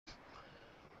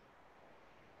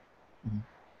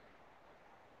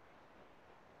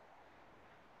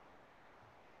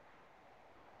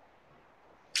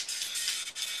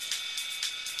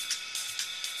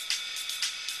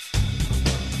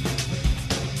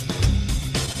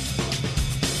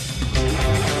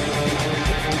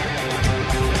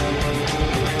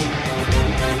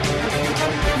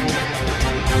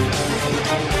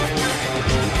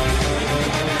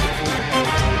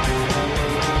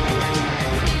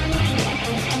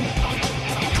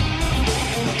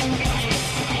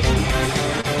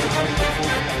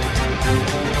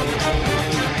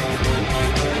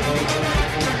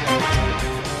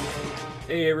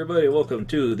Hey everybody, welcome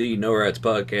to the NoRights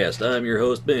podcast. I'm your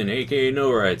host Ben, aka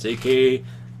NoRights, aka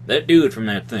that dude from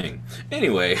that thing.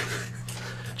 Anyway,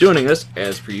 joining us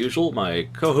as per usual, my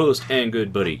co-host and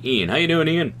good buddy Ian. How you doing,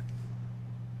 Ian?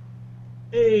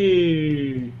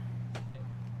 Hey,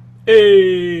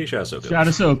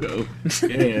 Shasoko.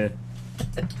 Yeah.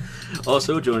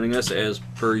 Also joining us as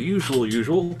per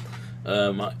usual,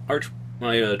 my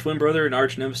twin brother and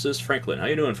arch nemesis Franklin. How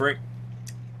you doing, Frank?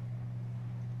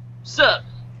 Sup?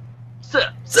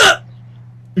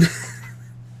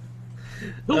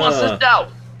 Who wants this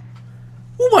dog?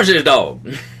 Who wants this dog?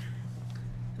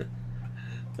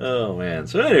 Oh man.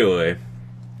 So anyway,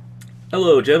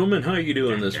 hello gentlemen. How are you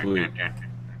doing this week?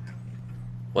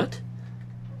 What?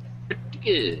 Pretty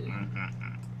good.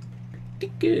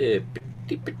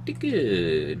 Pretty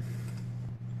good.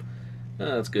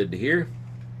 That's good to hear.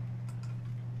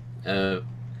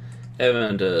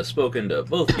 Haven't spoken to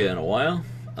both of you in a while.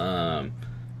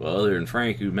 Well, other than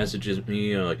Frank, who messages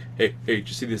me like, "Hey, did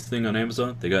you see this thing on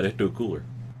Amazon? They got Ecto Cooler."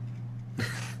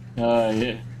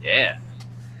 Yeah. Yeah.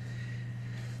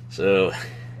 So,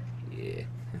 yeah.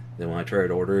 Then when I try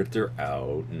to order it, they're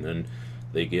out, and then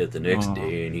they get it the next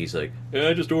day, and he's like, "Yeah,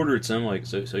 I just ordered some." Like,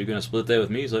 so you're gonna split that with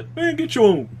me? He's like, "Man, get your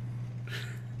own."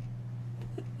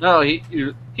 No,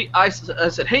 I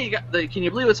said, hey, can you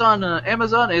believe it's on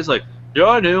Amazon? And he's like, yeah,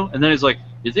 I do. And then he's like,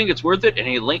 you think it's worth it? And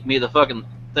he linked me the fucking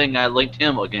thing I linked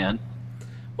him again.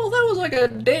 Well, that was like a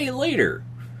day later.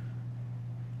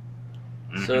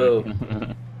 So.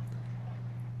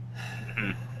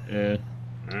 Yeah.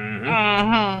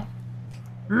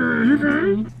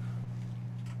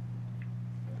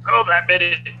 Oh, that bit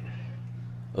it.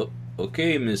 Oh,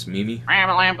 okay, Miss Mimi.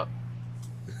 Ram-a-lam.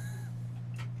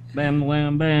 Bam,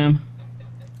 lam, bam.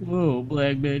 Whoa,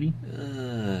 Black Betty.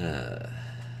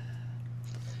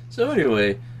 So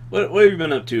anyway, what have you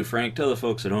been up to, Frank? Tell the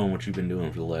folks at home what you've been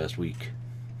doing for the last week.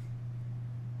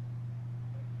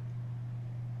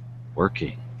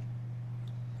 Working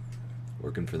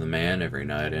for the man every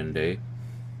night and day.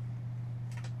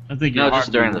 I think No, you're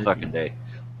just during the hardly fucking day.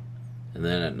 And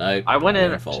then at night, I went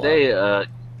in fall today. out.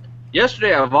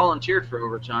 Yesterday I volunteered for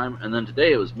overtime, and then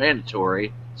today it was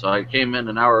mandatory. So I came in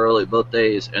an hour early both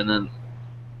days, and then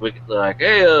we like,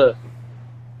 hey,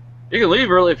 you can leave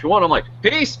early if you want. I'm like,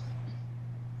 peace.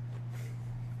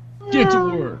 Get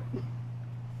to work.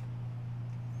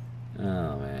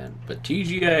 Oh man, but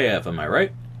TGIF, am I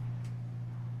right?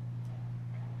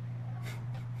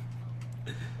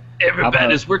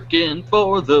 Everybody's working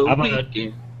for the how about-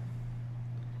 weekend.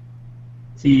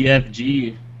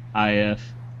 TFGIF.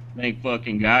 Thank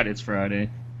fucking God it's Friday.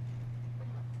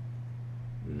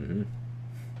 Mm-hmm.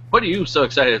 What are you so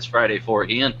excited it's Friday for,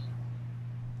 Ian?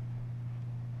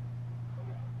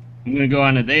 I'm gonna go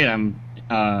on a date. I'm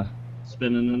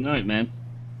spending the night, man.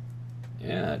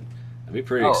 Yeah, I'd be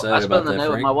pretty excited I about spend the that, night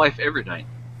with Frank. my wife every night.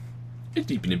 It's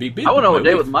deep in a big bit. I went on a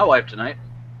date with my wife tonight.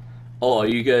 Oh,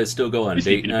 you guys still go on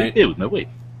date night? With my wife.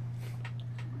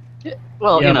 Yeah,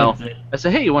 well, Yeah, you know, but I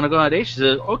said, hey, you want to go on a date? She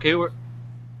said, okay, we're...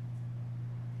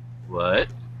 What?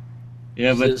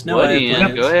 Yeah, but Says, no, What, I have Ian?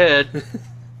 plans. Go ahead.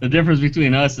 the difference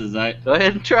between us is Go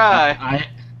ahead and try.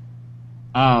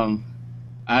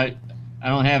 I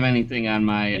don't have anything on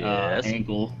my Yes.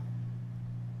 ankle.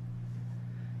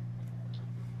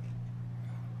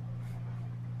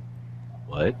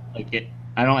 What?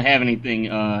 I don't have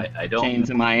anything I don't. chained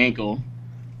to my ankle.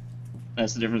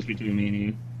 That's the difference between me and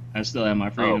you. I still have my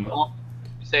freedom. Oh,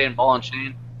 you saying ball and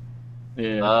chain?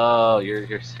 Yeah. Oh,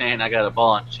 you're saying I got a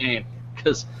ball and chain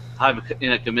because I'm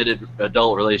in a committed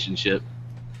adult relationship.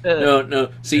 No.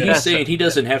 See, Yeah, he's that's saying he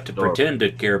doesn't have to adorable. pretend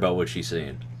to care about what she's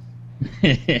saying.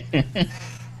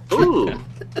 Ooh.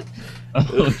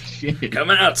 Oh shit!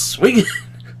 Coming out swinging.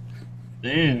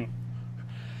 Damn.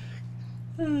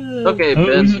 Okay,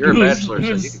 Who's- Ben, you're a who's- bachelor, so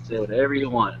who's- you can say whatever you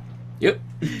want. Yep.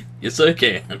 Yes, I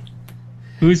can.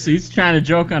 He's trying to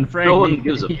joke on Frank? No one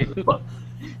gives a fuck.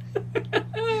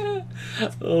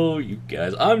 Oh, you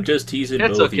guys. I'm just teasing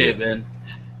It's both okay, of you. Ben.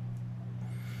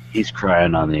 He's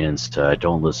crying on the inside.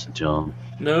 Don't listen to him.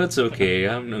 No, it's okay.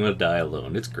 I'm gonna die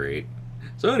alone. It's great.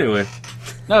 So anyway.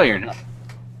 No, you're not.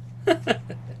 No, Hey,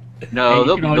 you there'll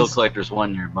can be bill always- collectors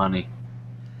wanting your money.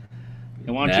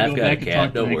 And why don't Nah, you I've go got a back and cat.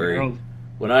 talk to Don't that worry. girl?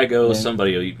 When I go, Yeah.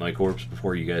 somebody will eat my corpse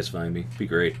before you guys find me. Be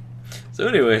great. So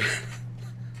anyway.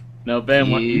 No, Ben,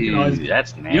 you can always.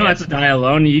 That's nasty. You don't have to die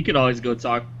alone. You could always go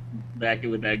talk back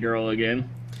with that girl again.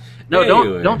 No,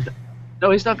 Anyway. don't.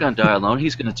 No, he's not gonna die alone.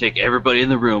 He's gonna take everybody in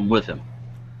the room with him.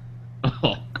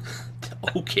 Oh,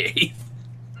 Okay.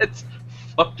 It's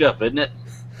fucked up, isn't it?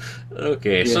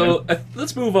 Okay, Yeah. so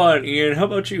let's move on, Ian. How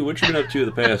about you? What you been up to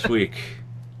the past week?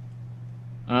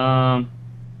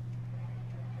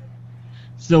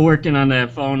 Still working on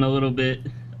that phone a little bit.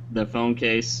 The phone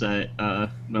case.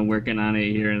 Been working on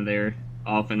it here and there,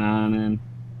 off and on,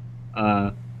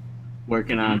 and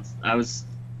working on. I was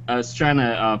trying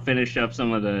to finish up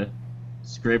some of the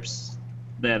scripts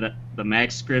that the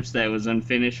Mac scripts that was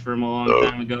unfinished from a long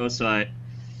time ago, so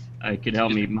I could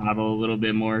help me model a little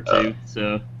bit more too.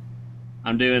 So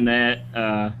I'm doing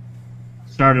that.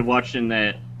 Started watching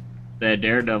that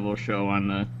Daredevil show on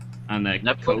that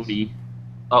Netflix? Cody.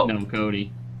 Oh, No,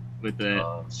 Cody, with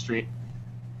the street.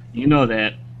 You know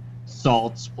that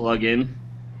Salts plugin.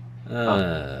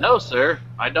 no, sir,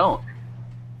 I don't.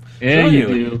 Yeah, So you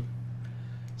anyway. do.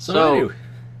 So,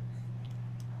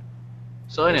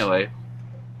 So anyway,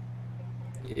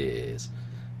 yes.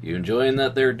 You enjoying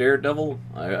that there Daredevil?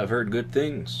 I've heard good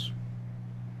things.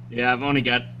 Yeah, I've only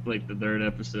got like the third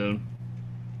episode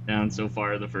down so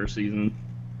far, the first season.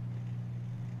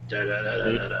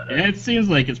 Yeah, it seems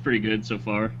like it's pretty good so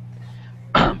far.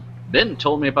 Ben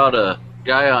told me about a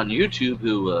guy on YouTube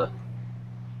who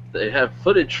they have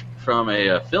footage from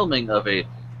a filming of a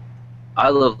I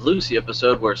Love Lucy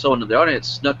episode where someone in the audience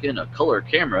snuck in a color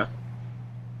camera,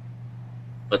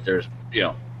 but there's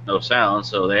no sound,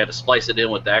 so they had to splice it in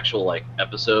with the actual like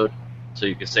episode, so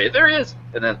you could say there is,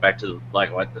 and then back to the black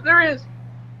and white. There is.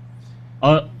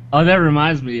 Oh, that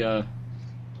reminds me. no.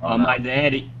 My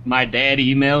dad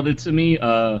emailed it to me.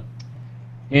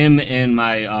 Him and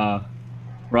my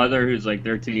brother, who's like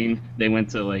 13, they went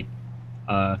to like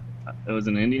it was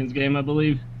an Indians game, I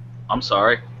believe. I'm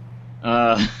sorry.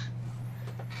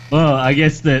 Well, I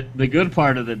guess the good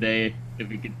part of the day, if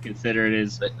you could consider it,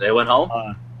 is They went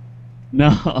home.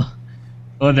 no,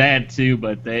 well that too,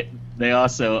 but they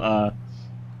also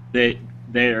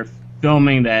they're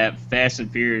filming that Fast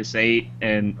and Furious 8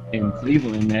 and in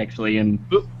Cleveland actually, and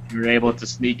we were able to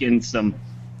sneak in some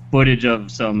footage of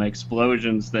some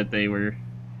explosions that they were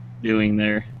doing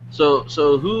there. So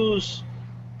who's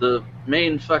the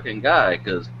main fucking guy?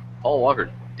 Because Paul Walker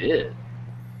did.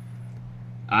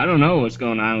 I don't know what's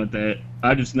going on with that.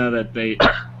 I just know that they. Did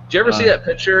you ever see that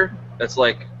picture? That's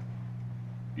like,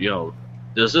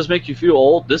 does this make you feel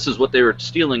old? This is what they were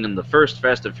stealing in the first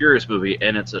Fast and Furious movie,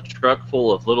 and it's a truck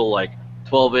full of little like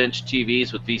 12-inch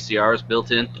TVs with VCRs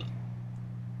built in.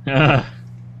 Yeah.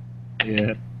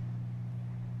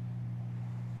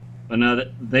 But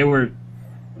no, they were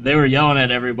yelling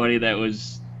at everybody that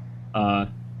was,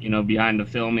 behind the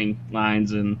filming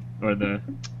lines or the,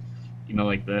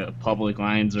 like the public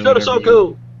lines or Shut us whatever so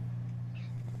cool.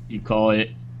 you call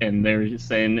it, and they're just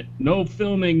saying no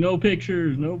filming, no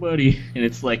pictures, nobody, and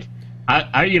it's like, how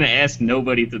are you gonna ask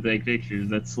nobody to take pictures?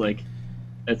 That's like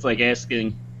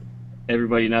asking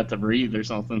everybody not to breathe or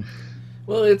something.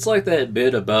 Well, it's like that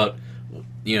bit about,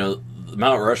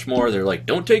 Mount Rushmore. They're like,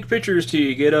 don't take pictures till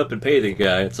you get up and pay the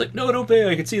guy. It's like, no, don't pay.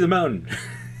 I can see the mountain.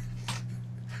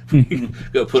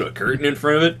 Go put a curtain in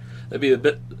front of it. That'd be a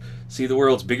bit. See the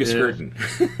world's biggest curtain.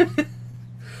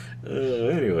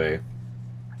 Anyway.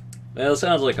 Well, it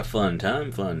sounds like a fun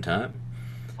time.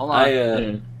 Hold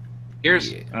on.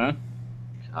 Here's Huh?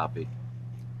 copy.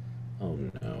 Oh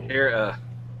no. Here,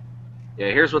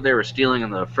 here's what they were stealing in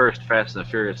the first Fast and the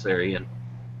Furious there, Ian.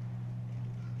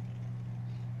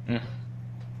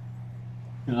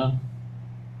 Yeah.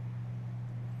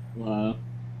 Wow.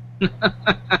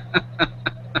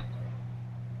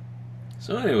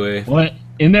 So anyway. What?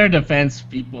 In their defense,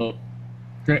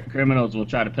 criminals will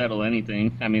try to peddle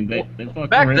anything. I mean, they fucking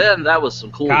Back rip then, that was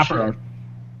some cool copper shit. off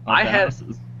I the had-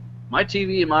 houses. My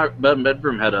TV in my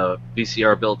bedroom had a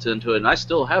VCR built into it, and I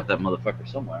still have that motherfucker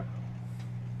somewhere.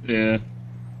 Yeah.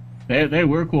 They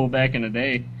were cool back in the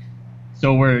day.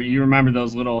 So where you remember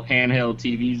those little handheld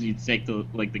TVs you'd take to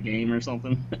like the game or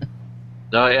something?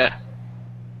 Oh yeah.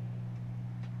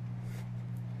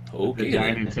 The Okay.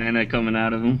 giant then. antenna coming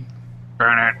out of them.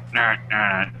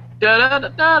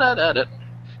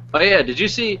 Oh yeah, did you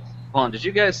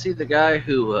guys see the guy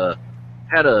who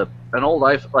had an old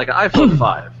iPhone, like an iPhone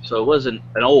 5? So it wasn't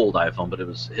an old iPhone, but it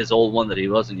was his old one that he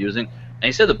wasn't using. And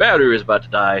he said the battery was about to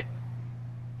die.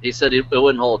 he said it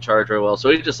wouldn't hold charge very well, so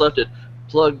he just left it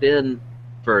plugged in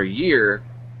for a year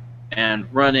and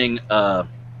running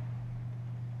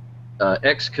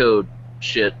Xcode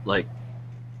shit. Like,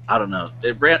 I don't know,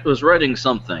 it was running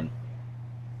something,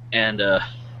 and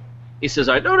he says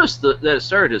I noticed that it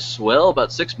started to swell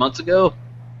about 6 months ago.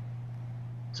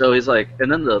 So he's like,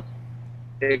 and then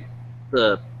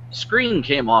the screen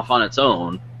came off on its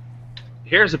own.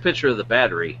 Here's a picture of the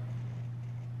battery.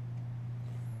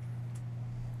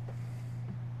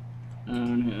 Oh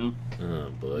no. Oh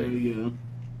boy. There you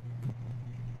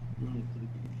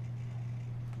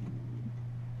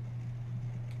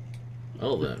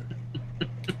Well then.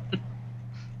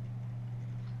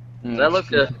 go. That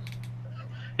looked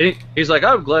he's like,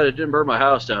 I'm glad it didn't burn my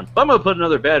house down. But I'm gonna put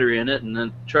another battery in it and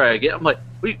then try again. I'm like,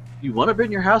 wait, you want to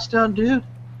burn your house down, dude?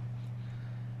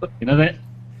 You know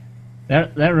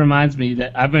that reminds me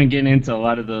that I've been getting into a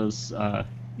lot of those.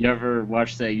 You ever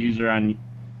watch that user on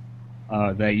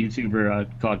that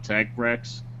YouTuber called Tech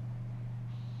Rex?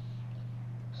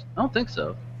 I don't think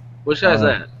so. Which guy's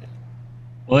that?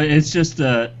 Well, it's just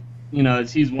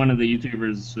he's one of the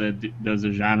YouTubers that does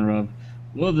a genre of,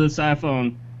 will this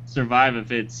iPhone survive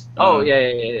if it's Yeah.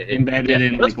 embedded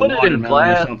in Let's like put a it in watermelon or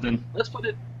glass. something?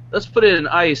 Let's put it in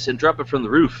ice and drop it from the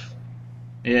roof.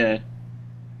 Yeah.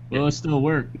 Well, it still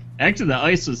worked. Actually, the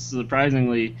ice was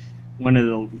surprisingly one of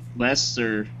the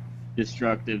lesser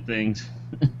destructive things.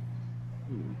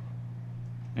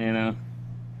 You know.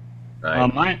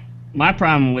 Right. My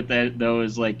problem with that though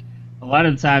is like a lot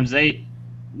of the times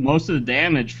most of the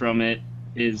damage from it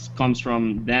comes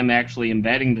from them actually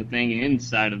embedding the thing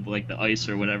inside of like the ice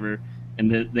or whatever,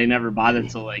 and they never bothered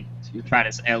to like try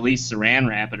to at least saran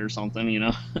wrap it or something, you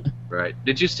know. Right.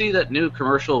 Did you see that new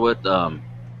commercial with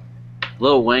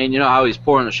Lil Wayne? You know how he's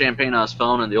pouring the champagne on his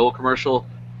phone in the old commercial?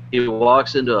 He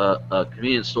walks into a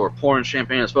convenience store pouring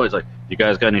champagne on his phone. He's like, you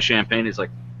guys got any champagne? He's like,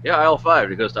 yeah, aisle 5.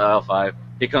 He goes to aisle 5.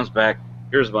 He comes back.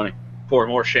 Here's money. Pour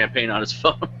more champagne on his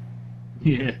phone.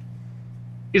 Yeah.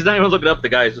 He's not even looking up the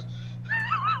guys.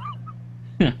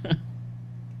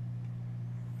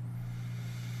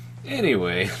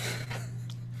 Anyway,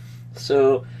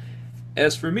 so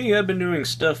as for me, I've been doing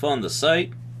stuff on the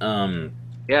site.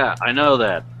 Yeah, I know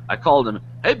that. I called him.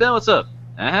 Hey, Ben, what's up?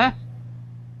 Uh-huh.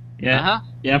 Yeah. Uh-huh.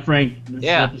 Yeah, Frank. This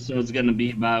Yeah. episode's gonna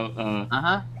be about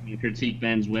Uh-huh. you critique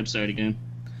Ben's website again.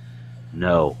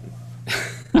 No.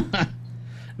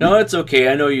 No, it's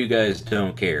okay. I know you guys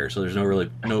don't care, so there's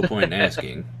no point in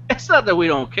asking. It's not that we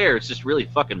don't care. It's just really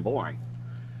fucking boring.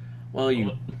 Well,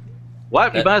 you Why?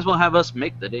 You might as well have us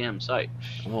make the damn site.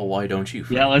 well, why don't you?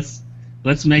 Yeah, let's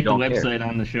make the Don't care. website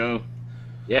on the show.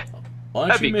 Yeah. Why don't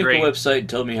that'd you be make great. a website and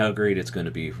tell me how great it's going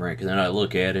to be, Frank? And then I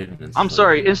look at it. And it's I'm like,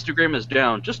 sorry, Instagram is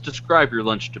down. Just describe your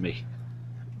lunch to me.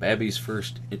 Babby's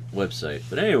first website.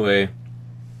 But anyway,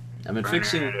 I've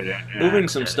been moving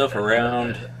some stuff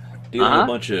around, dealing with a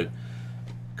bunch of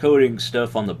coding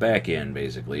stuff on the back end,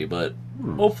 basically. But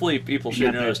hopefully people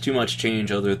shouldn't notice too much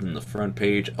change other than the front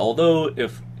page. Although,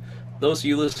 if those of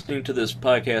you listening to this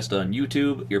podcast on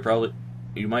YouTube,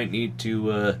 you might need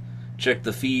to check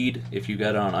the feed if you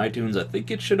got it on iTunes. I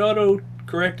think it should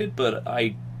auto-correct it, but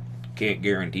I can't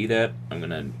guarantee that. I'm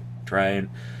going to try and...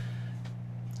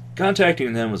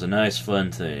 Contacting them was a nice,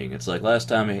 fun thing. It's like last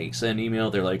time I sent an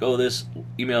email, they're like, "Oh, this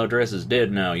email address is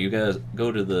dead now. You guys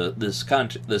go to this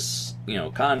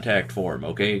contact form.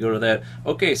 Okay, go to that.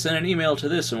 Okay, send an email to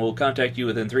this, and we'll contact you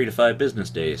within 3 to 5 business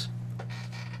days."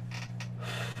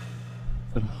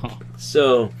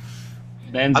 So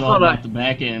Ben's I all thought about the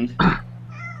back end.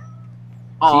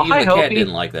 Oh, see, hi, the cat Hopi.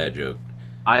 didn't like that joke.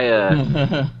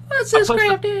 What's this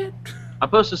crap, Dad? I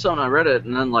posted something on Reddit,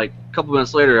 and then like a couple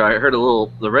minutes later, I heard the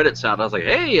Reddit sound. I was like,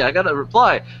 "Hey, I got a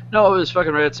reply." No, it was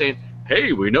fucking Reddit saying,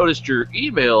 "Hey, we noticed your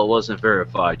email wasn't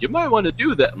verified. You might want to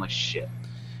do that." I'm like, "Shit."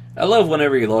 I love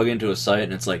whenever you log into a site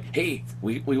and it's like, "Hey,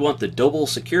 we want the double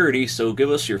security, so give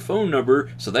us your phone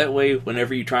number, so that way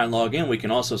whenever you try and log in, we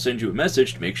can also send you a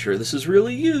message to make sure this is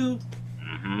really you."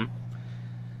 Mm-hmm.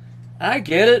 I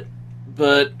get it,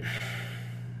 but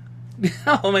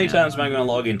how many times am I going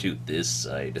to log into this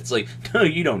site? It's like, no,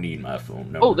 you don't need my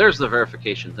phone number. Oh, there's the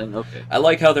verification thing. Okay. I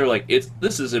like how they're like,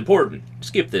 this is important.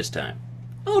 Skip this time.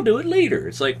 I'll do it later.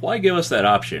 It's like, why give us that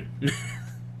option?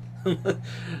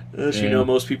 Unless you know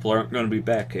most people aren't going to be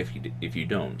back if you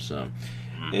don't. So,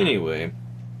 anyway,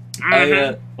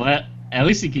 Well, at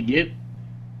least you could get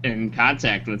in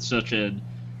contact with such a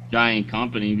giant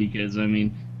company because I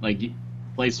mean, like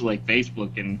places like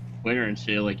Facebook and Twitter and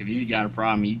shit. Like if you got a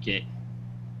problem, you get.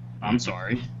 I'm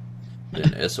sorry.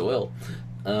 SOL.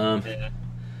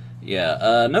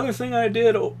 Yeah. Another thing I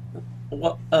did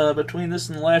between this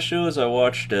and the last shows, I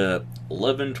watched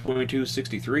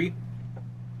 11/22/63.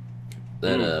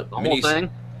 That The whole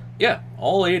thing? Yeah,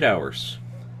 all 8 hours.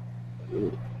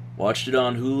 Ooh. Watched it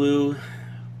on Hulu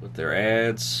with their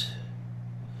ads.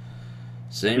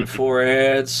 Same 4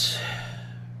 ads.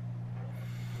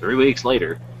 3 weeks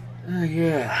later.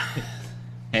 Yeah.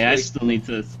 Hey, I still need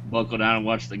to buckle down and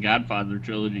watch the Godfather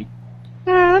trilogy.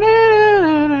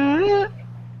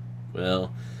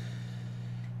 Well,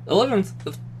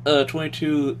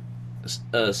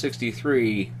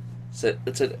 11/22/63.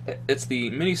 It's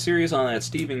the miniseries on that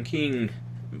Stephen King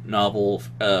novel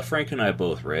Frank and I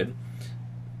both read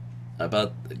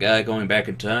about the guy going back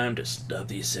in time to stop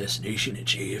the assassination of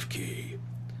JFK.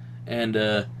 And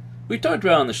we talked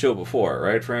about it on the show before,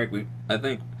 right, Frank? I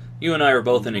think you and I are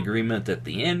both in agreement that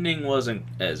the ending wasn't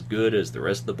as good as the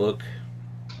rest of the book.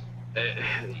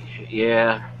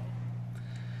 Yeah.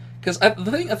 Because I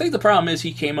think the problem is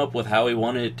he came up with how he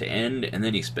wanted it to end, and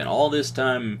then he spent all this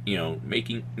time,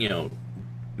 making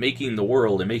the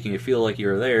world and making it feel like you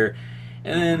were there,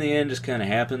 and then the end just kind of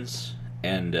happens.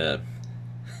 And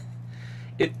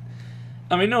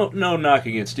no knock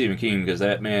against Stephen King, because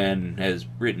that man has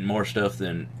written more stuff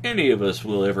than any of us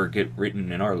will ever get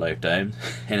written in our lifetime,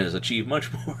 and has achieved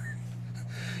much more.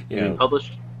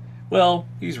 Published? Well,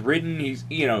 he's written,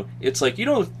 it's like,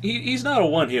 he's not a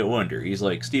one-hit wonder. He's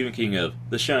like Stephen King of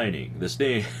The Shining, The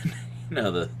Stand,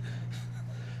 it's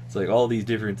like all these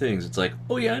different things. It's like,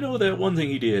 oh yeah, I know that one thing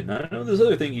he did, and I know this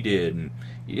other thing he did, and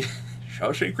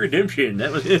Shawshank Redemption,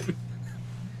 that was him.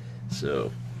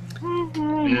 So,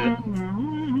 Yeah.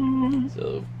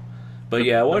 but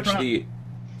yeah, I watched the...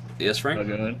 Yes, Frank? Oh,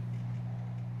 go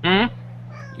ahead.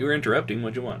 You were interrupting,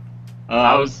 what'd you want?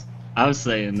 I was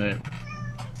saying that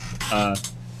the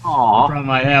Aww. problem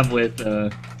I have with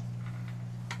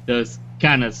those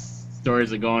kind of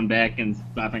stories of going back and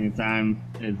stopping in time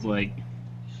is like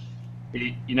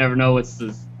you never know what's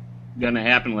gonna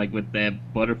happen. Like with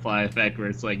that butterfly effect, where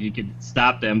it's like you could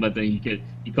stop them, but then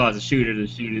you cause a shooter to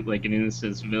shoot at like an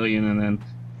innocent civilian, and then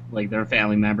like their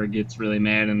family member gets really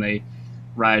mad and they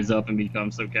rise up and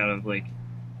become some kind of like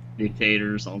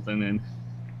dictator or something. And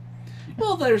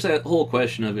Well, there's that whole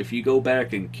question of if you go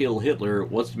back and kill Hitler,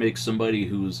 what's to make somebody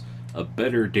who's a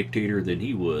better dictator than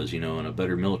he was, and a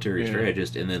better military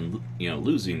strategist, and then,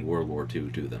 losing World War II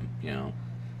to them,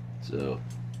 So,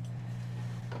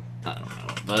 I don't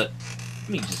know. But,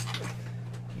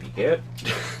 cat.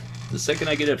 The second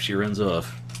I get up, she runs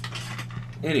off.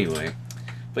 Anyway.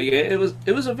 But yeah, it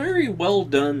was a very well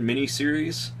done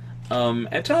miniseries.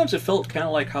 At times it felt kind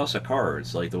of like House of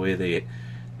Cards, like the way they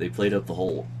played up the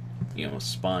whole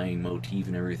spying motif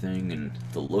and everything, and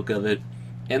the look of it.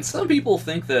 And some people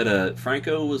think that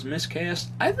Franco was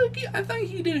miscast. I think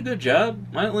he did a good job.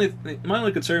 My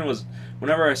only concern was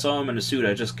whenever I saw him in a suit,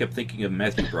 I just kept thinking of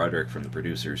Matthew Broderick from The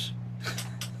Producers.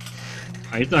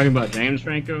 are you talking about James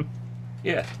Franco?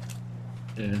 Yeah.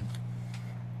 Yeah.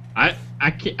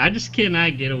 I just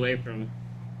cannot get away from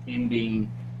him being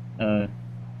the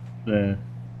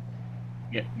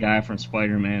guy from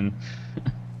Spider-Man.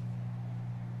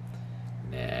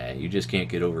 Nah, you just can't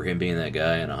get over him being that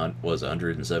guy in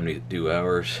 172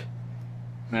 hours.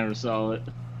 Never saw it.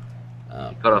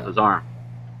 Cut off his arm.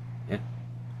 Yeah.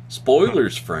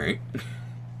 Spoilers, Frank.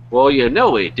 Well, he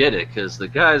did it, because the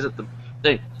guys at the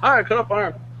thing, alright, cut off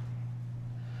arm.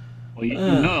 Well, you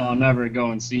know I'll never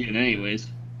go and see it anyways.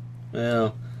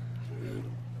 Well,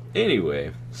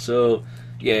 anyway, so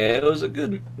yeah, it was a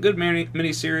good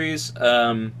miniseries.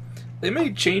 They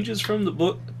made changes from the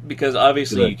book because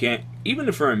obviously you can't,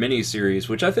 even for a miniseries,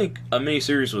 which I think a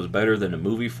miniseries was better than a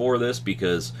movie for this,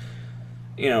 because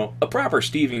a proper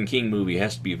Stephen King movie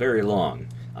has to be very long,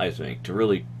 I think, to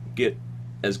really get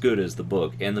as good as the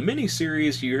book. And the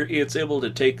miniseries, it's able to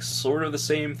take sort of the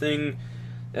same thing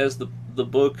as the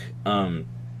book.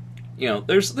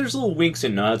 There's little winks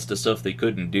and nods to stuff they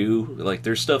couldn't do. Like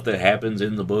there's stuff that happens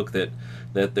in the book that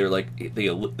they're like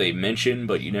they mention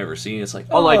but you never see. It's like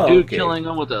Dude okay. killing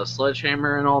them with a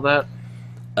sledgehammer and all that.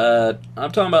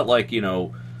 I'm talking about like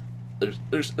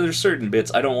there's certain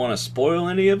bits. I don't want to spoil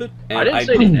any of it. And I didn't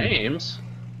say any names.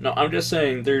 No, I'm just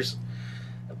saying there's.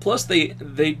 Plus they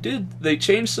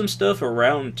changed some stuff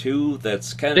around too.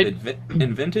 That's kind of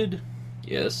invented.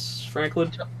 Yes,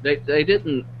 Franklin. They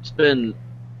didn't spend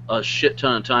a shit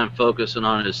ton of time focusing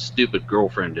on his stupid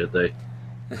girlfriend, did they?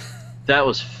 That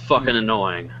was fucking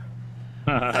annoying.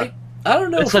 I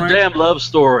don't know. It's a damn love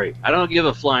story. I don't give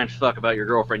a flying fuck about your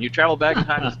girlfriend. You travel back in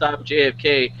time to stop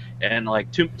JFK, and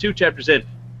like two chapters in,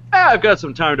 I've got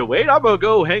some time to wait. I'm gonna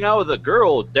go hang out with a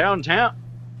girl downtown.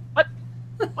 What?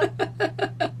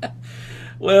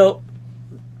 Well,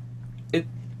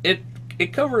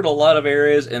 it covered a lot of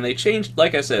areas, and they changed,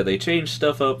 like I said, they changed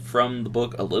stuff up from the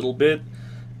book a little bit,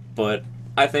 but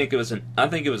I think it was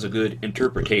a good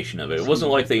interpretation of it. It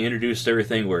wasn't like they introduced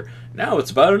everything where now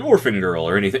it's about an orphan girl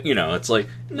or anything. You know, it's like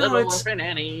no, Little it's orphan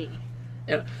Annie.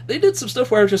 yeah. They did some stuff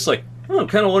where I was just like, oh, I'm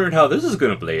kind of wondering how this is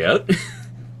going to play out.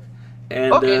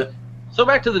 And Okay, so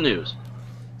back to the news.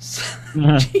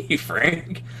 gee,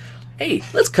 Frank, hey,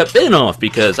 let's cut Ben off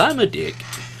because I'm a dick.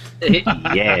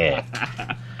 Yeah.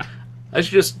 I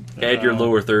should just add your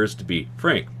lower thirds to be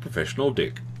Frank, professional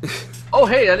dick. Oh,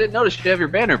 hey, I didn't notice you have your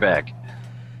banner back.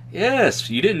 Yes,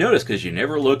 you didn't notice because you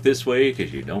never look this way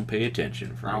because you don't pay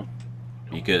attention, Frank.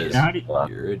 Because How do you-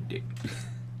 you're a dick.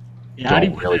 Yeah, how do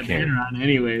you Don't put really that care. banner on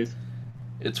anyways?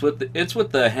 It's with the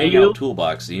you? Hangout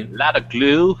toolbox scene. Lot of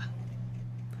glue.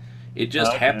 It just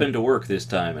Okay. happened to work this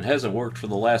time. It hasn't worked for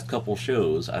the last couple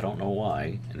shows. I don't know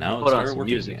why. And now it Put on started some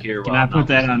working music again. here. Can while I I'm put not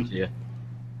that listening on? to you.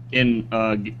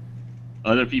 Can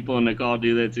other people in the call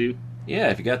do that too? Yeah,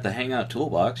 if you got the Hangout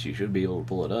toolbox, you should be able to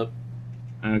pull it up.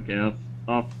 Okay,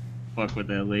 I'll fuck with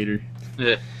that later.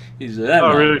 Yeah. He's that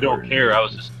I really don't care. I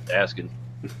was just asking.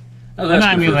 I was And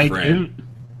asking for a like, friend.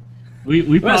 we I'm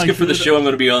probably asking for the should- show I'm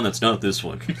going to be on that's not this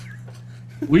one.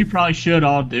 We probably should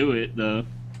all do it though.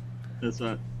 That's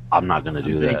what I'm not gonna I'm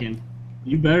do that. thinking.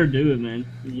 You better do it, man.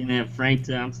 You're gonna have Frank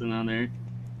Thompson on there.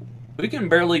 We can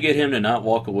barely get him to not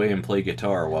walk away and play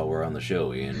guitar while we're on the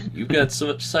show, Ian. You've got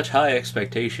such high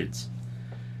expectations.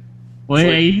 Well,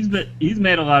 It's yeah, he's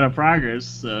made a lot of progress,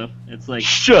 so it's like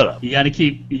Shut up. you gotta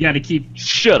keep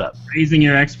Shut up. raising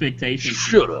your expectations.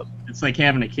 Shut up. It's like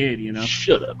having a kid, you know.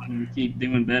 Shut up. You keep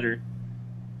doing better.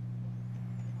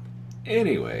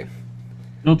 Anyway,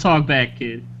 Don't talk back,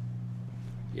 kid.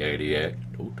 yakety yak,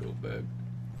 don't talk back.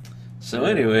 So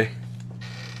anyway,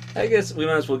 I guess we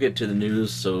might as well get to the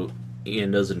news so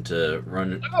Ian doesn't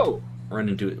run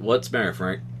into it. What's the matter,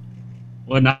 Frank?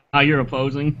 Well, now you're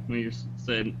opposing when you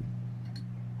said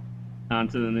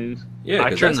onto the news. Yeah, I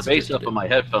 'cause turned the that's bass just up on my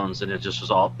headphones and it just was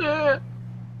all. Oh,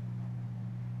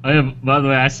 yeah, by the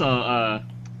way, I saw. I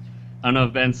don't know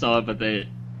if Ben saw it, but they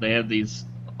have these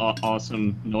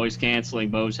awesome noise canceling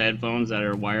Bose headphones that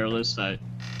are wireless. I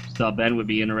thought Ben would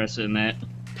be interested in that.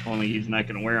 Only he's not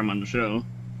going to wear them on the show.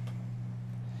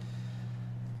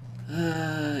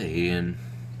 Ian.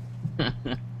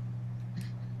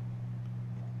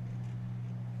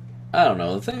 I don't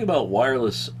know. The thing about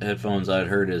wireless headphones I'd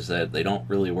heard is that they don't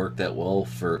really work that well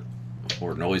for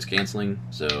noise canceling.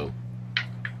 So,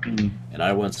 Mm. and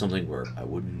I want something where I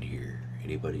wouldn't hear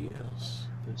anybody else.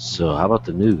 So, how about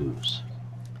the news?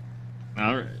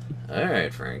 All right. All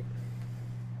right, Frank.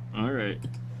 All right.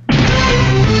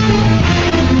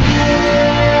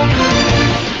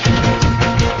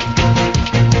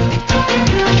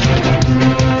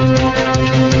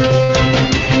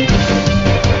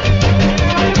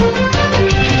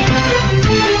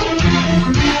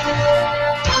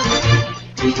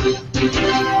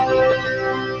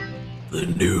 The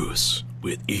news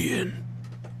with Ian.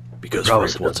 Because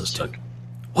Promise Frank it wants doesn't us to. suck.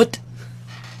 What?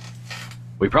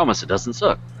 We promise it doesn't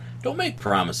suck. Don't make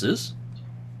promises.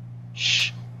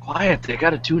 Shh. Quiet. They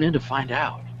gotta tune in to find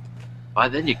out. By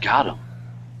then, you got them.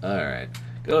 All right.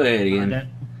 Go ahead, Ian.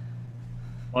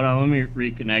 Hold on, let me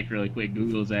reconnect really quick.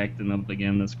 Google's acting up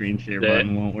again. The screen share Yeah.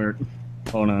 button won't work.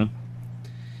 Hold on.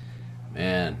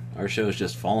 Man, our show's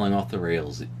just falling off the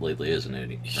rails lately, isn't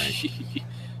it, Frank?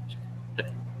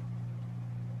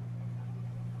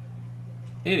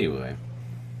 Anyway.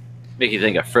 Make you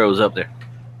think I froze up there.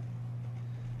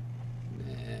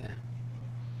 Yeah.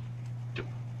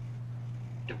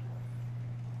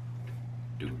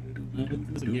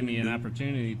 This will give me an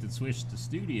opportunity to switch to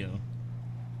studio.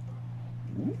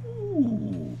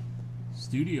 Ooh.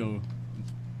 Studio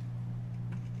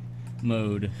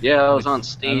mode. Yeah, I was which on I don't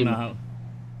Steam, know how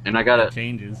and I got it a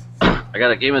changes.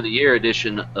 Game of the Year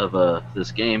edition of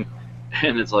this game,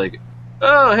 and it's like,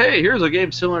 oh hey, here's a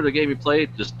game similar to the game you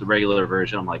played, just the regular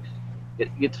version. I'm like,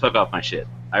 get the fuck off my shit.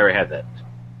 I already had that.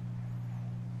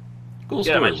 Cool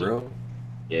Yeah, story, my- bro.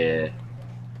 Yeah.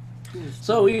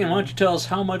 So, Ian, why don't you tell us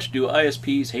how much do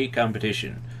ISPs hate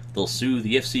competition? They'll sue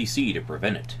the FCC to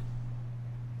prevent it.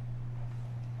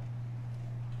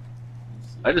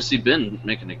 I just see Ben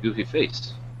making a goofy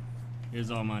face.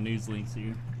 Here's all my news links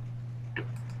here.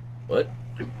 What?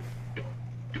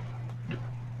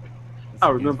 I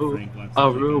remember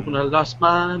when I lost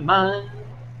my mind.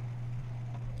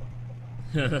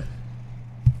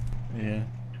 Yeah.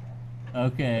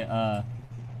 Okay,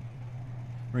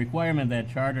 requirement that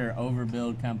charter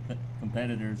overbuild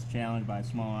competitors challenged by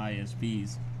small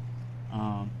ISPs.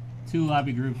 Two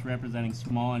lobby groups representing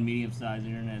small and medium-sized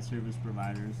internet service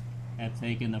providers have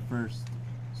taken the first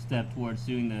step towards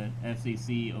suing the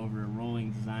FCC over a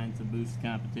ruling designed to boost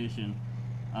competition.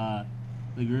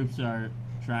 The groups are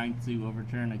trying to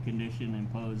overturn a condition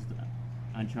imposed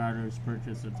on Charter's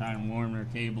purchase of Time Warner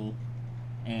Cable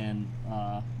and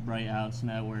Bright House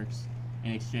Networks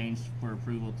in exchange for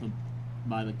approval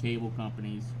by the cable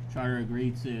companies. Charter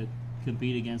agreed to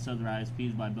compete against other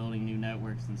ISPs by building new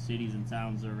networks in cities and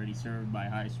towns already served by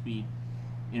high-speed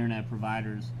internet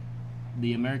providers.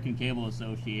 The American Cable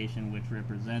Association, which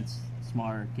represents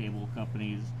smaller cable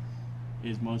companies,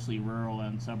 is mostly rural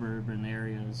and suburban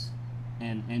areas,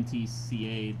 and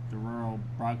NTCA, the Rural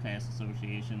Broadcast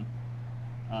Association,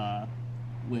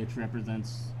 which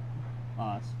represents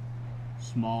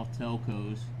small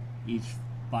telcos, each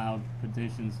filed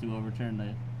petitions to overturn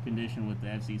the condition with the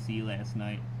FCC last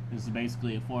night. This is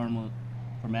basically a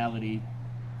formality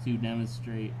to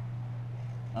demonstrate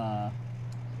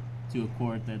to a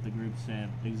court that the groups have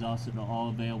exhausted all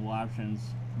available options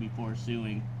before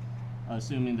suing.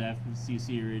 Assuming the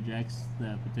FCC rejects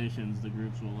the petitions, the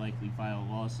groups will likely file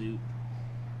a lawsuit.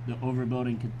 The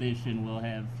overbuilding condition will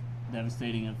have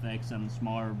devastating effects on the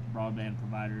smaller broadband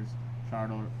providers.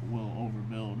 Charter will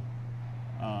overbuild.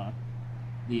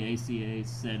 The ACA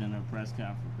said in a press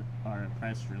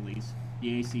release.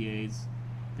 The ACA's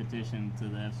petition to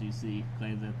the FCC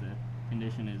claims that the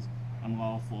condition is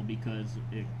unlawful because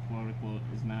it, quote unquote,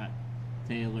 is not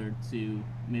tailored to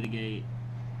mitigate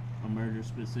a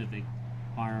merger-specific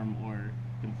harm or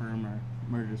confirm a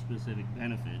merger-specific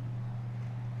benefit.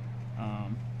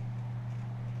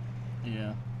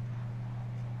 Yeah,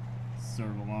 it's sort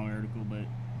of a long article, but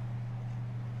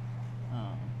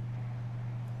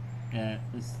yeah,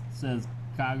 it says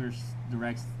Congress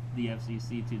directs the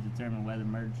FCC to determine whether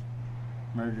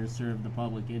mergers serve the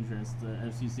public interest. The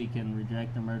FCC can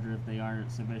reject a merger if there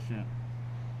aren't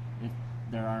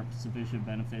sufficient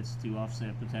benefits to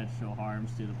offset potential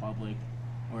harms to the public,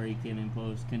 or he can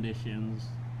impose conditions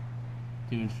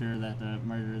to ensure that the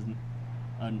merger is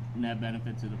a net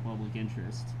benefit to the public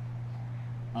interest.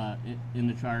 In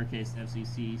the Charter case, the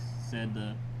FCC said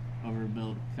the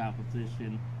overbuild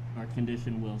competition or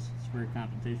condition will spur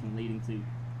competition, leading to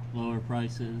lower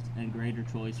prices and greater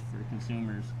choice for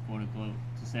consumers, quote unquote.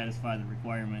 To satisfy the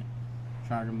requirement,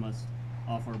 Charter must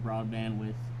offer broadband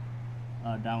with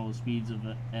download speeds of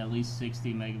at least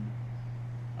 60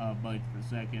 megabytes per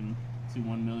second to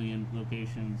 1 million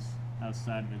locations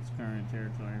outside of its current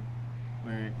territory,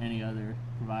 where any other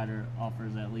provider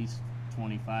offers at least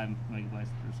 25 megabytes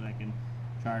per second.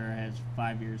 Charter has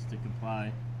 5 years to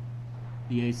comply.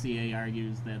 The ACA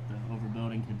argues that the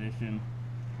overbuilding condition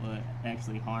will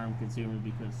actually harm consumers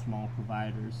because small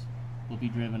providers will be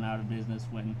driven out of business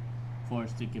when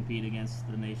forced to compete against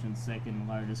the nation's second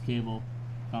largest cable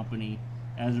company.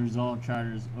 As a result,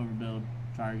 Charter's overbuild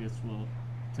targets will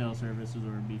tail services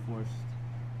or be forced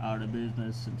out of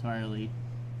business entirely,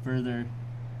 further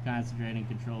concentrating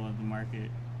control of the market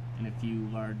in a few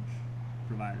large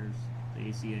providers, the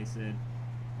ACA said.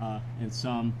 In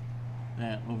sum,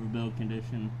 that overbuild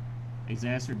condition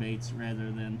exacerbates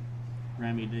rather than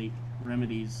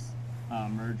remedies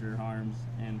merger harms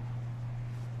and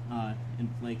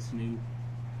inflicts new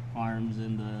harms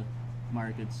in the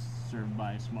markets served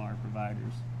by smaller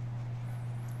providers.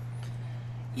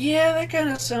 Yeah, that kind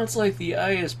of sounds like the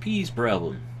ISP's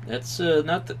problem. That's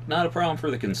not a problem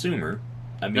for the consumer.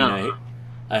 I mean, No.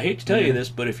 I hate to tell you this,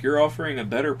 but if you're offering a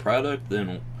better product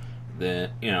than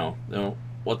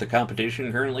what the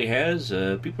competition currently has,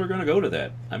 people are going to go to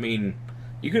that. I mean,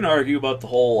 you can argue about the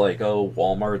whole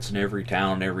Walmart's in every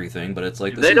town and everything, but it's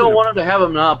like If they don't want to have a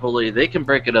monopoly, they can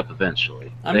break it up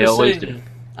eventually. They always do.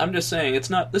 I'm just saying it's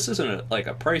not. This isn't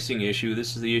a pricing issue.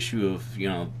 This is the issue of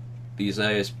these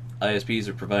ISPs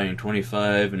are providing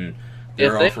 25 and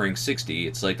they're offering 60.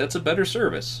 It's like that's a better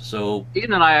service. So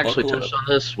Ian and I actually touched on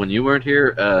this when you weren't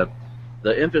here.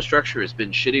 The infrastructure has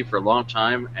been shitty for a long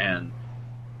time, and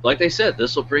like they said,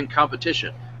 this will bring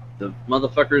competition. The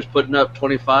motherfuckers putting up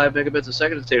 25 megabits a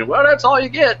second and saying, well, that's all you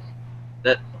get.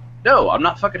 No, I'm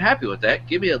not fucking happy with that.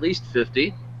 Give me at least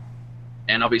 50,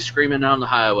 and I'll be screaming down the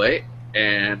highway,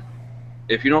 and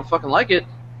if you don't fucking like it,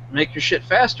 make your shit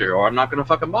faster, or I'm not going to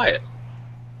fucking buy it.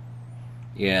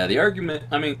 Yeah, the argument,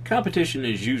 competition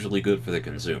is usually good for the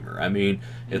consumer. I mean,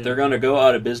 if they're going to go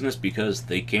out of business because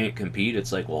they can't compete,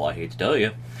 it's like, well, I hate to tell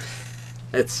you.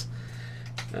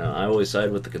 I always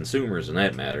side with the consumers in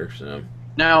that matter, so...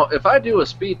 Now, if I do a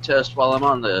speed test while I'm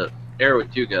on the air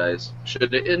with you guys,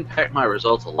 should it impact my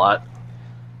results a lot?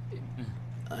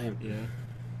 I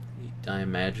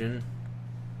imagine.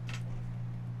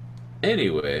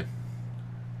 Anyway.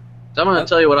 So I'm going to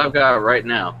tell you what I've got right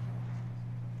now.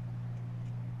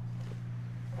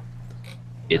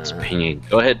 It's pinging.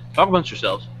 Go ahead. Talk amongst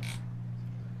yourselves.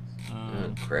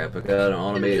 Oh, crap, I got an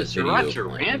automated video Sriracha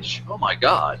playing. Ranch? Oh my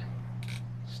god.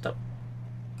 Stop.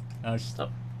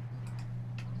 Stop.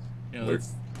 Yeah, let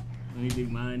me do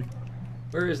mine.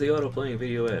 Where is the auto-playing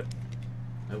video at?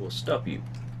 I will stop you.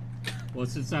 Well,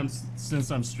 since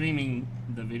I'm streaming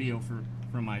the video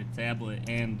from my tablet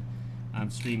and I'm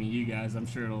streaming you guys, I'm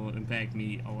sure it'll impact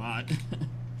me a lot.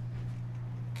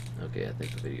 Okay, I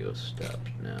think the video stopped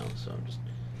now, so I'm just...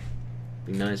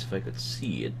 It'd be nice if I could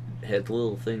see it. It had the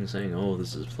little thing saying, oh,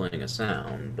 this is playing a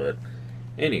sound, but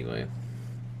anyway.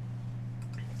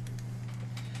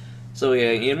 So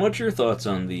yeah, Ian, what's your thoughts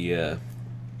on the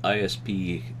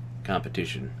ISP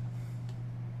competition?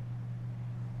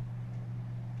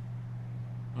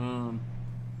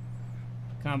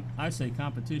 I say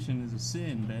competition is a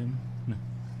sin, Ben.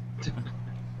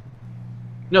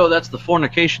 No, that's the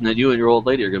fornication that you and your old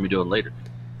lady are going to be doing later.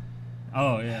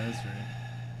 Oh, yeah, that's right.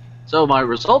 So my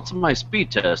results of my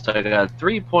speed test, I got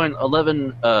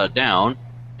 3.11 down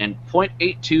and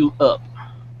 0.82 up.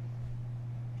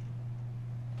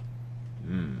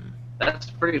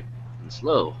 That's pretty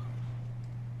slow.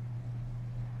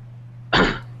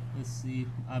 Let's see.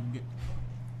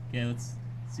 Okay, let's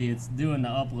see. It's doing the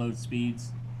upload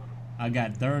speeds. I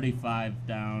got 35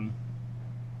 down.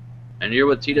 And you're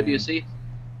with TWC?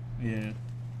 Yeah.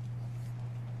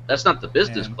 That's not the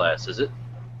business class, is it?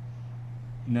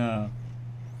 No.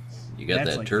 You got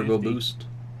That's that like turbo 50. boost?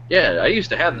 Yeah, I used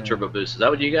to have the turbo boost. Is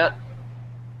that what you got?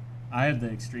 I have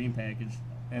the extreme package,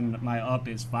 and my up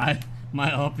is 5.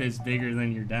 My up is bigger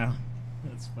than your down.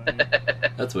 That's funny.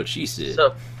 That's what she said.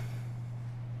 So,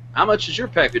 how much is your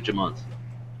package a month?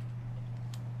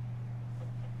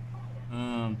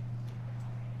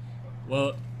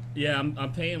 Well, yeah,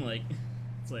 I'm paying like,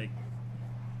 it's like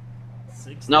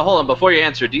 6. Now hold on, before you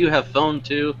answer, do you have phone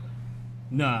too?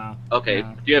 No. Okay,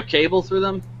 No. do you have cable through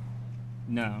them?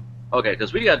 No. Okay,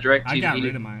 because we got DirecTV. I got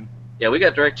rid of mine. Yeah, we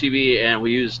got DirecTV and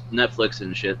we use Netflix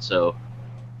and shit, so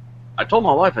I told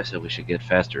my wife, I said we should get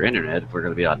faster internet if we're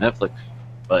going to be on Netflix,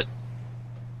 but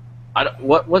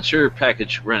what's your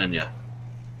package running you?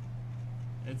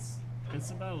 It's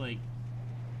about like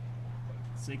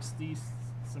 60,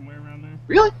 somewhere around there.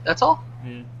 Really? That's all?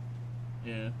 Yeah.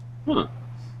 Yeah. Huh.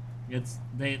 It's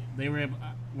they were able,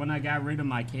 when I got rid of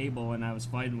my cable and I was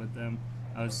fighting with them,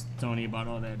 I was telling you about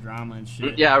all that drama and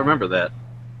shit. Yeah, I remember that.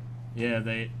 Yeah,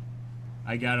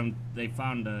 I got them. They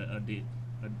found a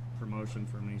promotion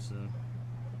for me, so.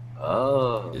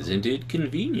 Oh. Isn't it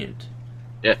convenient?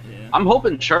 Yeah. I'm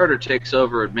hoping Charter takes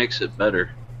over and makes it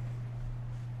better.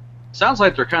 Sounds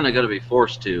like they're kind of going to be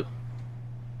forced to.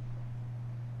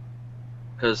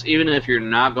 Because even if you're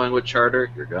not going with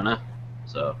Charter, you're gonna.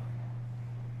 So.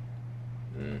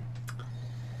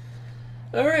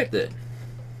 All right then.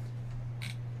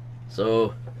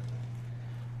 So,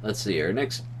 let's see. Our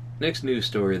next news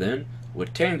story then.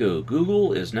 With Tango,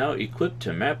 Google is now equipped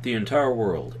to map the entire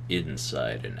world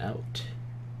inside and out.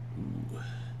 Ooh.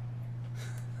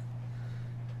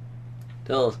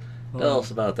 Tell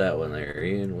us about that one there,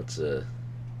 Ian. What's a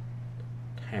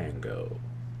Tango?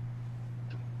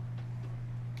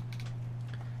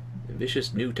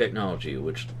 Ambitious new technology,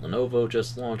 which Lenovo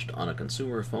just launched on a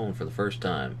consumer phone for the first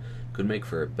time, could make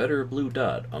for a better blue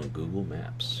dot on Google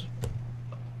Maps.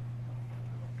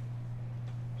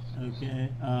 Okay.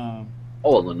 Oh,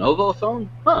 a Lenovo phone?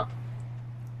 Huh.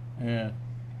 Yeah.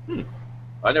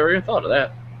 I never even thought of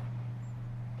that.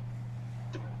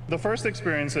 The first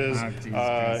experience is Jesus an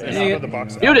Christ.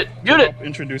 out-of-the-box Mute it, app mute to it. help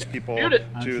introduce people Mute it.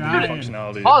 to the I'm new trying.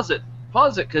 functionality.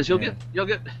 Pause it, because you'll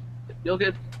get.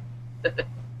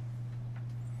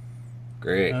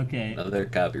 Great. Okay. Another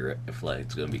copyright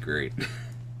flag's gonna be great.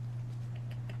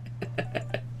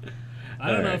 I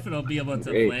don't know Alright. if it'll be able to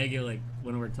Great. flag it like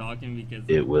when we're talking because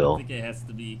It will. I think it has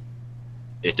to be.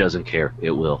 It doesn't care. It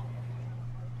will.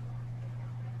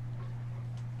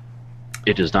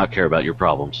 It does not care about your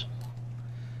problems.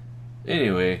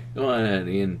 Anyway, go on ahead,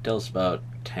 Ian. Tell us about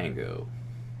Tango.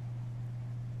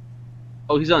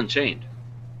 Oh, he's unchained.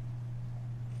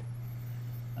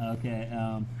 Okay.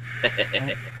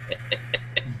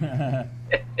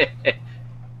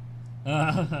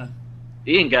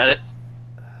 Ian got it.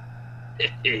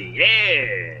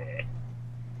 Yeah.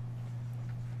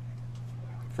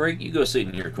 Frank, you go sit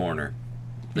in your corner.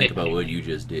 Think about what you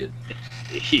just did.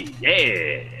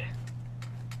 Yeah.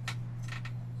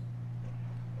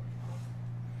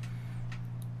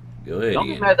 Go ahead, Don't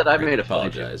be Ian. mad that I Frank, made a fun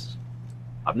of you. apologize.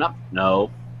 I'm not. No.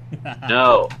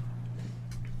 No.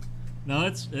 No,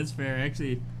 it's fair.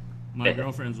 Actually, my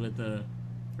girlfriend's with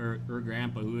her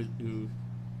grandpa who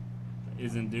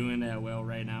isn't doing that well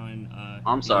right now, and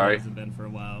I'm sorry. He hasn't been for a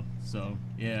while. So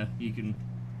yeah, you can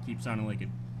keep sounding like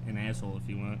an asshole if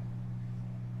you want.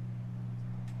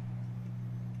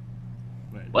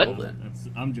 But, What?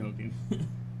 I'm joking.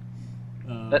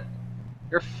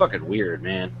 You're fucking weird,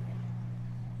 man.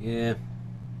 Yeah.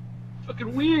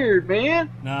 Fucking weird, man.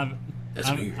 No,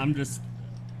 That's weird.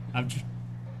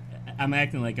 I'm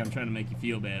acting like I'm trying to make you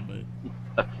feel bad,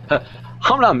 but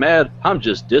I'm not mad. I'm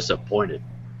just disappointed.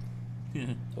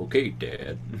 Okay,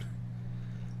 Dad.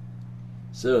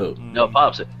 So, No,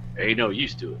 Pops, ain't no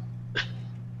use to it.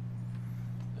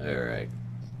 alright.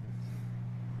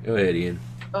 Go ahead, Ian.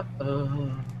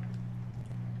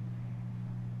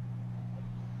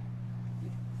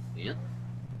 Ian?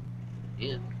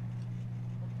 Ian?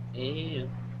 Ian?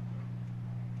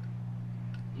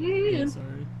 yeah,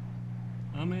 sorry.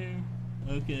 I'm here.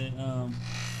 Okay,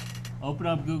 open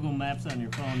up Google Maps on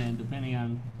your phone, and depending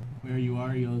on where you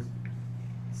are, you'll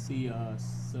see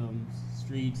some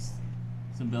streets,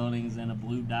 some buildings, and a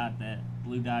blue dot. That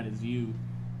blue dot is you,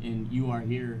 and you are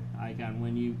here icon.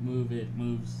 When you move, it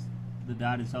moves. The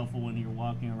dot is helpful when you're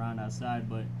walking around outside,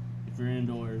 but if you're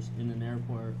indoors in an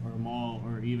airport or a mall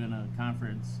or even a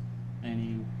conference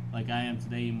venue like I am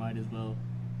today, you might as well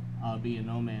be in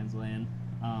no man's land.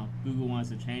 Google wants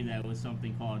to change that with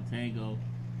something called Tango.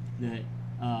 That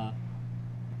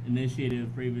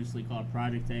initiative previously called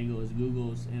Project Tango is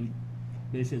Google's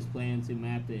ambitious plan to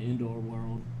map the indoor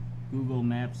world. Google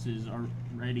Maps is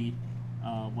already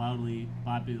wildly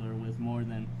popular with more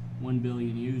than 1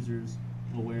 billion users,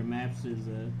 but where Maps is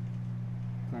a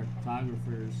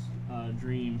cartographer's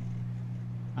dream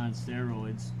on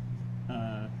steroids.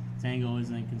 Tango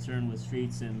isn't concerned with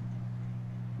streets and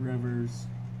rivers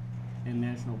and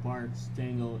national parks.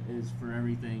 Tango is for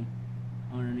everything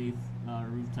underneath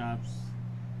rooftops,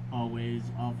 hallways,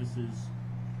 offices,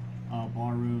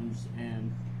 bar rooms,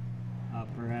 and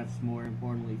perhaps more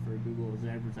importantly for Google's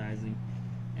advertising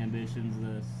ambitions,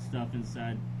 the stuff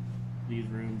inside these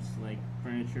rooms like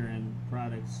furniture and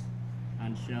products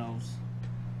on shelves.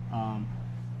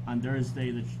 On Thursday,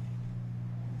 the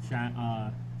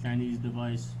Chinese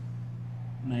device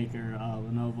maker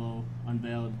Lenovo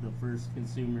unveiled the first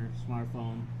consumer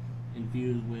smartphone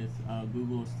infused with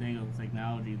Google's Tango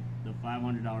technology, the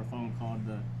 $500 phone called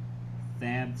the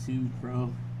Fab 2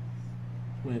 Pro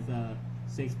with a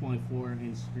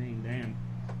 6.4-inch screen. Damn.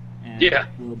 And Yeah.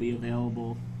 will be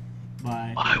available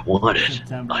by I want it.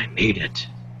 September. I need it.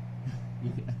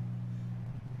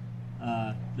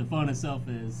 The phone itself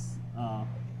is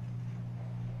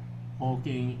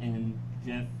hulking, and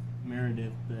Jeff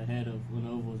Meredith, the head of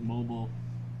Lenovo's mobile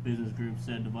business group,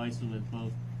 said devices with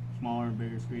both smaller and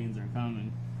bigger screens are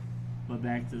coming. But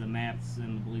back to the maps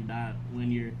and the blue dot.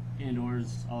 When you're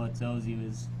indoors, all it tells you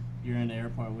is you're in the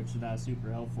airport, which is not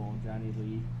super helpful. Johnny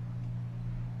Lee,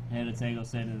 head of Tango,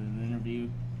 said in an interview.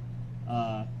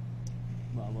 Blah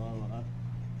blah blah.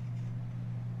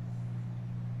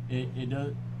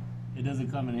 It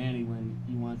doesn't come in handy when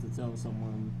you want to tell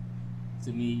someone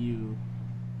to meet you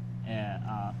at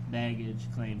baggage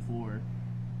claim 4.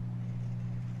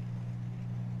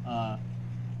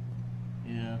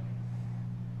 Yeah.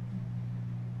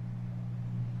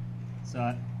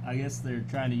 So I guess they're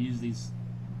trying to use these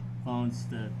phones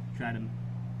to try to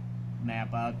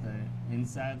map out the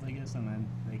insides, I guess, and then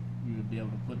you would be able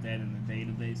to put that in the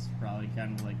database, probably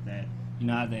kind of like that. You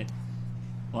know how that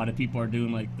a lot of people are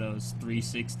doing like those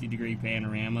 360-degree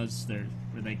panoramas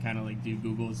where they kind of like do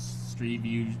Google's Street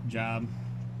View job.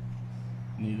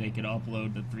 And they could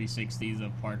upload the 360s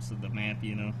of parts of the map,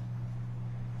 you know.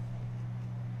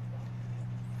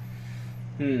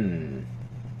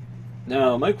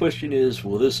 Now, my question is,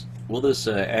 will this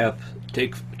app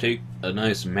take a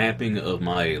nice mapping of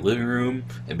my living room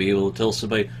and be able to tell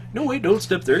somebody, no, wait, don't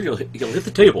step there, you'll hit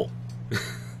the table.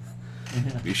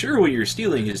 Be sure when you're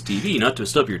stealing his TV not to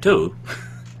stub your toe.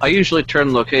 I usually turn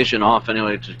the location off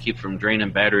anyway to keep from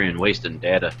draining battery and wasting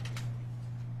data.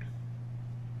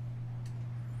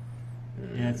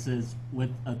 Yeah, it says with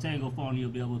a Tango phone,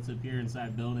 you'll be able to appear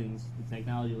inside buildings. The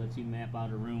technology lets you map out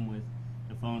a room with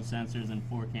the phone sensors and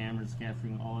 4 cameras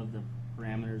capturing all of the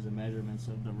parameters and measurements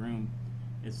of the room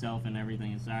itself and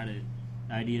everything inside it.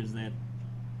 The idea is that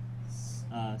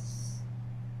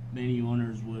many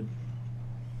owners would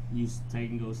use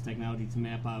Tango's technology to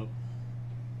map out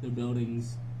the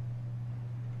building's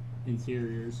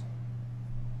interiors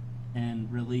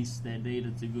and release that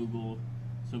data to Google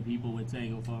so people with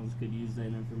Tango phones could use that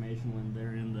information when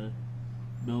they're in the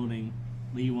building.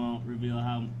 Lee won't reveal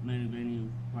how many venue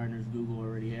partners Google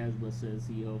already has, but says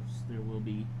he hopes there will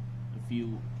be a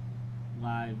few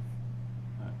live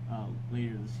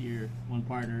later this year. One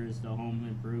partner is the home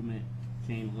improvement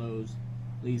chain Lowe's.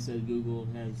 Lee says Google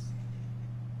has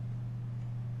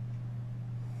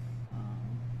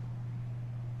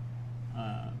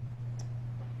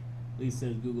Lee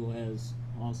says Google has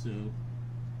also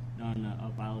done a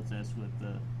pilot test with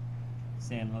the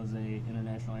San Jose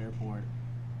International Airport,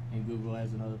 and Google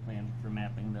has another plan for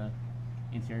mapping the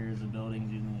interiors of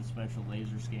buildings using a special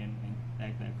laser scanning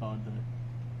technique called the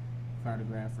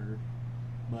cartographer.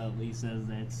 But Lee says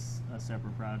that's a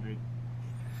separate project.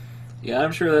 Yeah,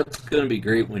 I'm sure that's going to be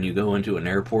great when you go into an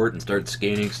airport and start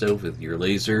scanning stuff with your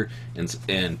laser, and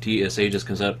TSA just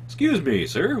comes out, "Excuse me,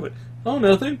 sir." What? "Oh,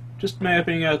 nothing. Just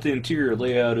mapping out the interior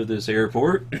layout of this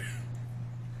airport."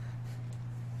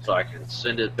 So I can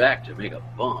send it back to make a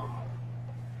bomb.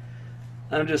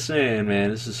 I'm just saying,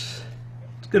 man, it's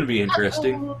going to be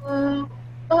interesting. Well,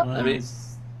 I mean,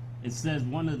 it says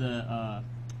one of the,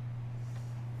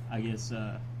 I'm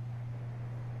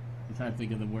trying to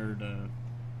think of the word,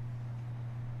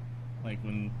 like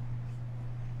when,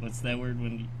 what's that word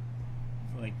when,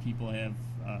 like, people have,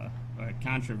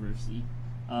 controversy.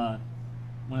 One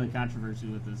of the controversy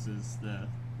with this is the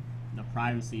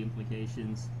privacy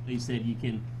implications. They said you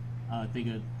can think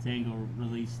of Tango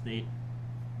release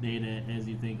data as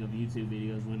you think of YouTube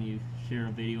videos. When you share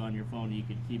a video on your phone, you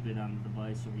can keep it on the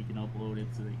device, or you can upload it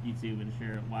to YouTube and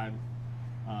share it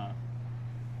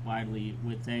widely.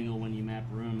 With Tango, when you map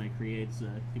a room, it creates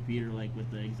a computer like with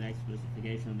the exact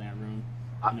specification of that room,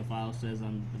 and the file says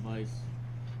on the device.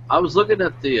 I was looking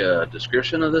at the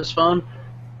description of this phone.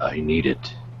 I need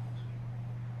it.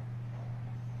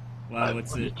 Wow,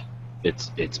 what's it?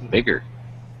 It's bigger.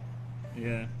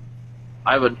 Yeah.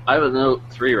 I have a Note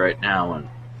 3 right now, and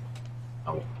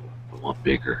I want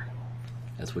bigger.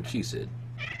 that's what she said.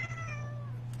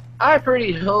 Hi,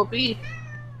 pretty Hopey.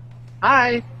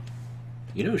 Hi.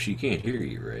 You know she can't hear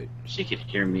you, right? She can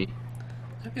hear me.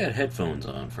 I've got headphones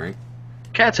on, Frank.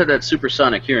 Cats have that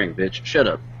supersonic hearing, bitch. Shut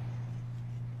up.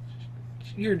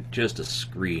 You're just a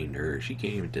screen nerd. She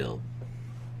can't even tell.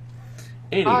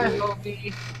 Hi, Anyway,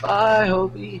 Hopey. Bye,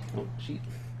 Hopey. oh,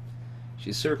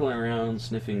 she's circling around,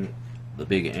 sniffing the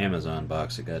big Amazon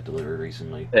box that got delivered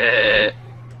recently.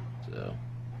 So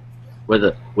With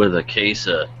a case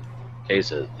of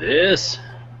this.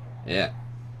 yeah,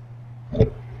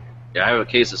 Yeah, I have a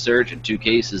case of Surge and 2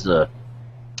 cases of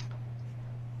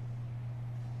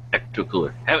Ecto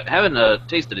Cooler. Haven't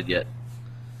tasted it yet.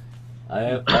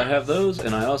 I have those,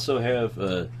 and I also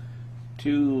have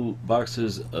 2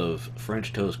 boxes of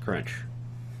French Toast Crunch.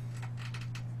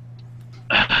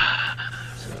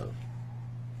 So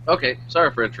Okay,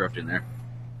 sorry for interrupting there.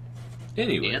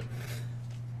 anyway, Yeah.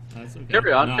 That's okay.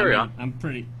 Carry on, No, carry I on. mean,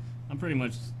 I'm pretty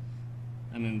much.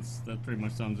 I mean, that pretty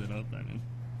much sums it up. I mean,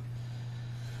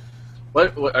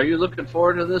 What are you looking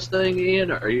forward to this thing,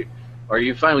 Ian? Or are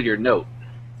you fine with your Note?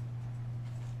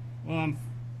 well,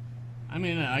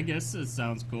 I guess it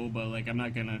sounds cool, but like, I'm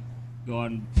not gonna go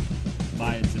out and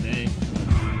buy it today.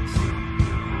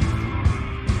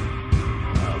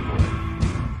 oh boy.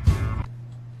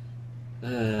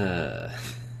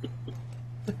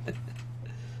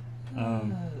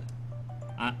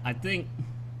 I think.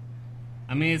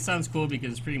 I mean, it sounds cool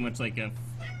because it's pretty much like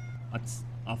it's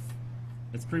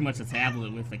pretty much a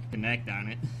tablet with a Connect on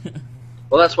it.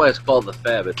 Well, that's why it's called the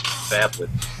Fab. It's phablet,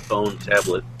 phone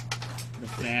tablet. The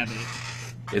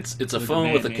Fabit. It's a With a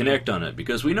phone with a band-aid. Connect on it,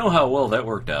 because we know how well that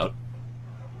worked out.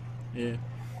 Yeah.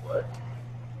 What?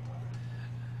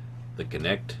 The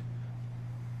Connect.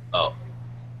 Oh.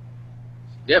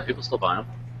 Yeah, people still buy them.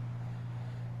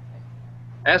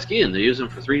 Ask Ian. They use them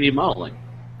for 3D modeling.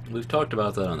 We've talked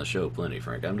about that on the show plenty,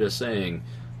 Frank. I'm just saying,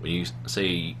 when you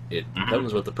say it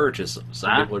comes with the purchase,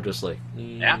 some people are just like,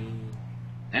 Yeah.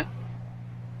 Yeah.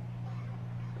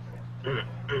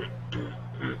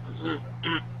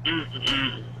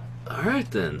 All right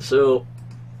then. So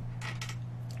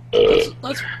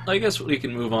let's. I guess we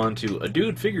can move on to a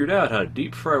dude figured out how to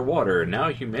deep fry water, and now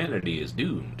humanity is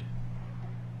doomed.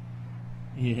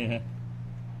 Yeah.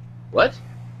 What?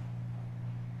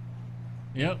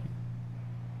 Yep.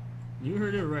 You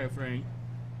heard it right, Frank.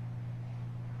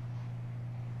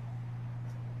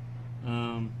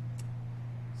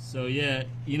 So yeah,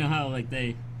 you know how like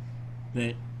they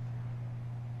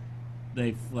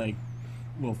like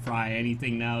will fry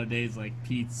anything nowadays, like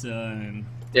pizza and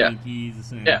Yeah.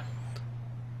 Twinkies and Yeah.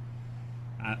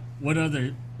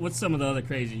 What's some of the other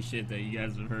crazy shit that you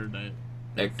guys have heard that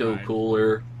Ecto fried?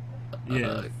 Cooler,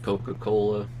 Yeah.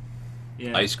 Coca-Cola,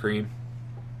 Yeah. ice cream.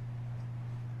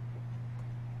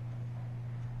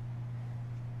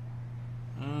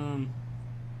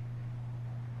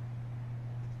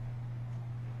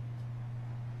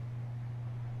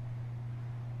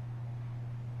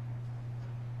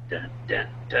 Dun, dun,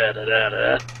 da, da, da,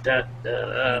 da, da, da,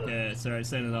 Okay, sorry, I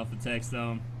sent it off the text.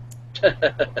 da.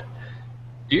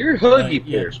 Dear Huggy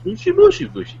Yeah. Bear, smooshy mooshy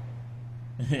booshy.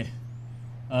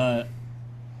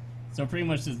 So pretty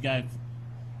much this guy,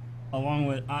 along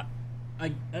with I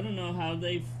don't know how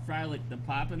they fry like the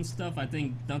pop and stuff. I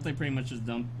think don't they pretty much just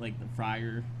dump like the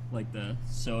fryer, like the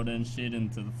soda and shit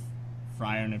into the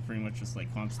fryer, and it pretty much just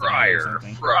like clumps together or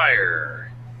something. Fryer.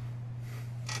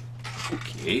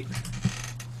 Okay.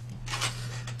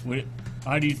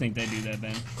 How do you think they do that,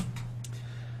 Ben?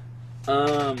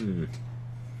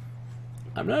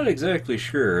 I'm not exactly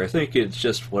sure. I think it's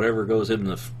just whatever goes in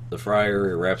the fryer,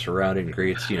 it wraps around it and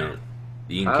creates, the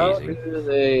How encasing. do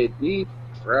they deep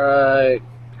fry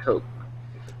Coke?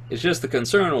 It's just the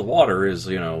concern with water is,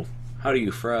 how do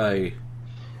you fry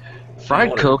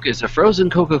Fried water? Coke is a frozen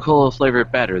Coca-Cola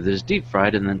flavored batter that is deep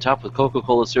fried and then topped with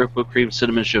Coca-Cola syrup, whipped cream,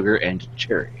 cinnamon sugar, and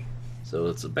cherry. So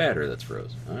it's a batter that's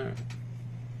frozen. All right.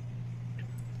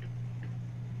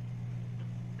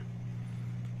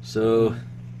 So,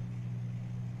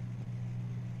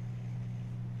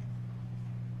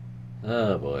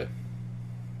 oh boy.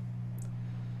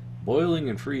 Boiling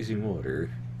and freezing water.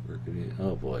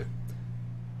 Oh boy.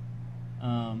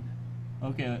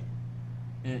 Okay.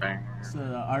 So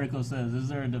the article says, is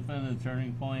there a definitive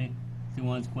turning point to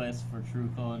one's quest for true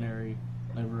culinary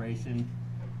liberation?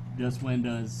 Just when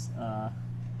does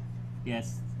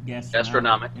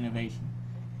Gastronomic.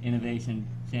 innovation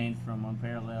change from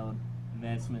unparalleled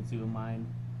advancement to a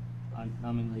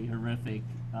mind-numbingly horrific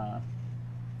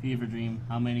fever dream?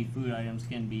 How many food items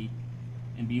can be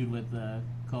imbued with the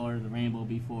color of the rainbow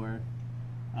before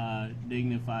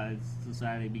dignified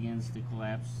society begins to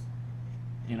collapse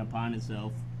in upon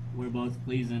itself? We're both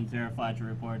pleased and terrified to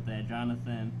report that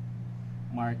Jonathan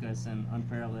Marcus, an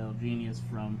unparalleled genius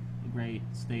from the great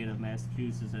state of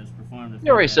Massachusetts, has performed a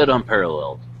You already feat said that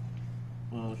unparalleled.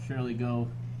 will surely go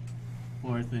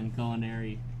forth in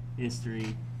culinary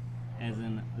history as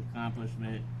an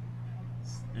accomplishment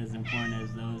as important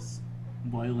as those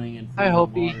boiling and I freezing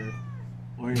hope he- water,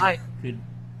 or could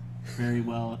very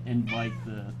well invite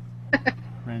the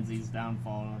frenzy's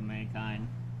downfall of mankind.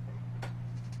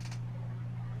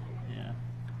 Yeah.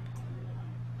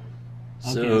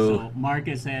 Okay, so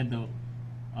Marcus had the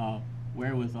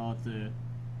wherewithal to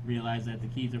realize that the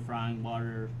key to frying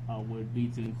water would be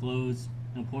to enclose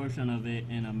a portion of it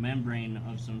in a membrane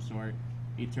of some sort.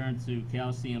 He turned to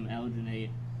calcium alginate,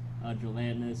 a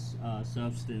gelatinous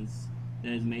substance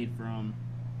that is made from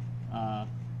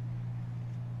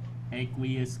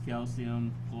aqueous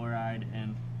calcium chloride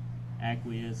and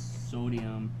aqueous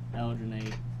sodium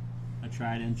alginate, a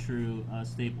tried and true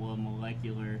staple of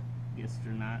molecular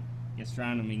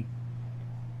gastronomy.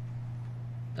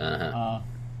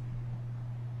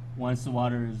 Once the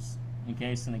water is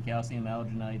encased in the calcium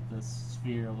alginate, the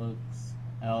sphere looks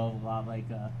a hell of a lot like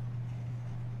a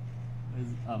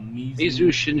Mizu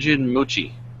Shinjin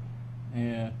Mochi.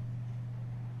 Yeah.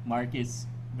 Marcus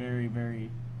very, very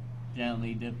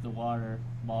gently dipped the water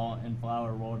ball in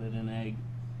flour, rolled it in egg,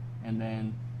 and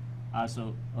then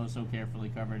also carefully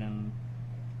covered in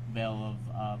a veil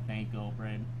of panko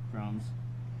bread crumbs.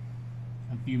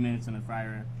 A few minutes in the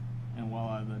fryer, and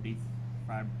voila, the deep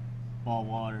fried ball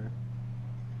water.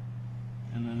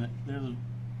 And then there's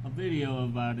a video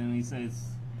about it, and he says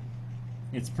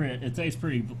it tastes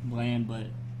pretty bland, but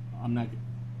I'm not.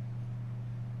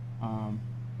 I'll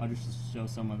just show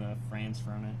some of the frames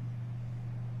from it.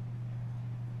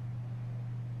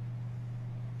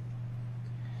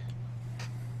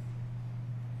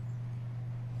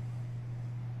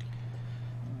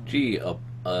 Gee,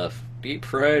 a deep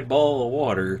fried ball of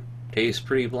water tastes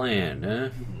pretty bland, huh?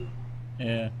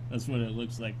 Yeah, that's what it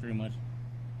looks like, pretty much.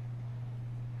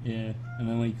 Yeah, and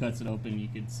then when he cuts it open, you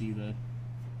can see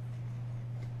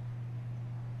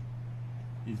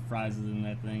these fries is in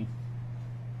that thing.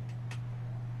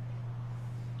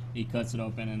 He cuts it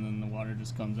open, and then the water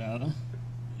just comes out. And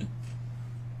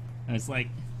it's like,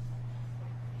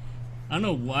 I don't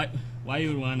know why you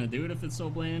would want to do it if it's so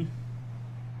bland.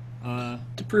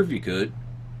 To prove you could.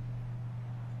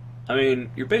 I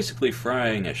mean, you're basically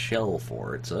frying a shell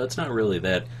for it, so that's not really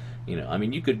that, I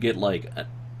mean, you could get, like,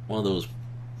 one of those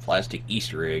plastic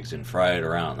Easter eggs and fry it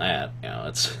around that.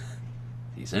 That's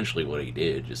essentially what he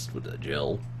did, just with the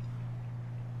gel.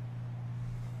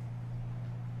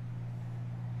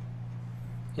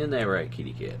 Isn't that right,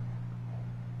 kitty cat?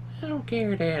 I don't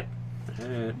care, Dad.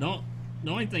 The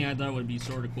only thing I thought would be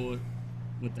sort of cool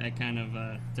with that kind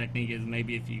of technique is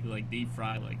maybe if you like deep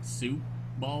fry like soup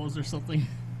balls or something.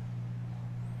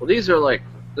 Well,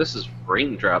 this is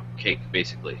raindrop cake,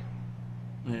 basically.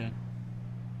 Yeah.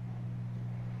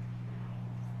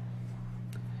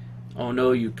 Oh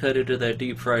no, you cut into that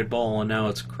deep fried ball and now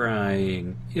it's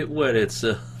crying. It wet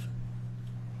itself.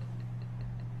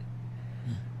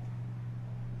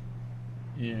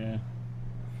 Yeah.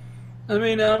 I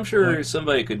mean, I'm sure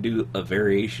somebody could do a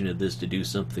variation of this to do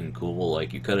something cool,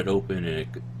 like you cut it open and it,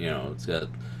 it's got,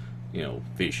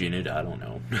 fish in it. I don't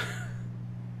know.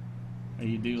 Or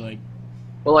you do like.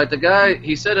 Well, like the guy,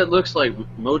 he said it looks like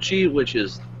mochi, which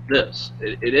is this.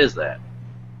 It is that.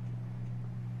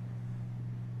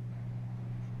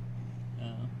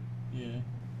 Yeah.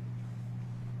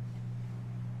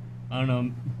 I don't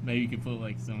know. Maybe you could put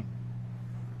like some.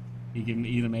 You can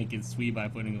either make it sweet by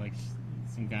putting like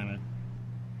some kind of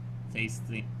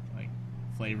tasty like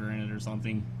flavor in it or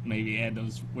something. Maybe add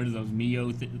those. What are those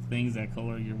Mio things that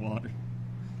color your water?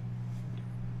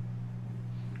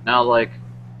 Now, like,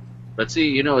 but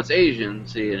see, it's Asian.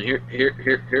 See, and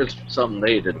here's something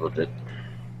they did with it.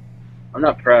 I'm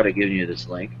not proud of giving you this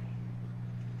link.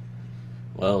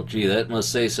 Well, gee, that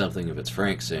must say something if it's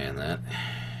Frank saying that.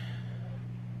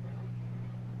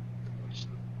 Just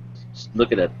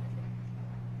look at it.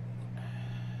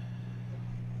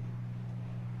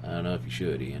 I don't know if you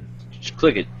should, Ian. Just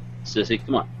click it, sissy.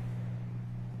 Come on.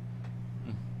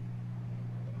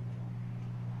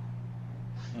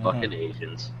 Fucking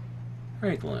Asians.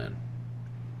 Franklin.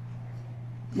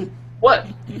 What?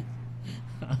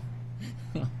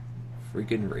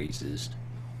 Freaking racist.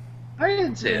 I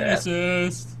didn't say that.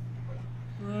 Racist.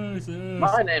 Racist.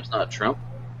 My name's not Trump.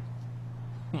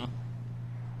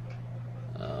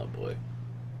 Oh, boy.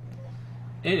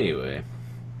 Anyway.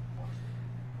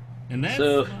 And that's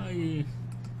So- my.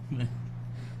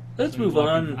 Let's So move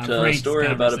welcome on on to a Frank's story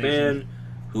about a conversation.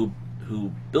 man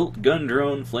who built gun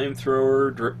drone,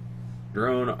 flamethrower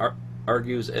drone,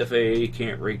 argues FAA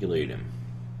can't regulate him.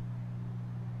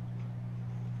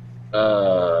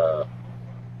 Oh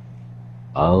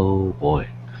boy.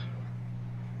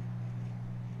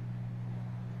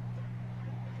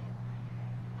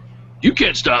 You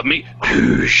can't stop me.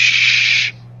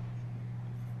 Shh.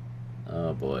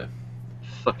 Oh boy.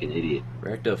 Fucking idiot.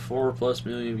 Racked up 4+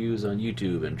 million views on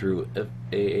YouTube and drew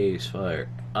FAA's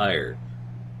ire.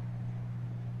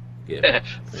 Yeah.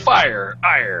 Fire,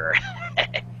 ire.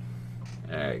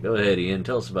 Alright, go ahead, Ian.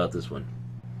 Tell us about this one.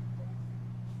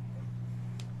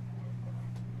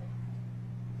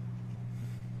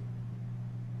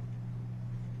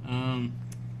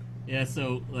 Yeah,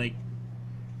 so like,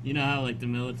 you know how like the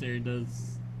military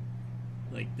does,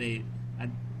 like I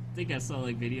think I saw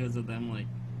like videos of them like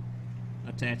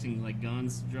attaching like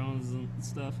guns to drones and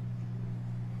stuff.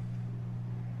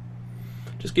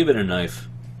 Just give it a knife.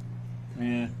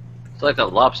 Yeah. It's like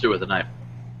that lobster with a knife.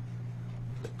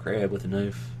 The crab with a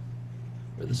knife.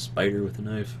 Or the spider with a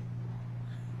knife.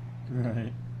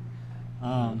 Right.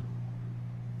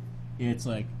 Yeah, it's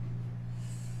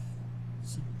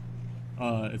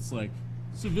like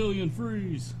civilian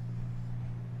freeze.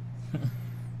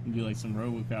 And do like some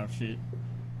RoboCop shit.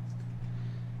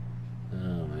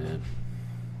 Oh man.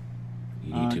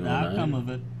 The outcome of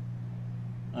it,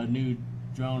 a new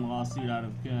drone lawsuit out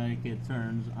of Connecticut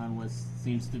turns on what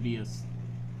seems to be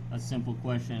a simple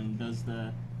question: does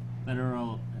the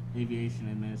Federal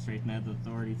Aviation Administration have the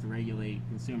authority to regulate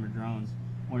consumer drones?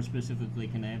 More specifically,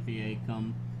 can the FAA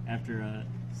come after a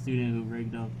student who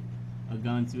rigged up a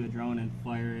gun to a drone and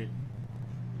fire it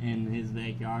in his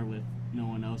backyard with no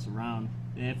one else around?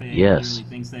 The FAA Yes. clearly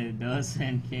thinks that it does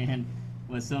and can,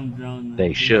 with some drone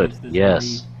They should, enthusiasts yes.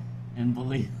 disagree and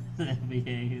believe the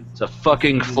FAA is It's a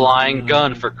fucking flying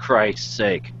gun, for Christ's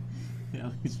sake.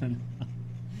 at least for now.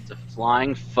 It's a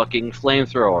flying fucking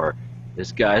flamethrower.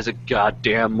 This guy's a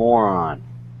goddamn moron.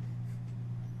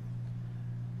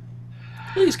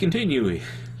 Please continue.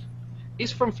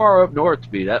 He's from far up north to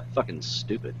be that fucking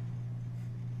stupid.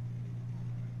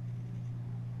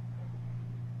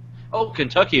 Oh,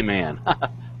 Kentucky man.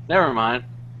 Never mind.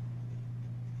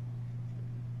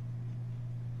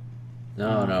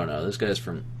 No. This guy's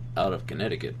from out of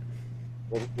Connecticut.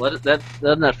 Well, doesn't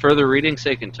that further reading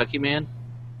say Kentucky man?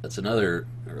 That's another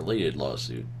related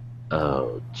lawsuit.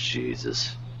 Oh,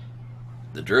 Jesus.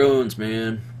 The drones,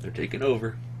 man. They're taking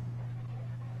over.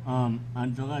 On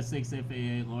July 6th,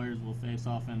 FAA lawyers will face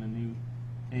off in a New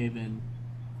Haven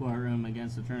courtroom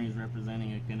against attorneys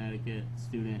representing a Connecticut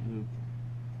student who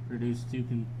produced two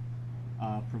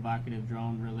provocative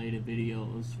drone-related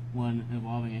videos, one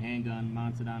involving a handgun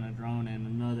mounted on a drone and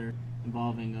another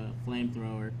involving a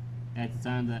flamethrower. At the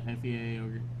time that FAA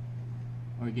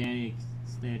organic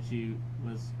statute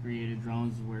was created,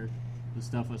 drones were the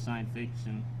stuff of science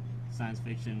fiction.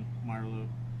 Marlo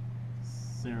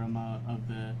Sarama of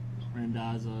the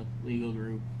Randazza legal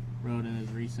group wrote in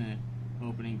his recent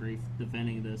opening brief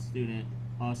defending the student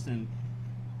Austin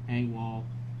Angwall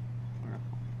or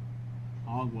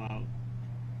Hogwout,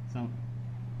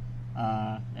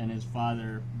 and his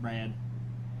father Brad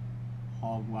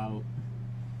Hogwout.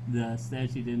 The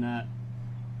statute did not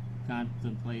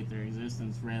contemplate their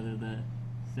existence. Rather, the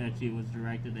statute was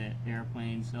directed at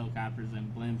airplanes, helicopters,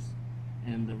 and blimps,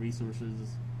 and the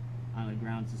resources on the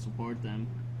ground to support them.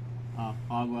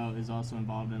 Hogwout is also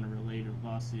involved in a related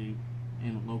lawsuit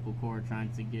in a local court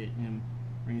trying to get him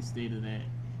reinstated at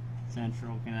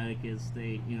Central Connecticut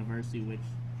State University, which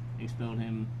expelled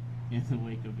him in the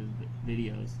wake of his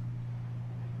videos.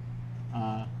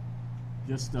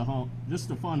 Just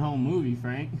a fun home movie,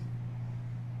 Frank.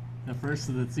 The first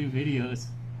of the two videos,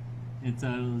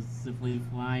 entitled simply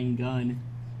 "Flying Gun,"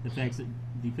 depicts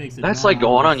a That's like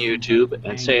going on YouTube and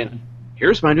handgun. saying,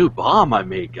 "Here's my new bomb I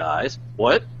made, guys."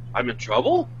 What? I'm in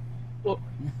trouble? Well,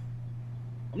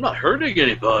 I'm not hurting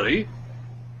anybody.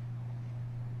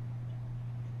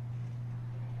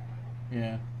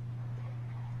 Yeah.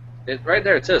 Right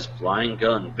there it says "Flying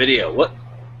Gun Video." What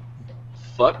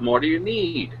fuck more do you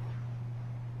need?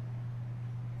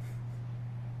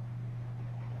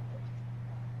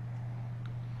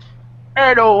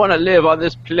 I don't want to live on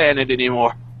this planet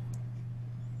anymore.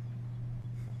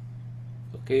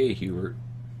 Okay, Hubert.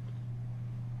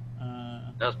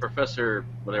 That was Professor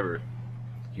whatever.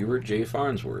 Hubert J.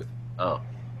 Farnsworth. Oh.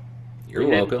 You're You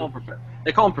didn't welcome. call him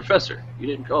they call him Professor. You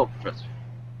didn't call him Professor.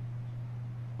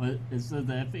 Well, it says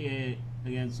the FAA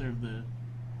again served the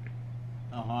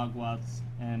Hogwouts,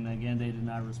 and again they did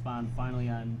not respond. Finally,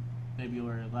 on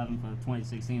February 11th of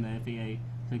 2016, the FAA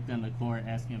took them to court,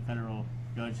 asking a federal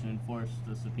judge to enforce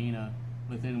the subpoena.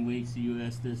 Within weeks,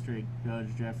 U.S. District Judge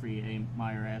Jeffrey A.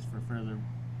 Meyer asked for further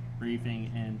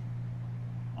briefing, and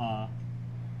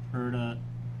Herda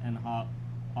and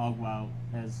Hogwout,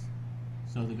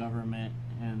 so the government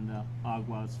and the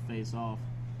Hogwouts face off.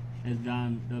 As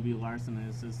John W. Larson, an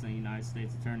assistant United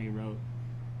States attorney, wrote,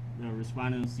 the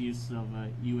respondent's use of a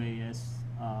UAS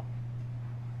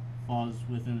falls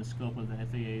within the scope of the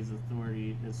FAA's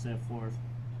authority as set forth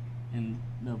in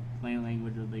the plain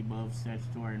language of the above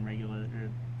statutory and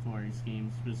regulatory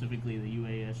schemes, specifically the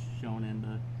UAS shown in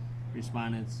the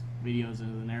respondent's videos as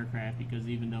an aircraft, because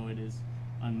even though it is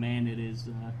unmanned, it is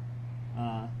a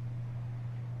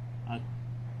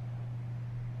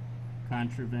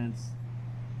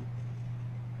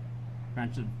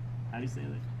how do you say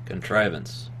that?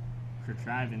 Contrivance.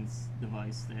 Contrivance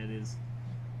device that is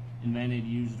invented,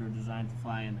 used, or designed to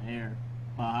fly in the air.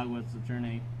 While Hogwarts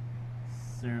attorney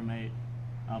Saramate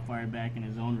fired back in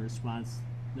his own response.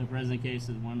 The present case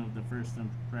is one of the first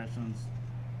impressions.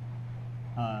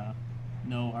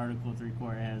 No Article 3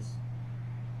 court has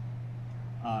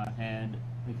had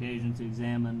occasion to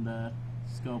examine the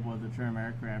scope of the term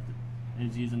aircraft. It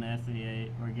is using the FAA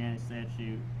Organic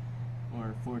Statute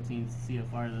or 14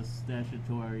 CFR. The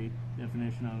statutory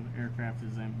definition of aircraft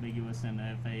is ambiguous, and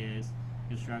the FAA's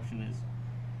construction is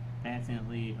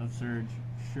patently absurd.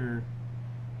 Sure,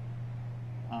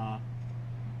 blah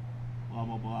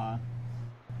blah blah,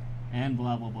 and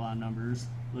blah blah blah numbers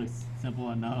looks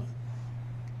simple enough.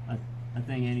 A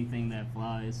thing, anything that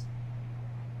flies.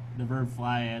 The verb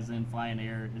fly, as in fly in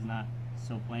air, is not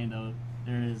so plain though.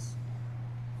 There is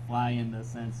fly in the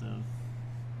sense of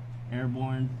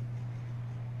airborne.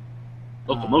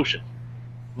 Locomotion.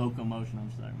 Locomotion,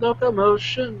 I'm sorry.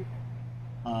 Locomotion.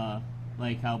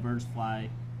 Like how birds fly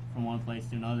from one place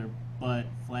to another, but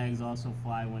flags also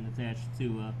fly when attached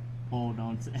to a pole,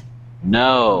 don't they?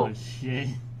 No. Oh shit.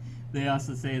 They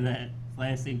also say that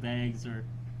plastic bags or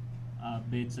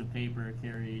bits of paper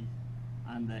carried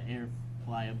on the air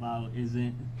fly about.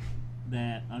 Isn't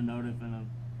that a note of an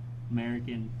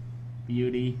American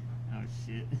beauty? Oh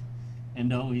shit. And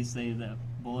don't we say that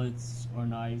bullets or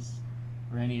knives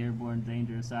or any airborne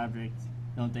dangerous object,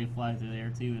 don't they fly through the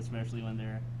air too, especially when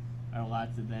there are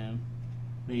lots of them?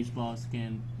 Baseballs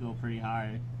can go pretty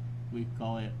high. We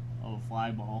call it a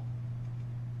fly ball.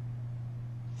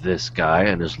 This guy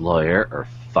and his lawyer are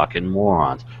fucking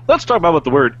morons. Let's talk about what the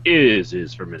word is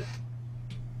for a minute.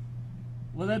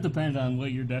 Well, that depends on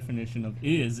what your definition of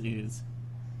is.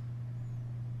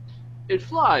 It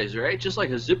flies, right? Just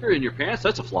like a zipper in your pants,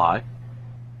 that's a fly.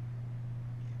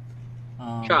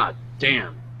 God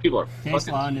damn. People are Case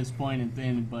fucking... law on this point is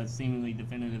thin, but seemingly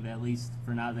definitive, at least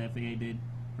for now. The FAA did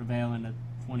prevail in a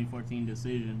 2014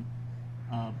 decision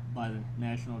by the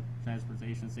National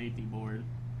Transportation Safety Board,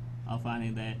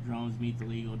 finding that drones meet the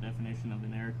legal definition of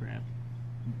an aircraft.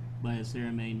 But as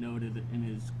Sarah May noted in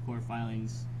his court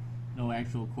filings, no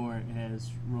actual court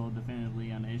has ruled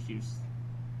definitively on the issues.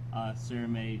 Sarah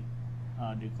May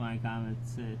decline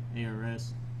comments at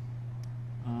ARS.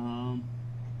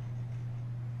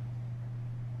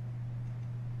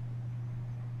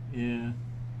 Yeah,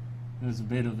 it was a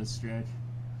bit of a stretch.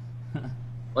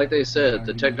 Like they said,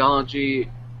 the technology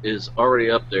is already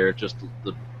up there. Just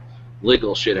the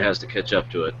legal shit has to catch up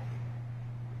to it.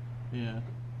 Yeah.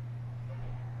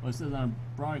 Well, it says on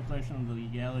a broad question of the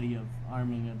legality of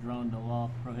arming a drone, the law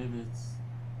prohibits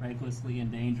recklessly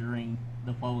endangering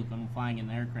the public when flying an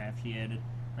aircraft, she added.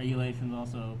 Regulations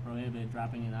also prohibit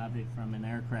dropping an object from an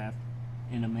aircraft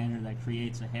in a manner that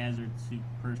creates a hazard to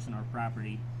person or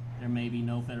property. There may be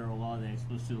no federal law that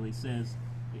explicitly says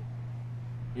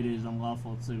it is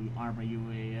unlawful to arm a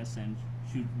UAS and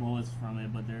shoot bullets from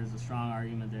it, but there is a strong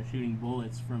argument that shooting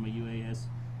bullets from a UAS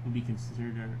would be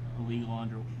considered illegal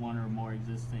under one or more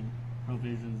existing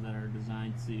provisions that are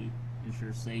designed to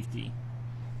ensure safety.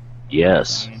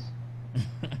 Yes.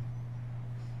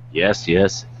 Yes.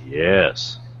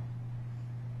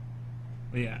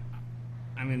 But yeah,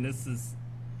 I mean, this is...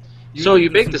 So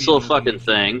you make this little fucking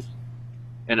thing,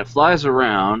 and it flies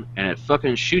around, and it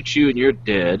fucking shoots you and you're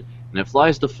dead, and it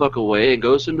flies the fuck away and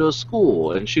goes into a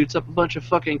school and shoots up a bunch of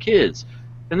fucking kids.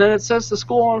 And then it sets the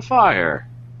school on fire.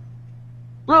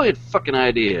 Brilliant fucking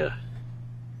idea.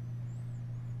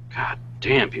 God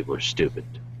damn, people are stupid.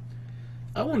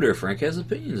 I wonder if Frank has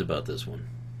opinions about this one.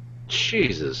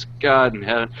 Jesus, God in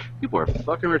heaven. People are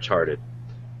fucking retarded.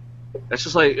 That's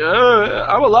just like,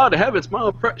 I'm allowed to have it. It's my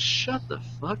own Shut the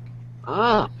fuck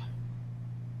up.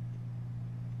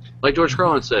 Like George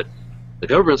Carlin said, the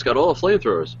government's got all the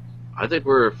flamethrowers. I think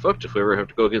we're fucked if we ever have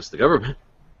to go against the government.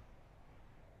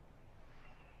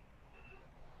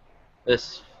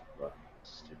 This.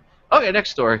 Okay,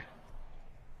 next story.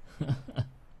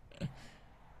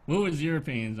 What was your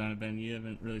opinions on it, Ben? You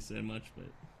haven't really said much,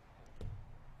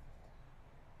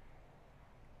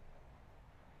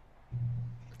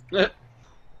 but...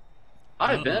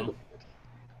 Hi, Ben.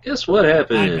 Guess what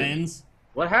happened? Hi, Ben's.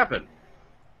 What happened?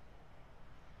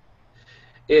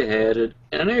 It had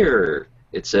an error.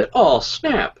 It said, "Oh,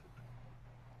 snap."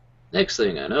 Next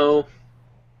thing I know...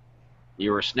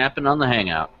 You were snapping on the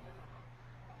Hangout.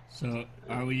 So,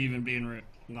 are we even being...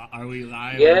 Are we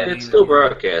live? Yeah, it's still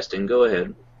broadcasting. Go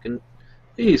ahead.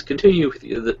 Please continue with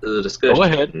the discussion, Go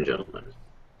ahead. gentlemen.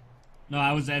 No,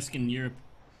 I was asking your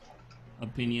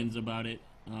opinions about it.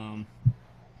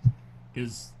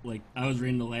 Because, like, I was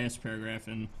reading the last paragraph,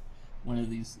 and one of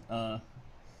these, one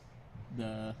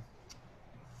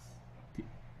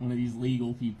of these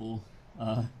legal people,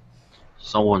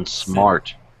 Someone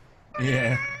smart.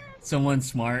 yeah, someone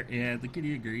smart, yeah, the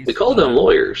kitty agrees. We call them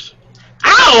lawyers.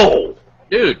 Ow!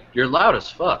 Dude, you're loud as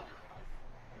fuck.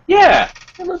 Yeah,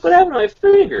 and look what happened to my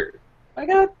finger. I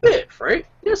got bit, Frank.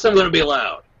 Yes, I'm going to be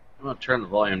loud. I'm gonna turn the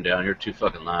volume down. You're too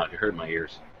fucking loud. You're hurting my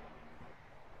ears.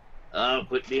 I'll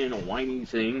put me in a whiny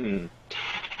thing and...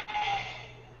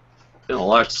 Gonna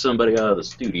watch somebody out of the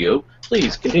studio.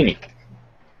 Please, continue.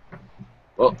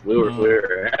 Well, we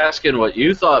were asking what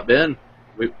you thought, Ben.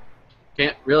 We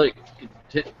can't really...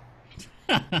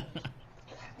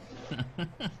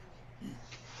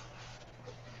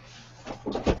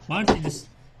 Why don't you just...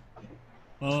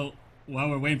 Well, while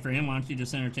we're waiting for him, why don't you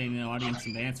just entertain the audience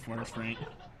and dance for us, Frank?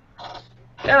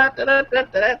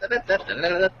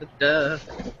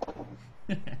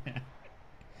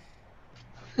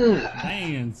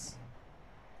 Dance.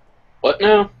 What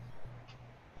now?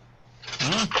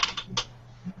 Huh?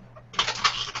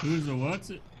 Who's or what's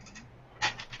it?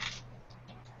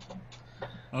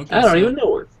 Okay, I don't even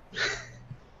know her.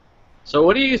 So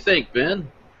what do you think,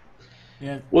 Ben?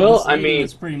 Yeah, Well, this I lady mean-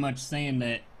 was pretty much saying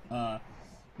that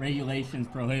regulations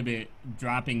prohibit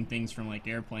dropping things from like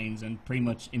airplanes and pretty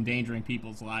much endangering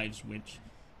people's lives, which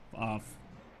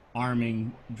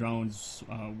arming drones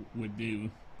would do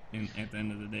at the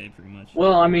end of the day, pretty much.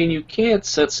 Well, I mean, you can't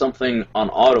set something on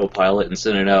autopilot and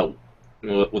send it out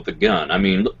with a gun. I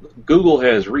mean, Google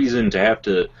has reason to have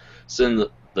to send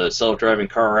the self-driving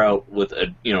car out with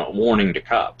a warning to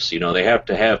cops. They have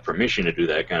to have permission to do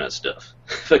that kind of stuff.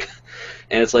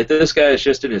 And it's like this guy is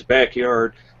just in his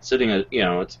backyard sitting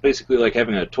it's basically like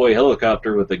having a toy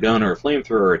helicopter with a gun or a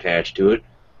flamethrower attached to it.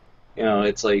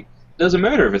 It's like, doesn't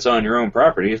matter if it's on your own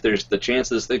property. If there's the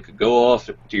chances they could go off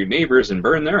to your neighbors and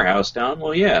burn their house down,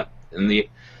 well, yeah. And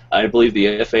I believe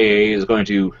the FAA is going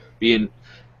to be in.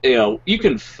 You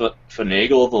can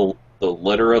finagle the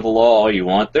letter of the law all you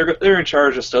want. They're in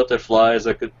charge of stuff that flies,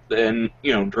 and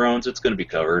drones. It's going to be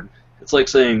covered. It's like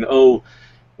saying, oh,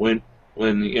 when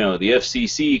the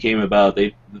FCC came about,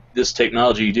 this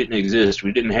technology didn't exist.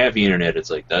 We didn't have the internet. It's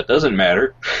like, that doesn't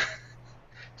matter.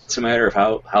 It's a matter of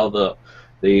how the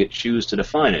they choose to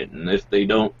define it. And if they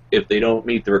don't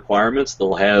meet the requirements,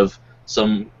 they'll have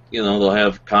they'll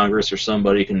have Congress or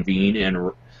somebody convene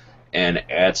and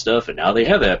add stuff, and now they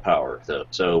have that power.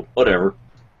 So whatever.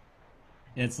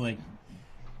 It's like,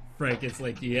 Frank. It's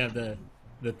like you have the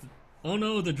oh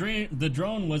no, the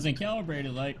drone wasn't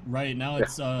calibrated right. Now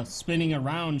it's spinning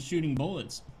around shooting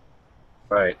bullets.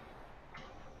 Right.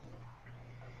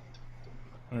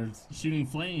 Or shooting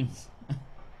flames.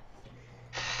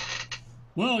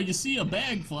 Well, you see a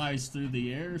bag flies through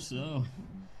the air, so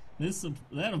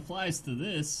that applies to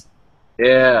this.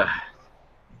 Yeah.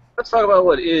 Let's talk about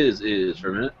what is for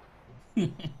a minute.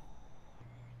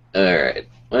 All right.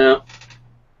 Well,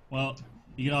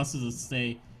 you could also just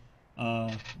say,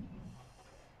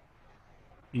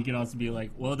 you could also be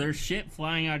like, well, there's shit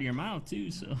flying out of your mouth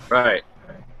too, so. Right.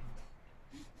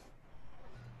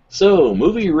 so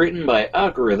movie written by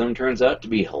algorithm turns out to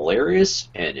be hilarious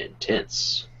and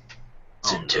intense.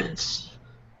 It's intense.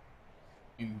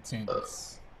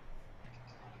 Intense.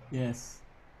 Yes.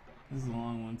 This is a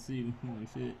long one too. Holy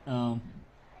shit.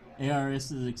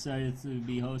 ARS is excited to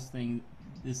be hosting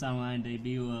this online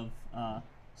debut of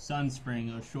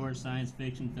Sunspring, a short science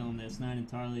fiction film that's not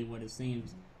entirely what it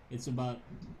seems. It's about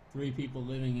 3 people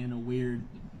living in a weird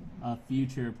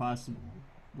future, possibly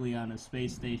on a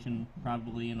space station,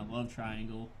 probably in a love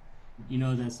triangle. You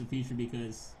know that's the future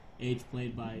because H,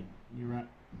 played by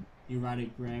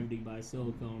Erotic Gravity by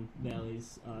Silicon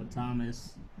Valley's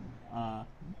Thomas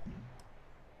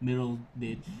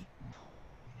Middleditch,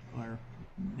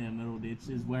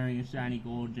 is wearing a shiny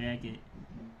gold jacket.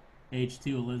 H2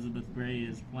 Elizabeth Gray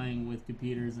is playing with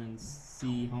computers, and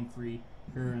C Humphrey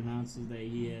Kerr announces that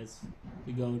he has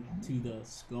to go to the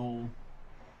skull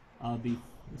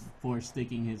before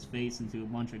sticking his face into a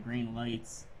bunch of green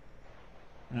lights.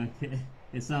 Okay.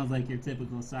 It sounds like your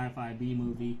typical sci-fi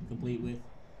B-movie, complete with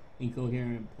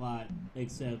incoherent plot,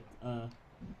 except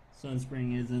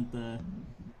Sunspring isn't the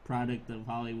product of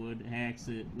Hollywood hacks.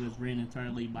 It was written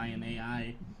entirely by an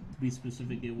AI. To be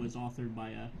specific, it was authored by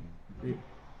a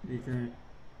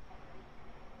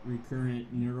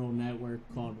recurrent neural network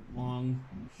called long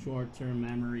short-term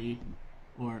memory,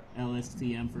 or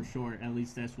LSTM for short. At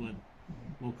least that's what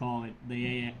we'll call it.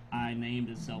 The AI named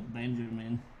itself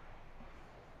Benjamin.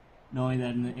 Knowing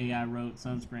that an AI wrote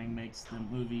Sunspring makes the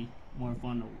movie more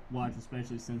fun to watch,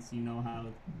 especially since you know how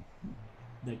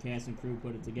the cast and crew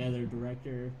put it together.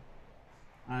 Director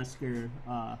Oscar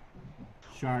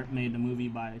Sharp made the movie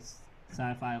by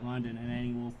Sci-Fi London, an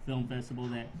annual film festival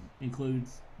that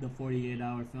includes the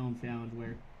 48-hour film challenge,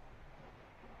 where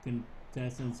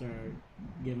contestants are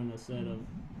given a set of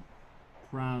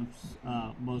prompts,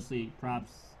 mostly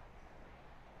props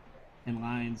and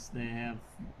lines they have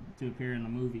to appear in the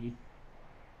movie,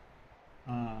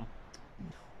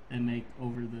 and make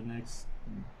over the next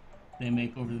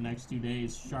 2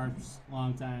 days. Sharp's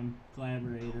longtime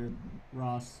collaborator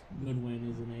Ross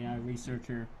Goodwin is an AI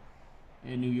researcher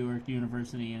at New York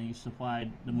University, and he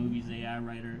supplied the movie's AI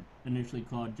writer, initially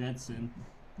called Jetson.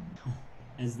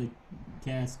 As the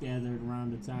cast gathered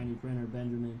around a tiny printer,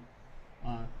 Benjamin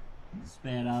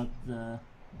spat out the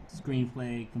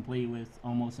screenplay, complete with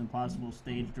almost impossible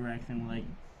stage direction. Like,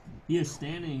 he is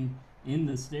standing in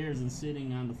the stairs and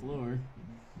sitting on the floor.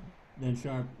 Then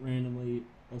Sharp randomly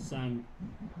assigned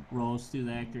roles to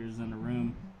the actors in the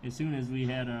room. As soon as we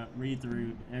had a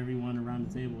read-through, everyone around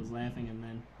the table was laughing and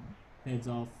then heads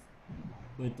off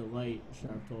with delight.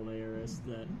 Sharp told ARS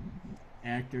that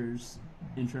actors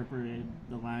interpreted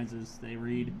the lines as they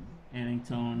read, adding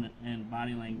tone and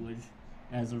body language.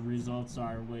 As a result,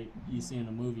 are what you see in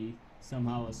the movie.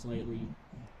 Somehow a slightly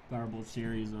garbled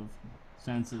series of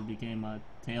sentences became a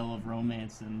tale of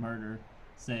romance and murder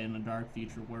set in a dark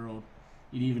future world.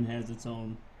 It even has its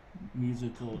own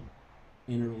musical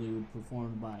interlude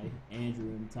performed by Andrew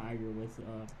and Tiger with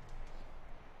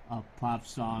a pop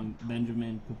song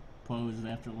Benjamin composed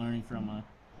after learning from a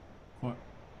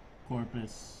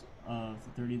corpus of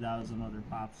 30,000 other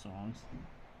pop songs.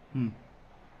 And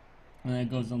then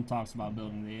it goes and talks about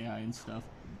building the AI and stuff.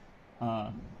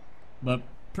 But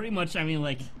pretty much, I mean,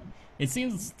 like, it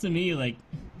seems to me like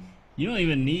you don't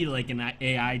even need like an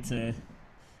AI to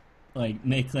like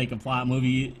make like a plot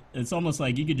movie. It's almost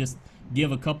like you could just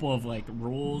give a couple of like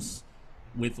rules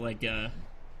with like a,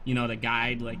 you know, the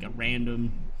guide, like a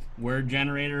random word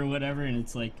generator or whatever, and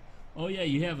it's like, oh yeah,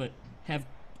 you have it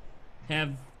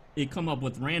come up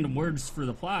with random words for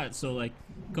the plot. So like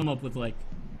come up with like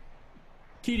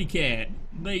kitty cat,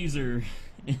 laser,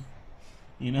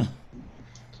 you know.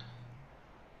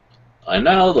 And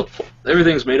now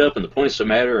everything's made up and the points don't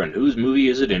matter, and whose movie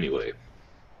is it anyway?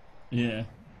 Yeah.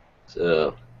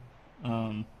 So.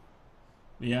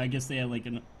 Yeah, I guess they had like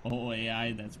an whole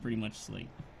AI that's pretty much like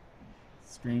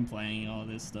screenplaying all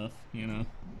this stuff, you know.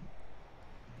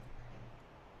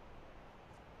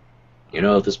 You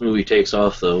know, if this movie takes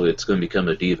off, though, it's going to become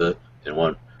a diva and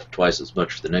want twice as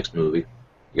much for the next movie.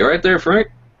 You alright there, Frank?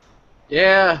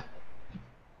 Yeah.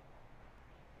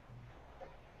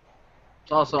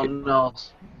 Saw something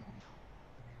else.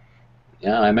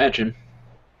 Yeah, I imagine.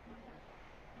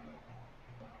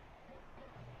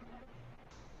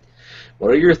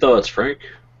 What are your thoughts, Frank?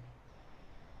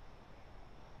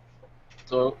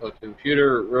 So a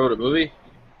computer wrote a movie,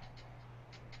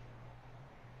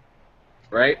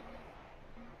 right?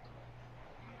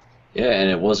 Yeah, and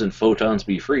it wasn't photons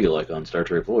be free like on Star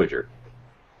Trek Voyager.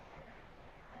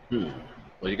 Well,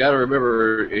 you got to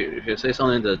remember, if you say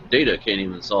something that data can't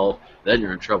even solve, then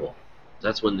you're in trouble.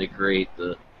 That's when they create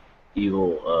the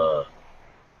evil.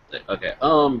 Okay.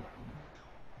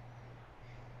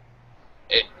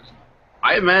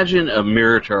 I imagine a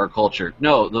mirror to our culture.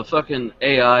 No, the fucking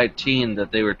AI teen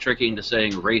that they were tricking to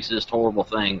saying racist, horrible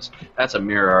things. That's a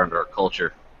mirror to our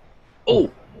culture. Oh,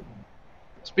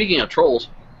 speaking of trolls.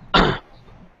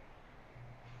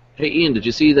 Hey Ian, did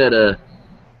you see that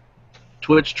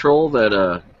Twitch troll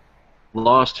that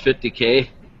lost 50K?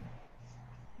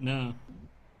 No.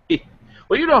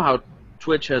 Well, you know how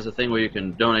Twitch has a thing where you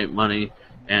can donate money,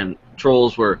 and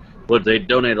trolls would they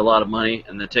donate a lot of money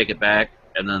and then take it back,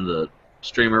 and then the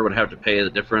streamer would have to pay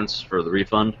the difference for the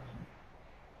refund.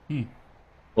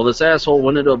 Well, this asshole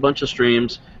went into a bunch of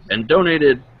streams and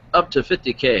donated up to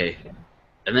 50K,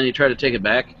 and then he tried to take it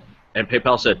back, and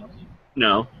PayPal said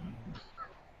no.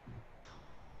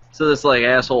 So this like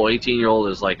asshole 18-year-old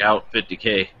is like out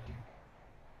 50K.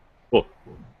 Well,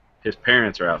 his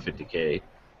parents are out 50K.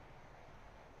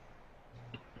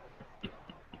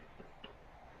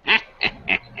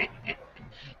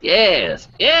 Yes,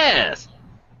 yes.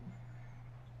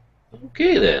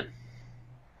 Okay then.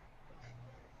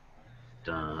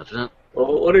 Dun, dun.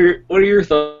 Well, what are your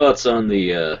thoughts on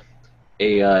the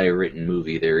AI written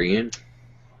movie there, Ian?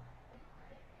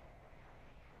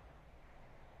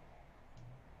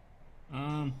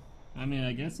 I mean,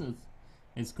 I guess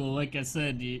it's cool. Like I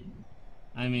said,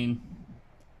 I mean,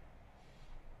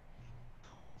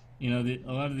 you know,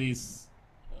 a lot of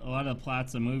the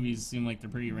plots of movies seem like they're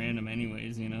pretty random,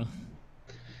 anyways. You know.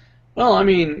 Well, I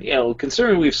mean, you know,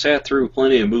 considering we've sat through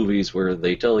plenty of movies where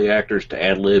they tell the actors to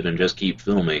ad-lib and just keep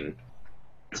filming,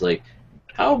 it's like,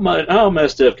 how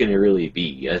messed up can it really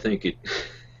be? I think it...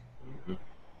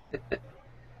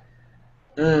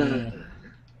 Yeah.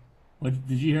 What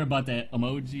did you hear about that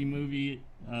Emoji movie?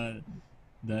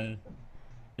 The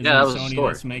Yeah, that was a Sony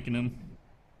story. that's making them.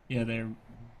 Yeah,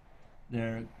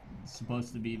 they're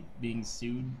supposed to be being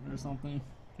sued or something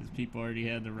because people already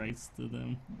had the rights to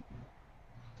them.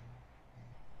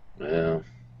 Well,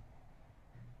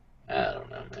 I don't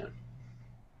know, man.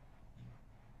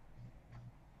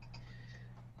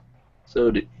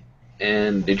 So, did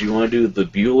you want to do the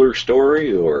Bueller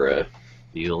story, or...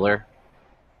 Bueller.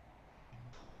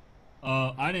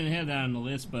 I didn't have that on the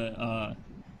list, but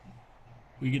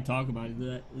we could talk about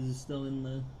it. Is it still in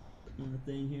the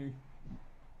thing here?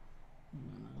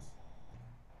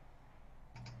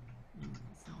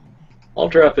 I'll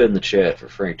drop it in the chat for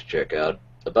Frank to check out.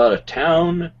 About a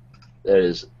town that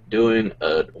is doing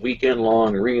a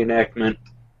weekend-long reenactment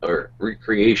or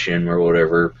recreation or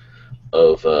whatever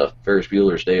of Ferris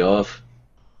Bueller's Day Off.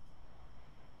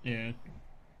 Yeah.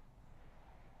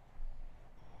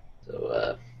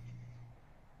 So,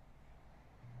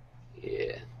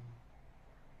 yeah.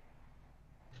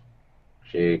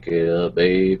 Shake it up,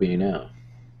 baby, now.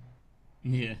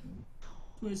 Yeah.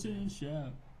 Twist it and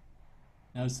shout.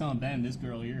 I was telling Ben, this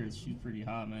girl here she's pretty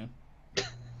hot, man.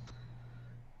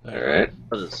 Alright.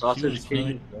 Was it Sausage looks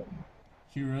King?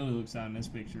 She really looks hot in this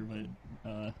picture,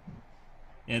 but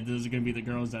yeah, those are gonna be the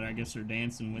girls that I guess are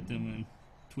dancing with him and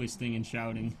twisting and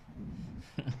shouting.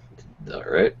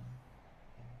 Alright.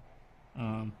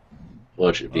 Um, Well,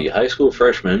 it should be high school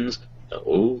freshmen.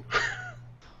 Oh.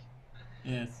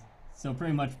 yes. So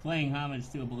pretty much paying homage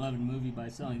to a beloved movie by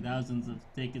selling thousands of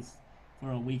tickets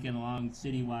for a weekend-long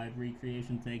citywide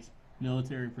recreation takes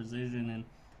military precision and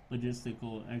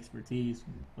logistical expertise,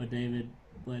 but David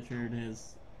Bletchard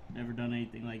has never done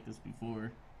anything like this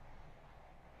before.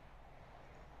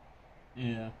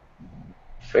 Yeah.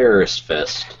 Ferris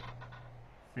Fest.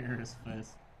 Ferris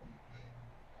Fest.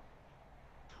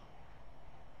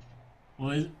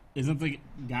 Well, isn't the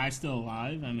guy still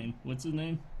alive? I mean, what's his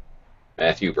name?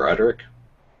 Matthew Broderick?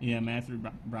 Yeah, Matthew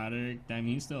Broderick. I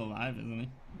mean, he's still alive, isn't he?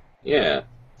 Yeah.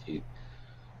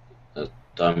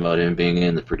 Talking about him being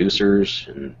in the producers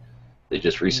and They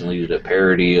just recently did a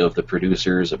parody of The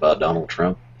Producers about Donald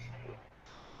Trump.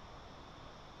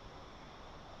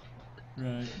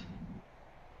 Right.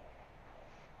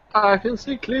 I can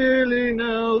see clearly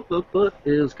now the butt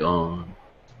is gone.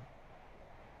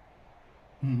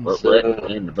 What So- wet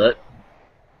in the butt?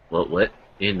 What wet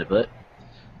in the butt?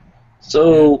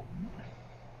 So,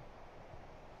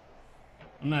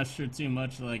 I'm not sure too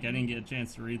much. Like, I didn't get a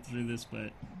chance to read through this,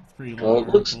 but it's pretty long. well, it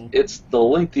looks article. it's the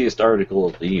lengthiest article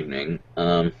of the evening.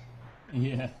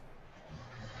 Yeah.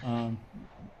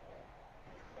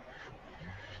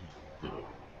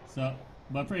 So,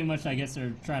 but pretty much, I guess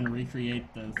they're trying to recreate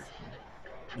the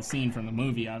scene from the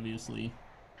movie, obviously.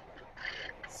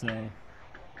 So,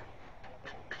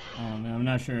 and I'm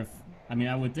not sure if. I mean,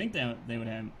 I would think that they would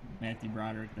have Matthew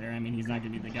Broderick there. I mean, he's not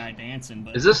going to be the guy dancing,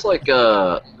 but Is this like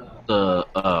the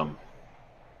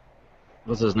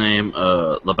what's his name?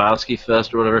 Lebowski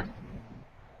Fest or whatever?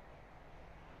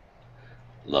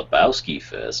 Lebowski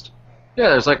Fest. Yeah,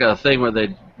 there's like a thing where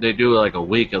they do like a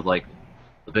week of like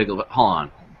the big. Hold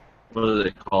on, what do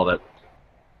they call that?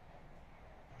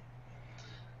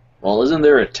 Well, isn't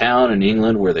there a town in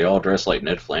England where they all dress like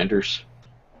Ned Flanders?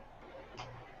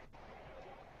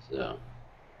 So,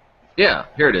 Yeah,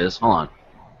 here it is. Hold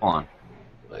on.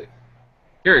 like,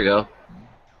 Here we go.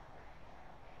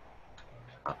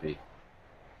 Copy.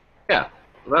 Yeah,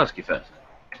 Lebowski Fest.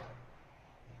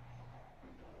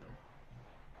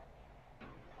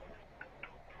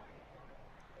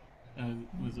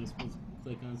 was I supposed to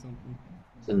click on something?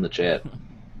 it's in the chat.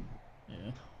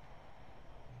 Yeah.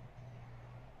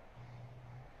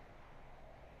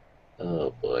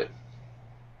 Oh boy.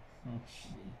 Oh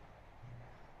shit.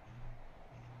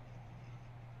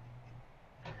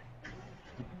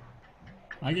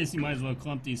 I guess you might as well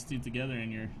clump these two together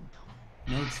in your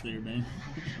notes there, man.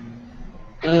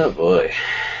 Oh boy.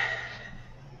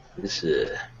 This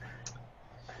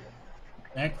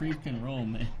That creep can roll,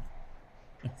 man.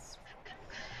 That's-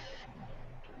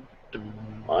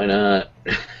 why not?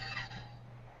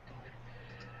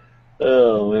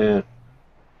 Oh man.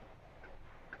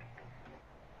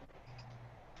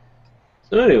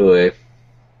 So anyway,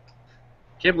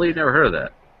 Can't believe you never heard of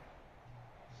that.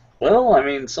 well, I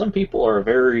mean, some people are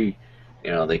very,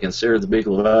 they consider the Big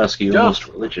Lebowski Duff. almost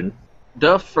religion.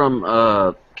 Duff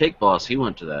from Cake Boss, he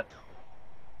went to that.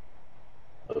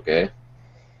 Okay.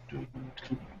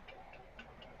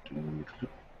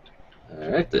 All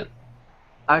right then.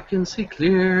 I can see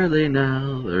clearly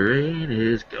now the rain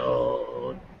is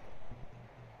gone.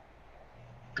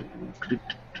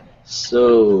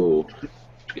 So, do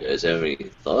you guys have any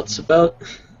thoughts about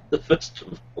the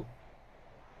festival?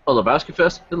 Oh, Lebowski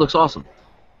Fest? It looks awesome.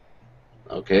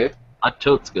 Okay. I'd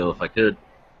totes go if I could.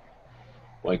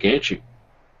 Why can't you?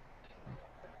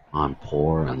 I'm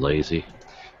poor and lazy.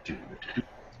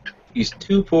 He's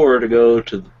too poor to go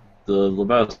to the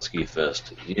Lebowski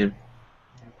Fest. Ian.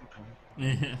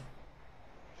 Yeah.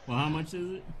 Well, how much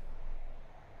is it?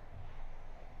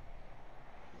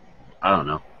 I don't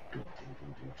know.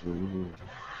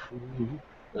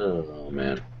 Oh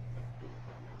man.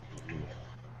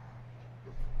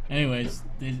 Anyways,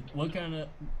 what kind of?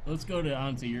 Let's go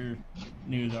onto your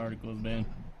news articles, Ben.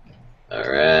 All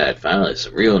right. Finally,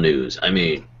 some real news. I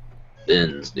mean,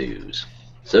 Ben's news.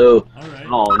 So, All right.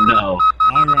 Oh no.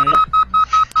 All right.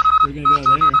 We're gonna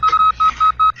go there.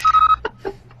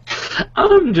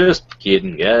 I'm just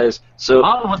kidding, guys. So,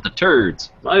 On with the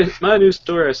turds. my news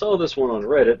story, I saw this one on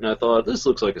Reddit, and I thought, this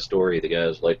looks like a story the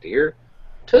guys would like to hear.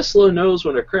 Tesla knows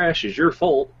when a crash is your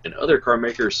fault, and other car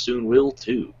makers soon will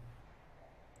too.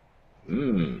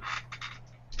 Nikola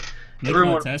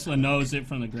Everyone- Tesla knows it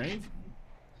from the grave.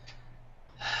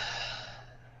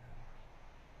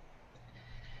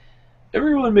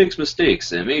 Everyone makes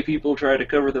mistakes, and many people try to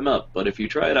cover them up, but if you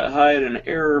try to hide an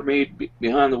error made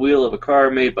behind the wheel of a car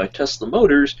made by Tesla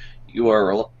Motors, you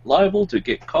are liable to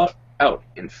get caught out.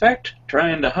 In fact,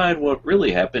 trying to hide what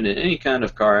really happened in any kind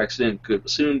of car accident could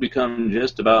soon become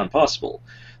just about impossible.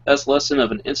 That's the lesson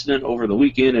of an incident over the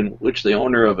weekend in which the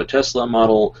owner of a Tesla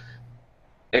Model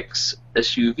X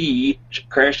SUV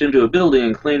crashed into a building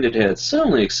and claimed it had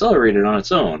suddenly accelerated on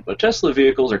its own. But Tesla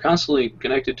vehicles are constantly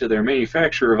connected to their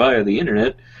manufacturer via the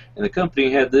internet, and the company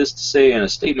had this to say in a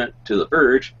statement to The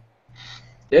Verge.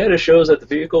 Data shows that the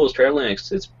vehicle was traveling at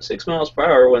 6 miles per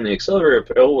hour when the accelerator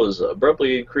pedal was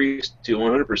abruptly increased to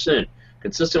 100%.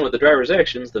 Consistent with the driver's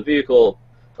actions, the vehicle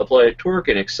applied torque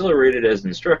and accelerated as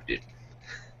instructed.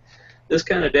 This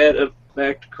kind of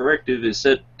data-backed corrective is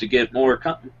set to get more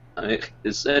common.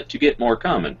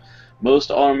 Most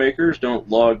automakers don't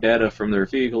log data from their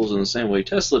vehicles in the same way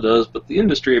Tesla does, but the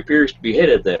industry appears to be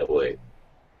headed that way.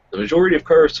 The majority of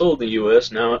cars sold in the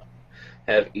U.S. now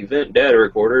have event data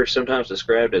recorders, sometimes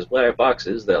described as black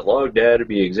boxes, that log data to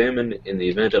be examined in the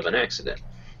event of an accident.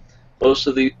 Most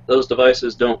of those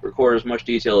devices don't record as much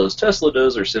detail as Tesla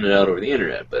does or send it out over the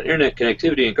internet, but internet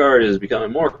connectivity in cars is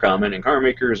becoming more common, and car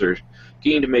makers are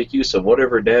keen to make use of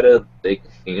whatever data they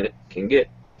can get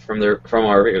from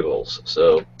our vehicles.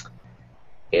 So,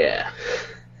 yeah.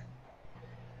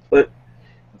 But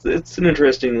it's an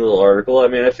interesting little article. I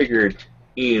mean, I figured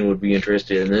Ian would be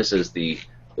interested in this as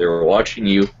they're watching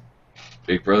you.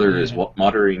 Big Brother is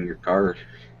monitoring your car.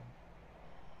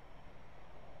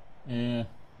 Yeah.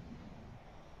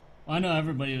 I know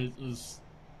everybody was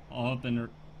all up in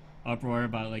uproar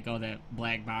about like all that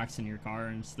black box in your car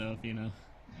and stuff, you know.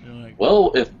 They're like,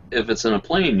 well, if it's in a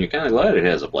plane, you're kind of glad it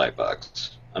has a black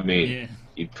box. I mean,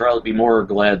 you'd probably be more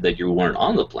glad that you weren't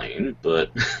on the plane,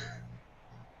 but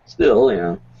still, you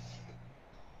know.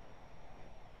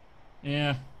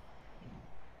 Yeah.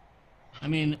 I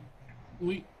mean,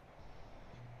 you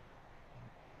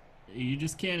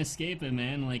just can't escape it,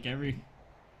 man. Like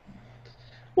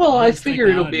Well, I figure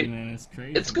man,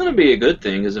 it's going to be a good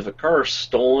thing, because if a car's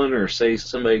stolen or say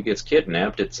somebody gets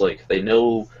kidnapped, it's like they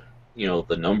know, you know,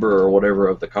 the number or whatever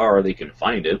of the car, they can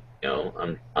find it. You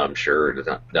know, I'm sure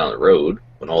down the road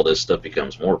when all this stuff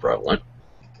becomes more prevalent.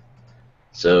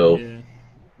 So,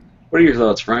 What are your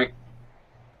thoughts, Frank?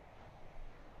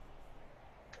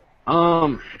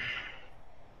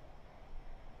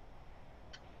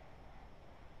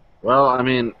 Well, I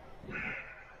mean,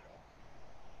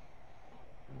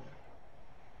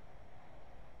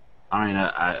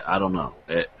 I don't know.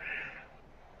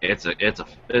 It's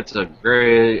a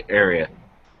gray area.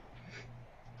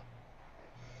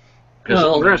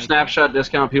 Because during a snapshot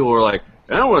discount, people were like,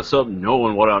 "I don't want something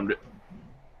knowing what I'm doing."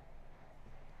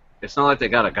 It's not like they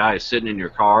got a guy sitting in your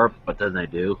car, but then they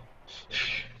do.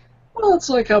 Well, it's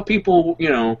like how people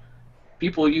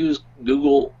use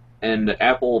Google and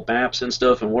Apple Maps and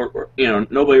stuff, and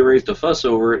nobody raised a fuss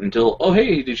over it until, oh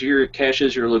hey, did you hear it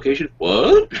caches your location?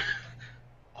 What?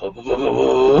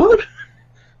 What?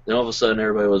 Then all of a sudden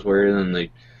everybody was worried, and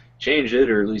they changed it,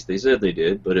 or at least they said they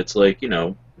did. But it's like,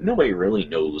 nobody really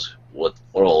knows what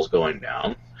all's going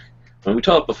down. When we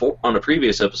talked before on a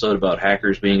previous episode about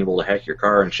hackers being able to hack your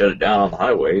car and shut it down on the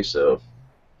highway, so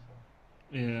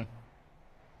yeah.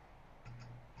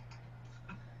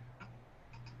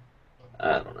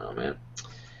 I don't know, man.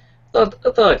 I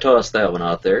thought I'd toss that one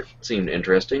out there. It seemed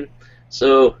interesting.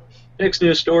 So, next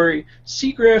news story,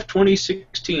 SIGGRAPH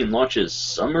 2016 launches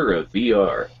Summer of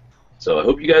VR. So I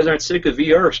hope you guys aren't sick of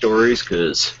VR stories,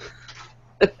 because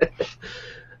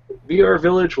VR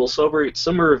Village will celebrate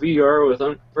Summer of VR with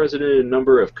unprecedented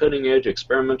number of cutting-edge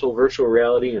experimental virtual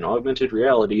reality and augmented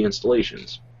reality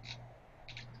installations.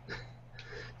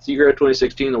 SIGGRAPH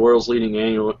 2016, the world's leading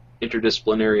annual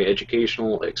interdisciplinary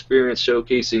educational experience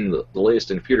showcasing the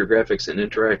latest in computer graphics and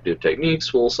interactive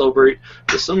techniques, will celebrate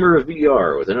the Summer of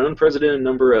VR with an unprecedented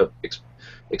number of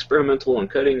experimental and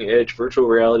cutting-edge virtual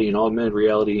reality and augmented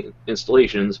reality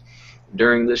installations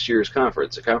during this year's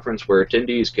conference, a conference where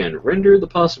attendees can render the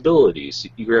possibilities.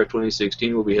 SIGGRAPH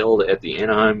 2016 will be held at the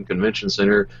Anaheim Convention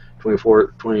Center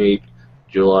 24-28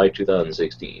 July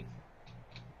 2016.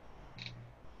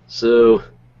 So,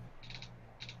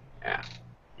 yeah.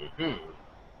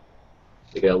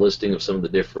 They got a listing of some of the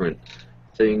different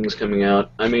things coming out.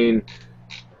 I mean,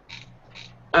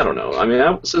 I don't know. I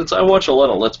mean, since I watch a lot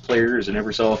of Let's Players, and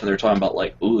every so often they're talking about,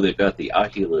 like, ooh, they've got the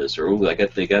Oculus, or ooh, they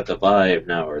got the Vive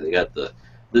now, or they got the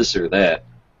this or that.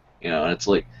 And it's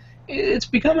like, it's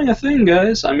becoming a thing,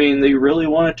 guys. I mean, they really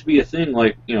want it to be a thing,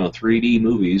 like, 3D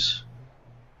movies.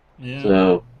 Yeah.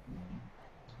 So,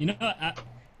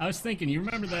 I was thinking, you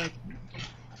remember that?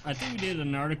 I think we did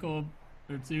an article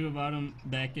or two about them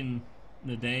back in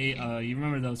the day. You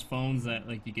remember those phones that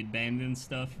like you could bend and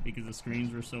stuff because the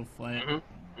screens were so flat?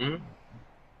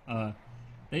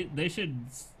 They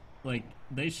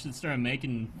should start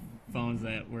making phones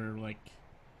that were like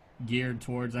geared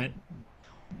towards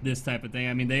this type of thing.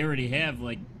 I mean, they already have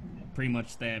like pretty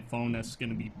much that phone that's going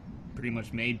to be pretty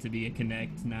much made to be a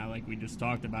Kinect now, like we just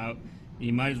talked about.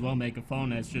 You might as well make a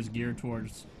phone that's just geared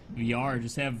towards VR.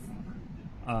 Just have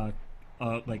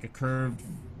like a curved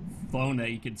phone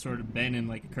that you could sort of bend in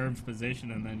like a curved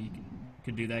position, and then you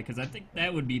could do that, because I think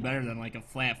that would be better than like a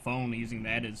flat phone using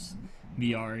that as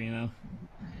VR.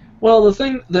 Well,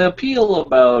 the appeal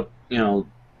about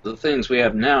the things we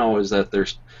have now is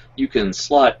that you can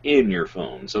slot in your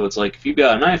phone. So it's like if you've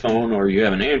got an iPhone or you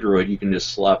have an Android, you can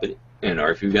just slop it in,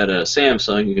 or if you've got a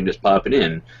Samsung, you can just pop it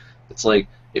in. It's like,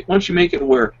 once you make it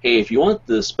where, hey, if you want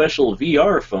the special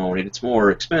VR phone and it's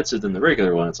more expensive than the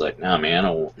regular one, it's like, nah, man,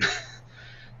 I won't.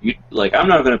 I'm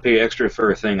not going to pay extra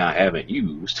for a thing I haven't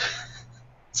used.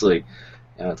 It's like,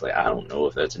 I don't know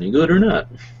if that's any good or not.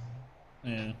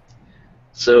 Yeah.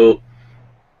 So,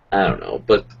 I don't know.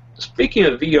 But speaking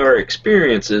of VR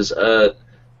experiences, I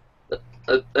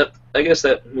guess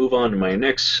that move on to my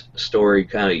next story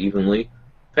kind of evenly.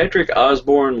 Patrick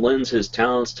Osborne lends his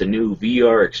talents to new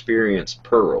VR experience,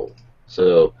 Pearl.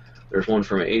 So there's one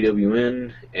from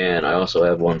AWN, and I also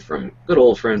have one from good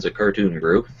old friends at Cartoon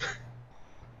Brew.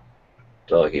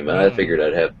 Talking about, I figured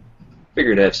I'd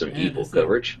have some equal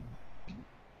coverage.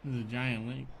 This is a giant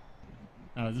link.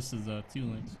 Oh, this is 2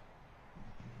 links.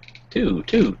 Two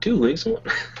links.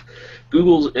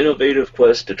 Google's innovative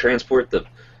quest to transport the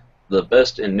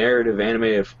best in narrative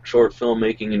animated short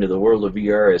filmmaking into the world of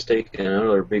VR has taken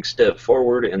another big step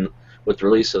forward, and with the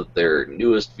release of their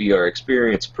newest VR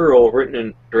experience, Pearl, written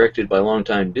and directed by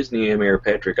longtime Disney animator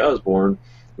Patrick Osborne,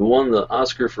 who won the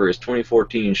Oscar for his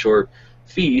 2014 short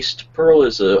Feast. Pearl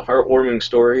is a heartwarming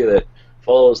story that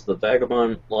follows the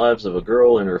vagabond lives of a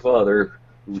girl and her father,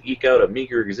 who eke out a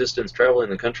meager existence traveling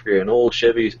the country in an old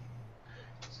Chevy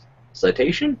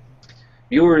Citation.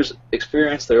 Viewers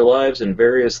experience their lives in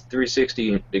various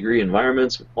 360-degree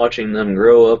environments, watching them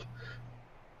grow up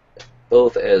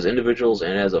both as individuals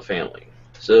and as a family.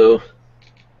 So,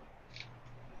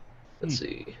 let's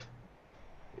see.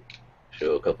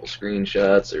 Show a couple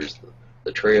screenshots. There's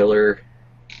the trailer.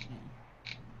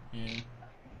 Yeah.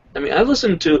 I mean, I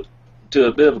listened to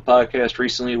a bit of a podcast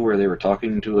recently where they were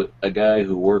talking to a guy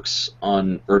who works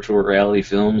on virtual reality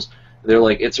films. They're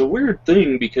like, it's a weird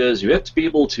thing because you have to be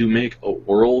able to make a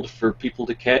world for people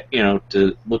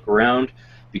to look around,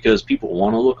 because people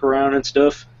want to look around and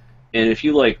stuff. And if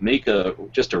you make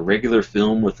just a regular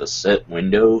film with a set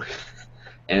window,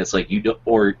 and it's like you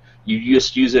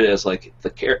just use it as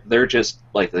they're just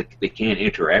they can't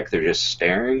interact, they're just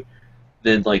staring.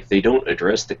 Then they don't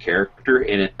address the character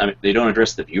and they don't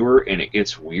address the viewer, and it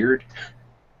gets weird.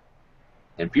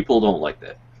 And people don't like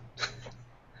that.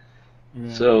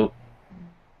 Yeah. So.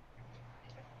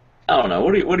 I don't know.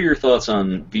 What are your thoughts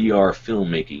on VR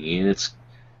filmmaking, Ian? It's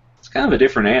kind of a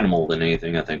different animal than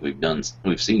anything I think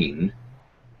we've seen.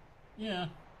 Yeah.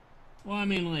 Well, I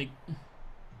mean,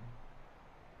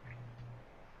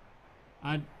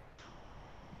 I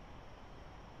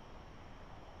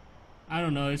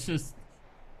don't know. It's just,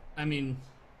 I mean,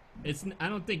 I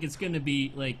don't think it's gonna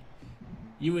be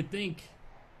you would think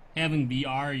having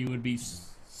VR you would be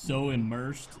so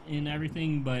immersed in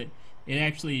everything, but it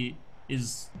actually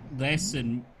is less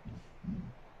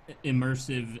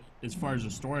immersive as far as the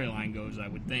storyline goes, I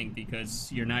would think, because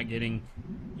you're not getting,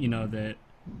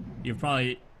 you're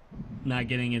probably not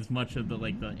getting as much of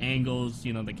the angles,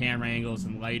 the camera angles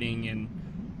and lighting and,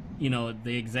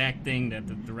 the exact thing that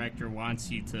the director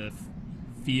wants you to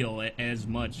feel as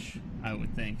much, I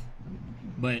would think.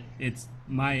 But it's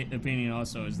my opinion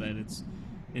also is that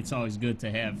it's always good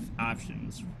to have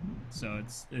options. So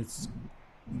it's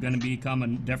going to become a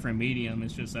different medium.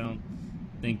 It's just I don't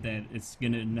think that it's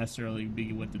going to necessarily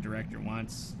be what the director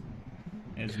wants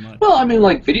as much. Well, I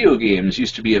mean, video games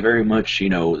used to be a very much,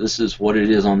 this is what it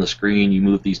is on the screen. You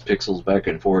move these pixels back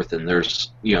and forth, and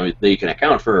there's, they can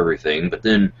account for everything. But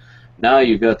then now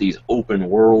you've got these open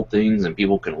world things, and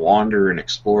people can wander and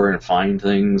explore and find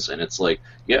things, and it's you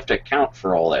have to account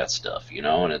for all that stuff,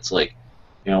 and it's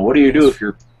what do you do if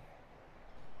you're...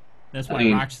 That's why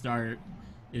Rockstar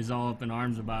is all up in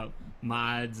arms about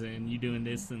mods and you doing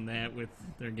this and that with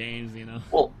their games,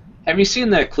 Well, have you seen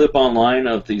that clip online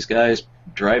of these guys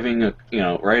riding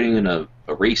in a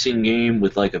racing game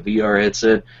with a VR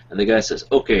headset, and the guy says,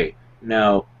 okay,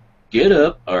 now get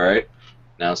up, alright,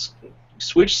 now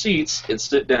switch seats and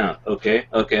sit down, okay,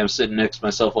 I'm sitting next to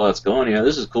myself while it's going,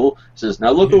 this is cool. He says,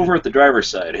 now look over at the driver's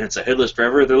side, and it's a headless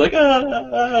driver, they're like,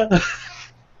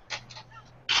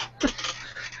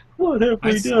 what have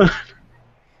we done?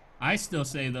 I still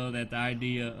say, though, that the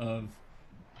idea of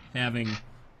having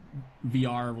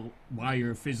VR while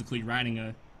you're physically riding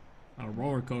a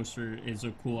roller coaster is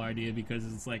a cool idea, because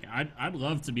it's I'd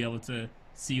love to be able to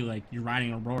see you're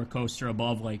riding a roller coaster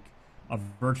above a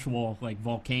virtual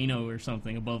volcano or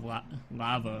something above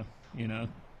lava,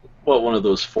 What, one of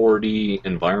those 4D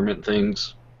environment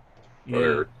things?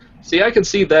 Yeah. See, I can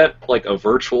see that a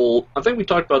virtual. I think we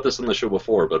talked about this on the show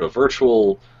before, but a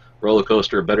virtual roller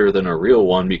coaster better than a real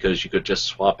one, because you could just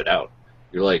swap it out.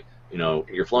 You're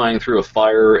you're flying through a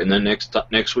fire, and then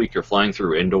next week you're flying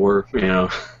through indoor. How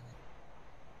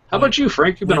about you,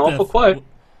 Frank? You've been awful quiet.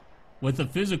 With a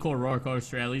physical roller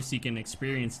coaster, at least you can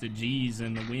experience the G's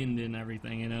and the wind and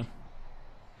everything.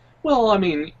 Well, I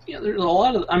mean, there's a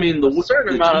lot of. I mean, A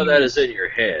certain amount of that is in your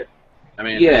head. I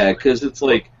mean, yeah, because it's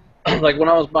like when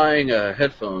I was buying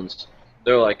headphones,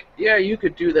 they're like, yeah, you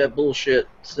could do that bullshit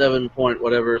 7 point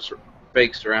whatever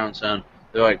fake surround sound.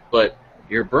 They're like, but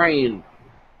your brain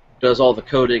does all the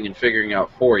coding and figuring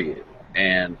out for you.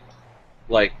 And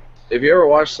like, if you ever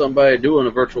watched somebody doing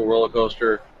a virtual roller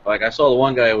coaster, like I saw the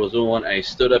one guy who was doing one, and he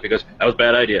stood up. He goes, "That was a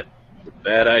bad idea.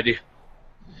 Bad idea."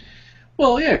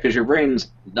 Well, yeah, because your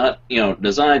brain's not,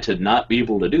 designed to not be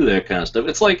able to do that kind of stuff.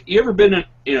 It's like, you ever been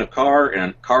in a car and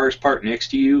a car is parked next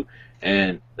to you,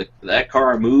 and that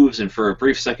car moves, and for a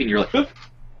brief second you're like,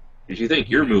 because you think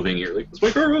you're moving, you're like, is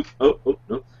my car move? Oh,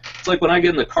 no. It's like when I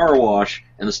get in the car wash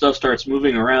and the stuff starts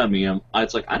moving around me,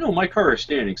 it's like, I know my car is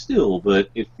standing still, but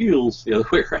it feels the other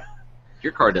way around.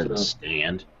 Your car doesn't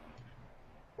stand.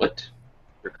 What?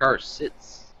 Your car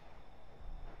sits.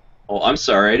 Oh, I'm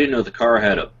sorry, I didn't know the car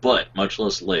had a butt, much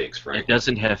less legs, Frank. It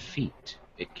doesn't have feet.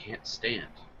 It can't stand.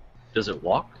 Does it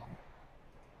walk?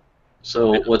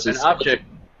 So An object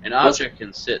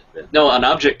can sit. Ben. No, an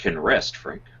object can rest,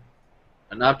 Frank.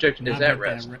 An object is object at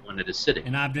rest when it is sitting.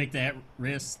 An object at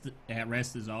rest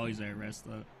is always at rest.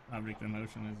 The object in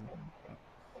motion is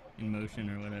in motion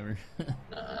or whatever.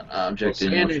 An object in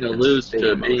standing motion alludes is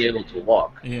to in being motion. able to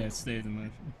walk. Yeah, it stays in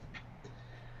motion.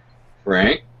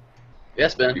 Frank,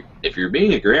 Yes, Ben. if you're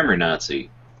being a grammar Nazi,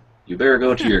 you better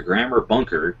go to your grammar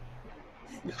bunker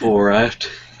before I have to...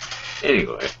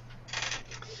 Anyway.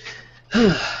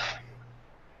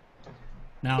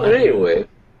 Now, But anyway,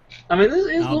 I mean,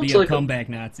 it I'll looks be a like comeback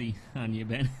Nazi on you,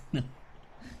 Ben.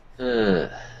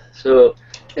 so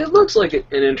it looks like an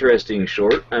interesting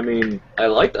short. I mean,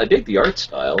 I dig the art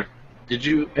style.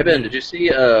 Hey Ben, did you see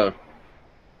that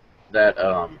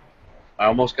I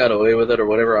Almost Got Away with It or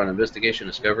whatever on Investigation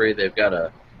Discovery? They've got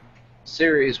a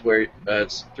series where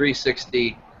it's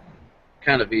 360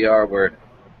 kind of VR where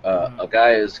a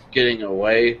guy is getting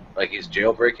away, like he's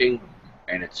jailbreaking,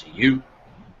 and it's you.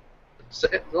 It's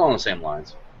along the same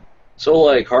lines. So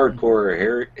like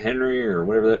Hardcore Henry or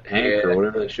whatever that Hank or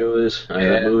whatever that show is,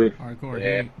 that movie.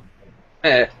 Hardcore.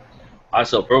 Yeah. I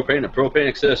sell propane and propane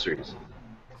accessories.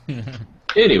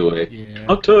 Anyway, Yeah.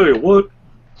 I'll tell you what.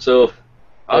 So,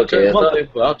 I'll tell you I one thought- thing,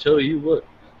 but I'll tell you what.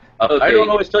 I Okay. don't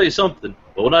always tell you something,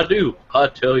 but when I do, I'll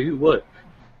tell you what.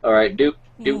 all right, do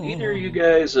either of you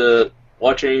guys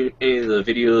watch any of the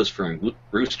videos from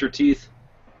Rooster Teeth?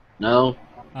 No.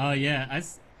 Oh yeah,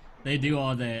 they do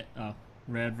all that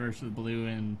red versus blue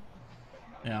and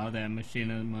all that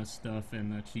machinima stuff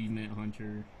and achievement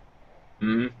hunter.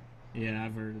 Hmm. Yeah,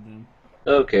 I've heard of them.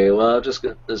 Okay, well, I'll just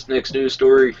get this next news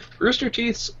story. Rooster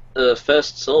Teeth's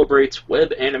Fest celebrates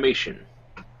web animation.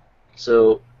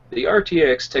 So, the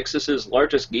RTX, Texas's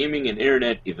largest gaming and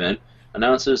internet event,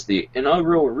 announces the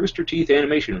inaugural Rooster Teeth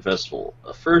Animation Festival,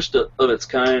 a first of its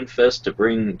kind fest to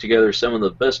bring together some of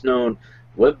the best-known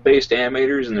web-based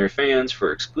animators and their fans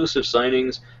for exclusive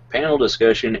signings, panel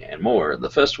discussion, and more. The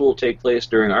festival will take place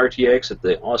during RTX at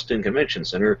the Austin Convention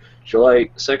Center, July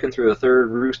 2nd through the 3rd.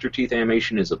 Rooster Teeth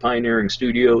Animation is a pioneering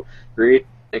studio,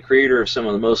 a creator of some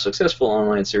of the most successful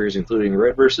online series, including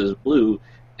Red vs. Blue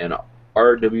and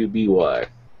RWBY.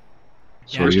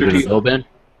 Yeah, Are you going to go, Ben?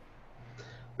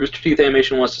 Rooster Teeth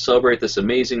Animation wants to celebrate this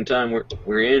amazing time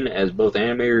we're in as both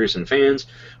animators and fans.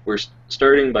 We're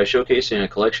starting by showcasing a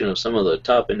collection of some of the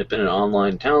top independent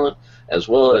online talent, as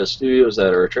well as studios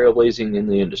that are trailblazing in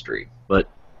the industry. But,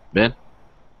 Ben?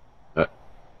 Are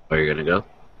you going to go?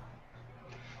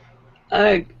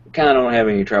 I kind of don't have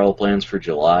any travel plans for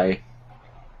July,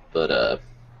 but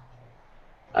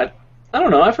I don't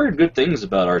know. I've heard good things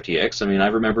about RTX. I mean, I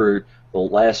remember the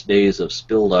last days of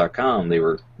Spill.com.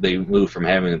 They moved from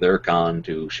having their con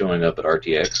to showing up at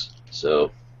RTX.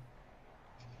 So.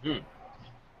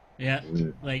 Yeah,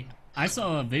 like I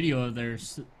saw a video of their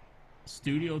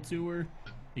studio tour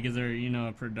because they're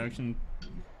a production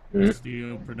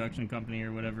studio production company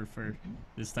or whatever for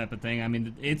this type of thing. I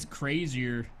mean, it's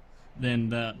crazier than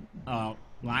the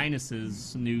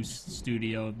Linus's new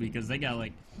studio because they got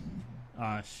like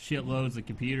shitloads of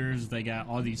computers. They got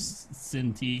all these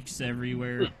Cintiqs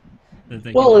everywhere that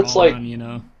they can draw it's like, on.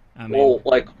 I mean,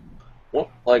 well,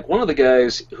 like one of the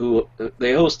guys who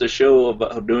they host a show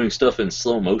about doing stuff in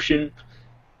slow motion,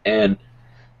 and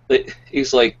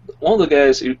he's like one of the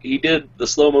guys who he did the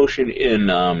slow motion in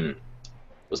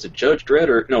was it Judge Dredd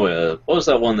or no? What was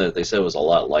that one that they said was a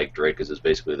lot like Dredd because it's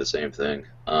basically the same thing.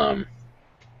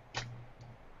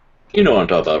 You know what I'm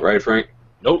talking about, right, Frank?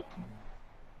 Nope.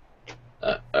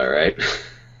 All right,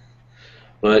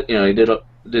 but he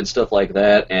did stuff like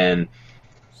that and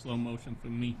slow motion for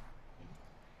me.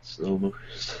 slow motion.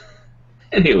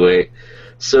 Anyway,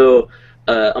 so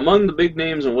among the big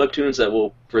names and webtoons that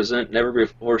will present never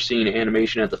before seen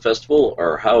animation at the festival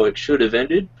are How It Should Have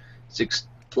Ended,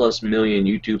 6+ million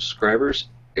YouTube subscribers.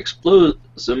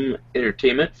 Explosum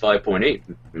Entertainment, 5.8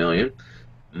 million.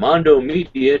 Mondo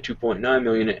Media, 2.9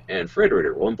 million. And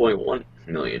Frederator, 1.1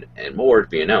 million. And more to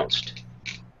be announced.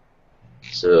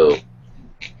 So,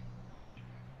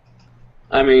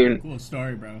 I mean, Cool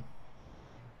story, bro.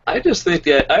 I just think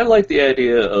that I like the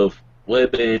idea of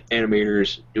web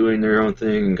animators doing their own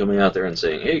thing and coming out there and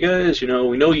saying, hey guys, we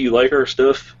know you like our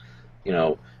stuff.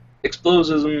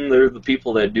 Explosism, they're the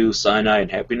people that do Cyanide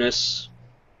and Happiness.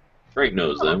 Frank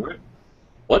knows them, right?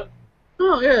 What?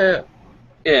 Oh yeah.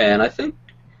 Yeah, and I think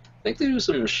they do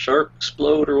some Shark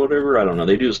Explode or whatever. I don't know.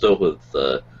 They do stuff with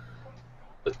the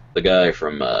guy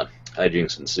from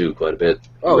Hijinks and Sue quite a bit.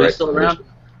 Oh, he's still around?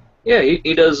 Yeah,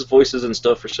 he does voices and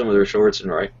stuff for some of their shorts,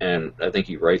 and I think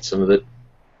he writes some of it.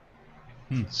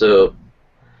 So,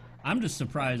 I'm just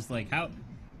surprised, like, how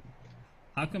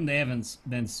come they haven't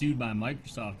been sued by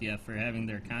Microsoft yet for having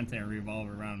their content revolve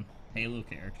around Halo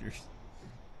characters?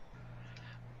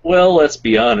 well, let's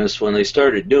be honest, when they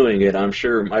started doing it, I'm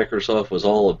sure Microsoft was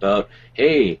all about,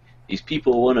 hey, these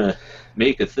people want to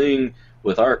make a thing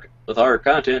with our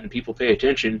content and people pay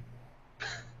attention.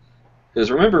 Because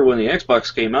remember, when the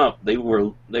Xbox came out, they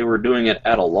were doing it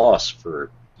at a loss for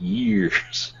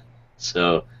years.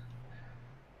 So,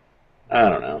 I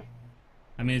don't know.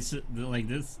 I mean, it's like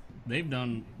this. They've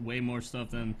done way more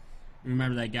stuff than.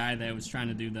 Remember that guy that was trying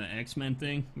to do the X-Men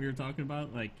thing we were talking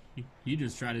about? Like, he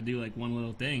just tried to do like one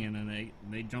little thing, and then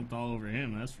they jumped all over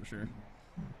him. That's for sure.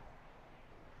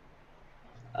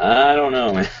 I don't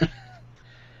know, man.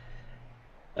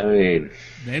 I mean,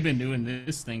 They've been doing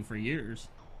this thing for years.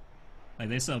 Like,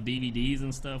 they sell DVDs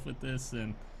and stuff with this,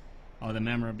 and all the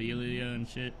memorabilia and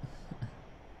shit.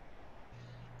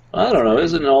 I don't know.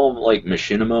 Isn't it all like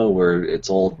Machinima, where it's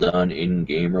all done in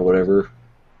game or whatever?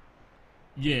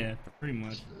 Yeah, pretty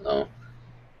much. No, Like,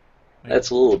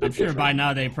 that's a little bit I'm sure different. by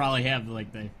now they probably have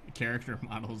like the character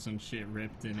models and shit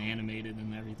ripped and animated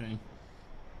and everything.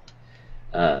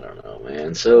 I don't know,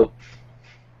 man. So,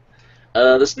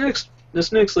 this next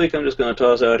link I'm just gonna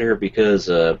toss out here because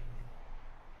I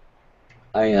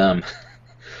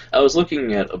was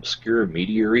looking at obscure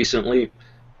media recently.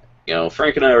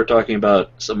 Frank and I were talking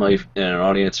about somebody in an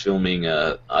audience filming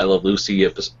I Love Lucy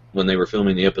when they were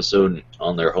filming the episode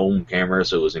on their home camera,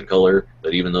 so it was in color.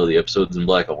 But even though the episode's in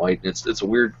black and white, it's a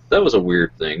weird. That was a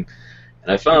weird thing.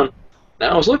 And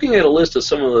I was looking at a list of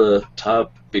some of the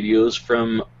top videos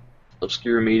from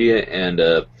obscure media,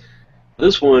 and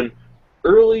this one,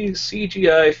 early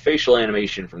CGI facial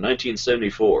animation from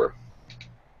 1974.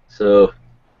 So,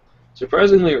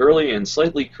 surprisingly early and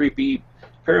slightly creepy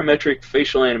parametric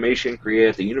facial animation created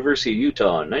at the University of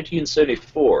Utah in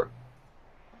 1974.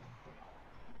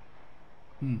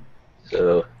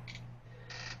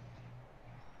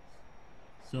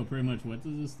 So pretty much, what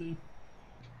does this do?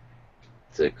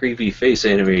 it's a creepy face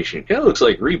animation. Kind of looks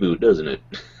like Reboot, doesn't it?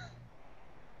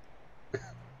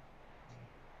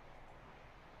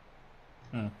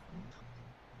 Huh.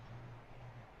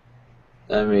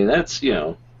 I mean, that's,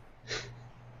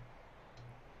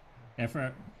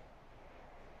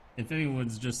 If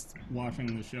anyone's just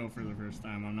watching the show for the first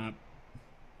time, I'm not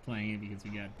playing it because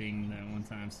we got dinged that one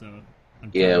time, so I'm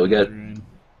Yeah, trying we to go got- through and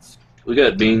we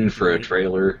got binged for a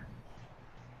trailer,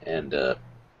 and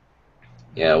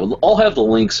yeah, I'll have the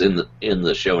links in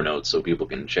the show notes so people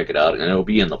can check it out, and it'll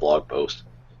be in the blog post.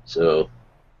 So,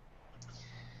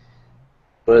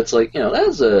 but it's like,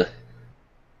 that's a.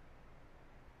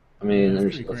 I mean, That's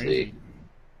there's pretty let's crazy. see.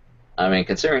 I mean,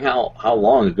 considering how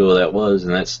long ago that was,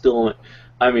 and that's still.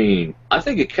 I mean, I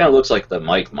think it kind of looks like the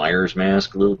Mike Myers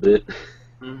mask a little bit,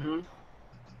 Mm-hmm.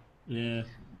 Yeah.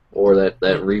 or that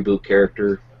Reboot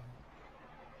character.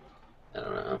 I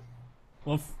don't know.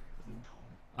 Well,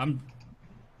 I'm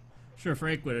sure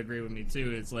Frank would agree with me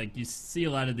too. It's like you see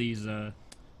a lot of these,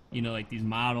 like these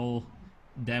model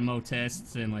demo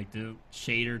tests and like the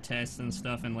shader tests and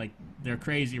stuff, and like they're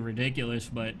crazy ridiculous,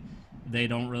 but they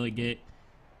don't really get,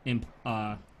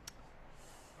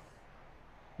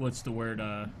 what's the word?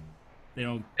 They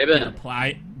don't get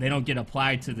applied. They don't get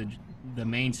applied to the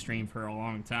mainstream for a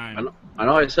long time. I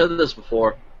know I said this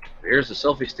before. Here's a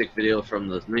selfie stick video from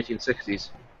the 1960s.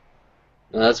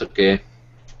 No, that's okay.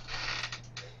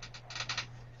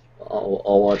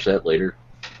 I'll watch that later.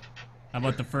 How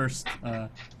about the first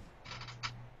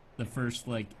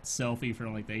like selfie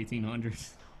from like the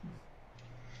 1800s?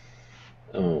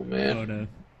 Oh man. Photo.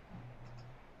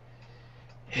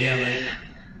 Yeah, like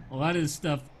a lot of this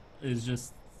stuff is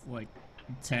just like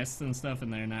tests and stuff,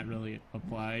 and they're not really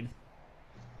applied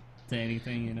to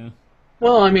anything,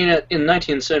 Well, I mean, in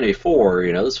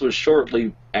 1974, this was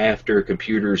shortly after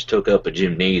computers took up a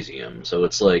gymnasium, so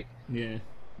it's like, Yeah.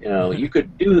 you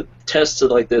could do tests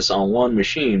like this on one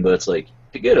machine, but it's like,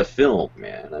 to get a film,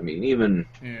 man, I mean, even,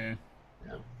 Yeah.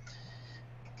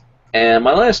 And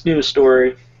my last news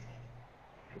story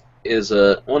is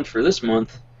one for this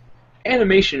month.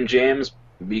 Animation jams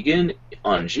begin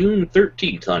on June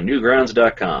 13th on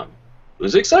Newgrounds.com.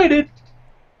 Who's excited?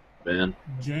 Ben.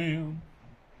 Jam.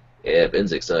 Yeah,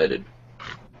 Ben's excited.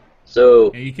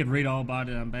 So, Yeah, you could read all about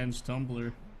it on Ben's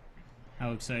Tumblr.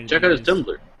 How excited Check he out his is.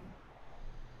 Tumblr.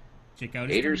 Check out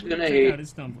his Haters Tumblr. gonna Check hate. out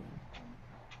his Tumblr.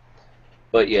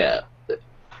 but yeah,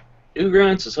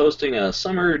 Newgrounds is hosting a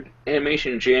Summer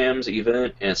Animation Jams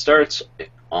event, and it starts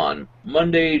on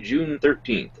Monday, June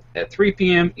 13th. At 3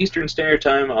 p.m. Eastern Standard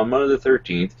Time on Monday the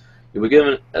 13th, you'll be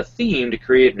given a theme to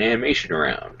create an animation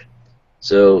around.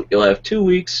 So you'll have 2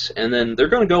 weeks, and then they're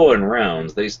going to go in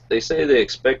rounds. They say they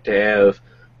expect to have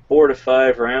 4 to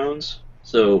 5 rounds,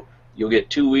 so you'll get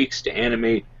 2 weeks to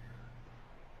animate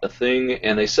a thing.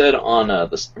 And they said on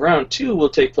the round 2 will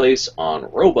take place on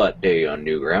Robot Day on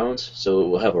Newgrounds, so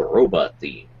we'll have a robot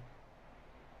theme.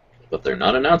 But they're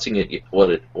not announcing it yet,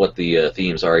 what the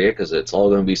themes are yet, because it's all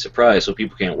going to be surprise, so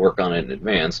people can't work on it in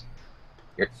advance.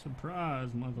 Surprise,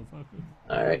 motherfucker.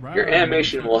 All right, Right, your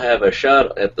animation motherfucker. will have a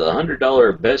shot at the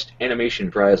 $100 Best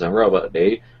Animation Prize on Robot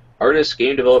Day. Artists,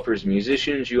 game developers,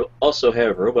 musicians. You also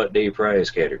have Robot Day prize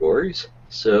categories.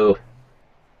 So,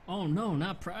 Oh no,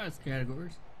 not prize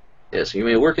categories. yes, you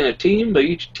may work in a team, but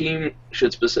each team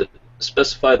should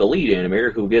specify the lead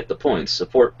animator who will get the points.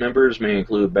 Support members may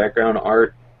include background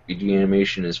art. BG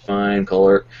animation is fine.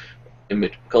 Coloring in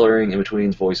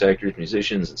between voice actors,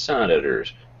 musicians, and sound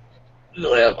editors.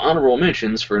 You'll have honorable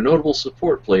mentions for notable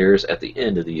support players at the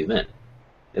end of the event.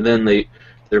 And then they're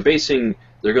going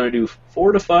to do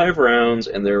 4 to 5 rounds,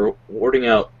 and they're awarding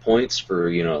out points for,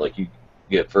 like you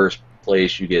get first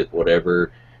place, you get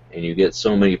whatever, and you get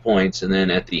so many points, and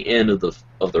then at the end of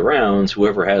the rounds,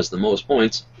 whoever has the most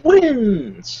points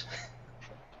wins.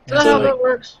 Is that how that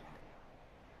works?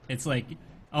 It's like,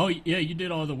 oh yeah, you did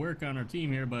all the work on our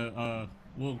team here, but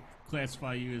we'll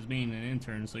classify you as being an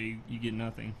intern, so you get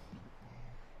nothing.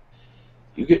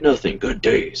 You get nothing. Good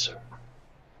day, sir.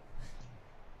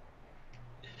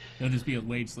 They'll just be a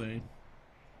wage slave.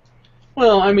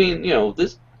 Well, I mean,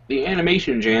 the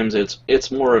animation jams.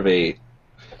 It's more of a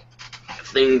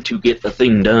thing to get a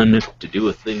thing done, to do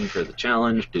a thing for the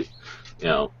challenge. When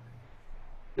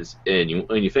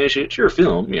you finish it, it's your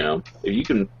film. If you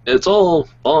can. It's all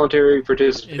voluntary It's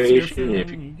participation. your film. If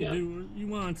You can do what you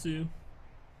want to.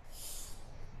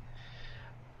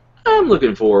 I'm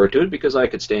looking forward to it because I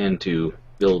could stand to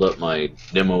build up my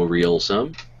demo reel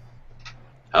some.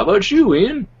 How about you,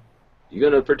 Ian? You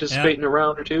gonna participate in a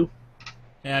round or two?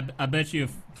 Yeah, I bet you,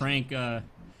 if Frank,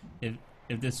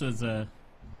 if this was a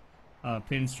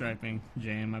pinstriping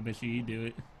jam, I bet you'd do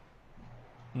it.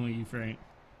 Well, you, Frank.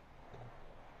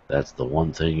 That's the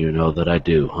one thing you know that I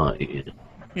do, huh, Ian?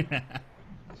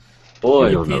 Boy,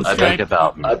 You don't know pinstripe- jack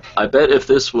about me. I bet if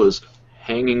this was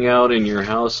hanging out in your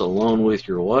house alone with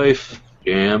your wife,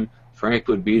 Jam, Frank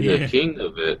would be the Yeah. king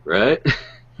of it, right?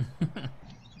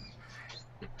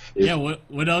 Yeah,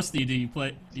 what else do you do?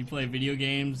 You play video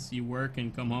games, you work,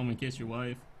 and come home and kiss your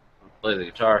wife. Play the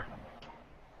guitar.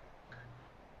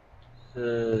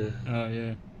 Oh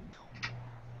yeah.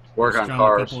 Work on Strum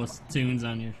cars. a couple of tunes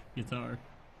on your guitar.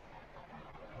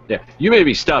 Yeah, you made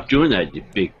me stop doing that, you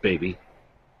big baby.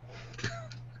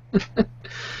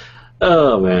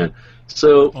 Oh man.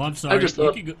 So Oh, I'm sorry. I just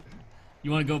thought You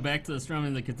want to go back to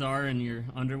strumming the guitar in your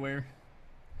underwear?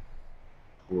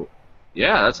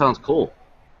 Yeah, that sounds cool.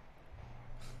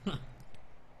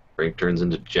 Frank turns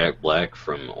into Jack Black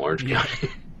from Orange Yeah.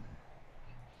 County.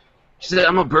 She said,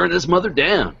 I'm gonna burn this mother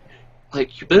down.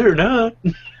 Like, you better not.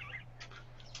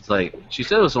 It's like, she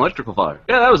said it was an electrical fire.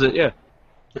 Yeah, that was it, yeah.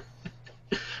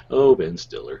 Oh, Ben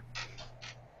Stiller.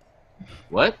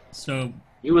 What? So,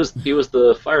 He was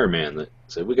the fireman that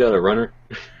said, "We got a runner."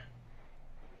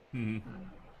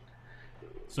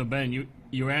 so Ben,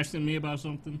 you were asking me about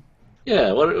something?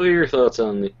 Yeah. What are your thoughts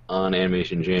on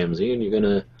animation jams, Ian? You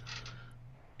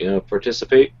gonna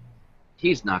participate?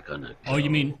 He's not gonna. Oh, you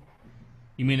mean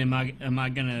am I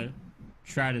gonna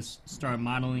try to start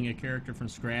modeling a character from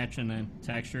scratch and then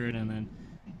texture it and then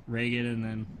rig it and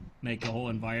then make a whole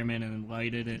environment and then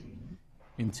light it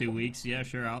in 2 weeks? Yeah,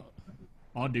 sure.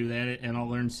 I'll do that, and I'll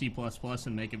learn C++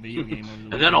 and make a video game over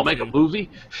the And then I'll make a weekend, movie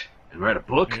and write a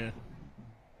book. too.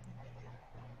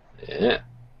 Yeah. Yeah.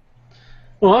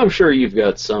 Well, I'm sure you've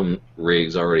got some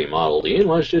rigs already modeled, Ian.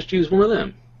 Let's just use one of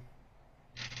them.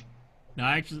 No,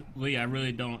 actually, I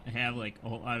really don't have like a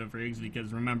whole lot of rigs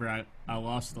because remember, I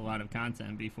lost a lot of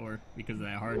content before because of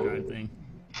that hard drive thing.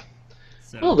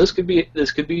 So, Well, this could be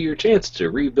your chance to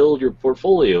rebuild your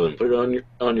portfolio and put it on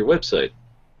your website,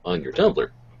 on your Tumblr.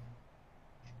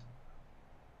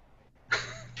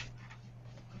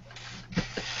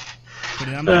 put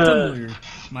it on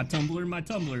my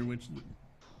Tumblr, which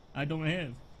I don't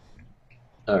have.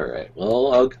 All right.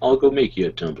 Well, I'll go make you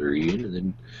a Tumblr, Ian, and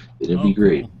then it'll be Cool.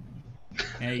 great.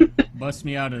 Hey, bust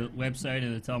me out a website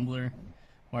and a Tumblr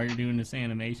while you're doing this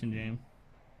animation jam.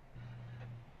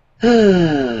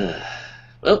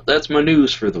 Well, that's my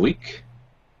news for the week.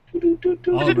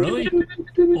 Oh, really?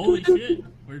 Holy shit,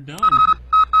 we're done.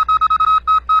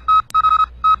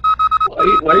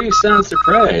 Why do you sound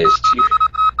surprised?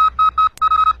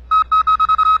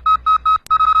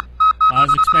 I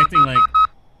was expecting like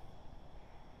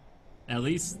at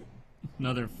least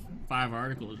another 5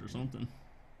 articles or something.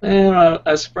 Man,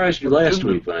 I surprised you last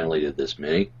week when I only did this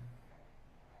many.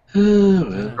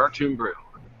 Well. Cartoon Brew.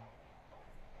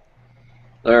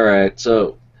 Alright,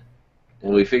 so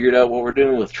have we figured out what we're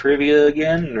doing with trivia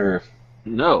again, or?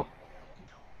 No.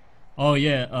 Oh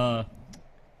yeah,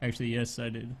 actually yes I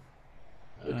did.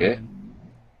 Okay.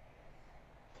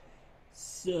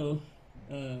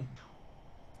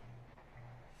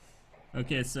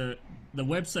 Okay, so the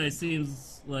website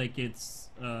seems like it's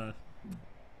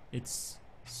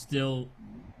still,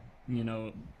 you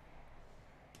know,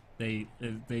 they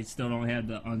still don't have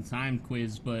the untimed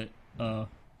quiz, but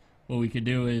what we could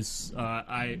do is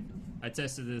I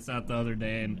tested this out the other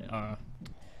day, and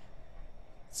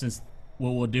since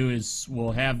what we'll do is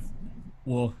we'll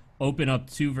open up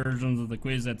 2 versions of the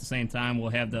quiz at the same time.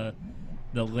 We'll have the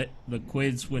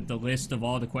quiz with the list of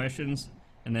all the questions,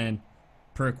 and then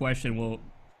per question we'll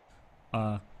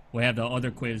have the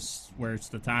other quiz where it's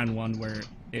the timed one where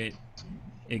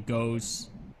it goes,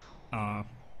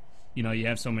 you know, you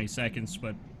have so many seconds,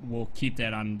 but we'll keep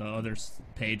that on the other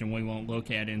page and we won't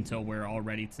look at it until we're all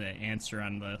ready to answer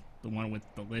on the one with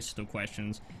the list of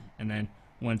questions. And then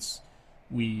once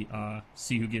we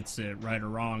see who gets it right or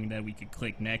wrong, then we could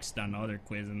click next on the other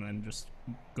quiz and then just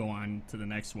go on to the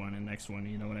next one and next one,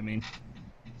 you know what I mean?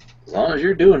 As long as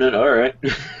you're doing it, alright.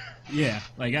 Yeah,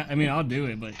 like, I mean, I'll do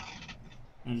it, but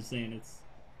I'm just saying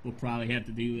we'll probably have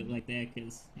to do it like that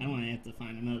because I don't want to have to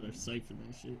find another site for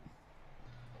that shit.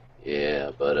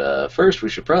 Yeah, but first we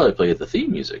should probably play the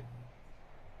theme music.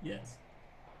 Yes.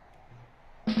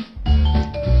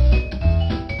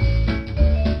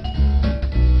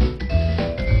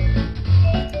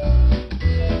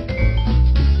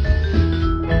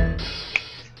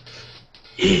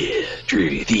 Yeah,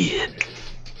 trivia theme.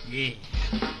 Yeah.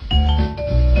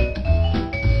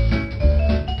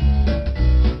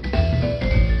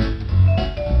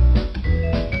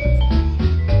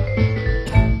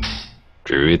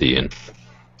 Trivia.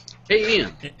 Hey,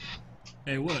 Ian.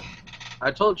 Hey, what?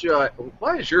 I told you,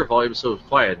 why is your volume so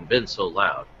quiet and Ben's so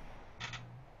loud?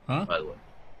 Huh? By the way,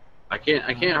 I can't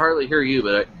hardly hear you,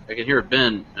 but I can hear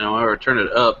Ben, and whenever I turn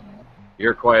it up,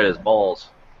 you're quiet as balls.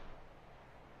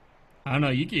 I don't know.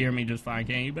 You can hear me just fine,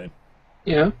 can't you, babe?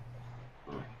 Yeah.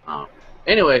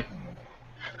 Anyway,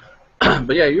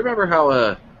 but yeah, you remember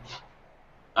how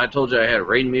I told you I had a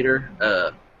rain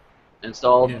meter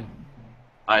installed? Yeah.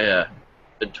 I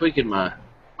been tweaking my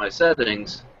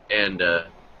settings, and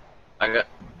I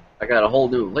got a whole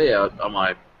new layout on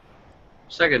my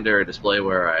secondary display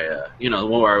where I the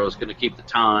one where I was going to keep the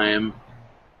time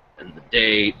and the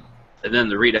date, and then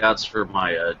the readouts for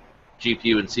my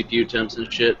GPU and CPU temps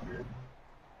and shit.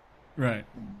 Right.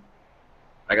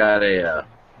 I got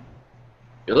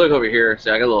you look over here,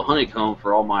 see I got a little honeycomb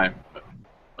for all my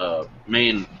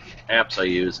main apps I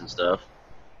use and stuff.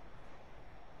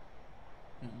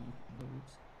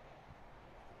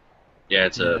 Yeah,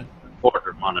 it's a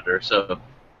portrait monitor, so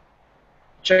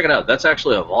check it out. That's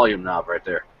actually a volume knob right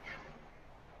there.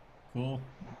 Cool.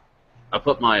 I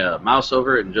put my mouse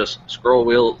over it and just scroll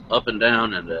wheel up and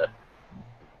down, and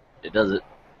it does it.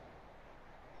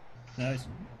 Nice.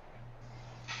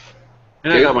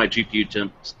 And I got my GPU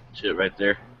temp shit right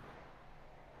there.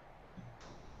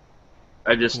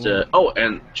 I just Cool.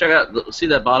 and check out. See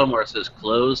that bottom where it says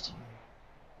closed?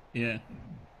 Yeah.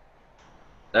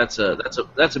 That's a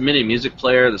mini music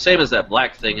player, the same as that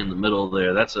black thing in the middle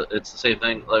there. It's the same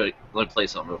thing. Let me play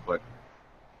something real quick.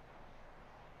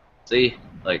 See,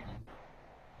 like,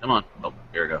 come on. Oh,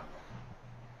 here we go.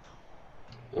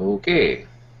 Okay.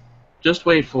 Just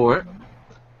wait for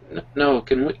it. No,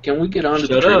 can we get on to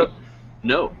the Shut trivia? up.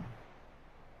 No.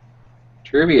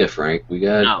 Trivia, Frank. We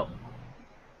got. No.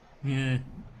 Yeah.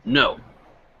 No.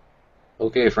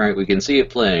 Okay, Frank, we can see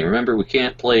it playing. Remember, we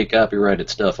can't play copyrighted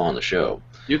stuff on the show.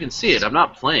 You can see it. I'm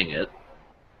not playing it.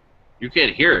 You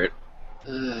can't hear it,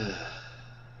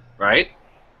 right?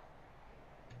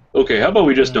 Okay, how about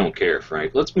we just don't care,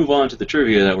 Frank? Let's move on to the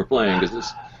trivia that we're playing,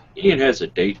 because Ian has a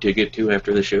date to get to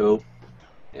after the show,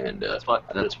 and That's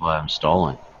why I'm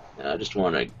stalling. I just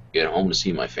want to get home to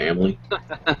see my family.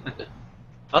 I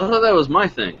thought that was my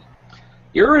thing.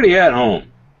 You're already at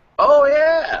home. Oh,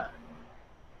 yeah.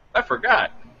 I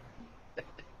forgot.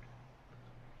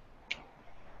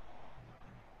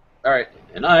 All right.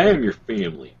 And I am your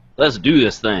family. Let's do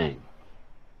this thing.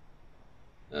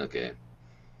 Okay.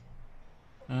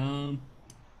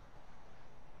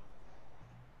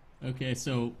 Okay,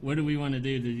 so what do we want to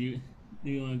do? Do you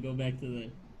want to go back to the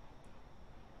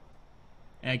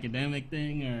academic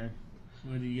thing, or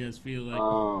what do you guys feel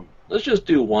like? Let's just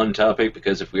do one topic,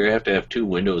 because if we have to have two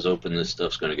windows open, this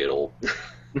stuff's going to get old.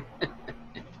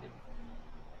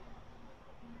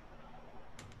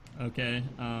 Okay.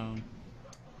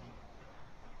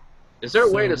 Is there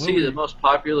a way So to see the most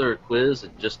popular quiz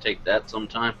and just take that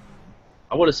sometime?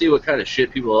 I want to see what kind of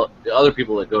shit the other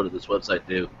people that go to this website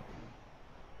do.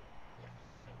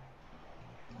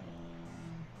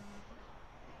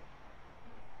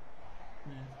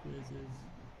 Math quizzes.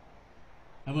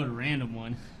 How about a random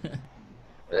one?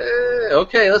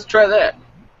 Okay, let's try that.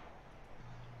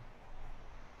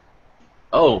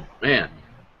 Oh, man.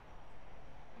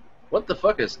 What the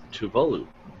fuck is Tuvalu?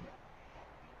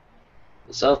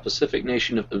 The South Pacific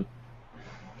nation of the...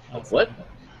 What?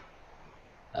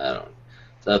 I don't know.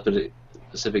 South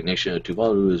Pacific nation of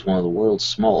Tuvalu is one of the world's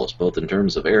smallest, both in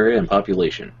terms of area and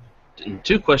population. And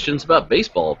 2 questions about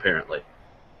baseball, apparently.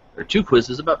 Or 2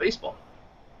 quizzes about baseball.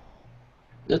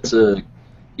 Let's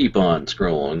keep on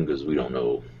scrolling, because we don't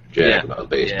know jack about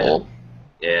baseball.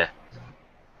 Yeah.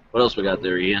 What else we got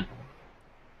there, Ian?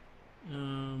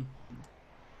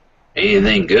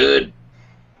 Anything good?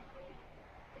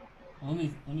 Let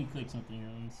me click something here.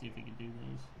 Let me see if we can do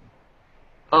those.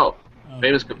 Oh,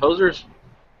 famous composers?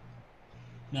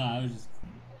 No, I was just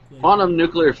clicking. Quantum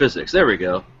nuclear physics. There we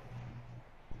go.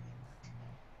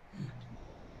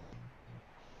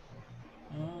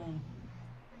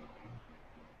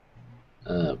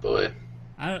 Oh boy.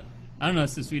 I don't know,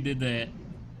 since we did that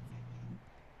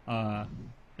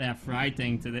fry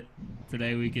thing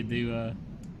today, we could do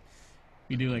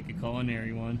like a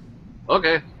culinary one.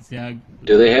 Okay. See how,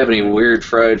 Do they have any weird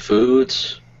fried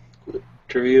foods?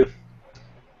 Trivia?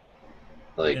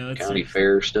 Like county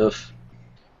fair stuff?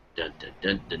 Dun, dun,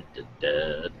 dun, dun, dun,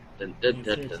 dun, dun, dun,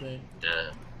 dun, dun,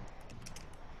 dun.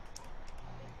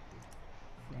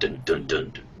 Dun dun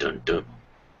dun dun dun dun.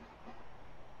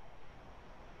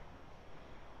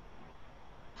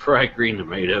 Fried green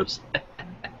tomatoes.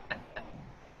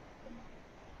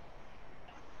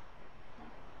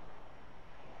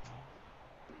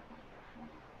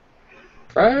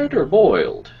 Fried or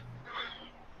boiled?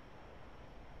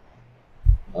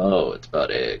 Oh, it's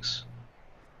about eggs.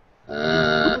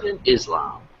 Food in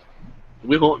Islam.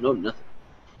 We won't know nothing.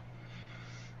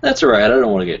 That's alright, I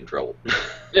don't want to get in trouble.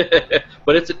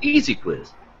 But it's an easy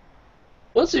quiz.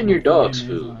 What's in your dog's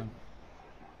food?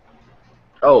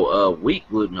 Oh, wheat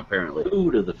gluten, apparently.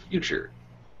 Food of the future.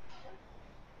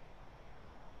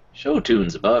 Show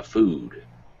tunes about food.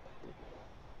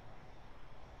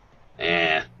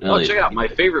 Oh, check out. My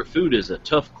favorite food is a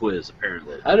tough quiz,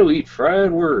 apparently. How to eat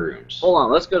fried worms. Hold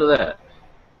on, let's go to that.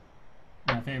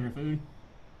 my favorite food.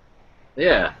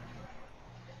 Yeah.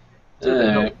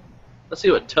 Let's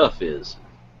see what tough is.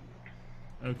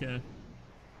 Okay.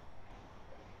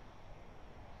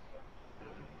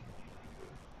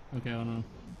 Okay, hold on.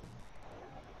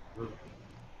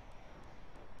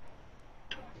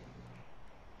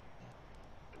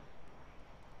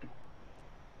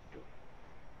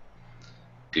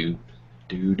 Do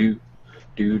do do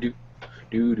do do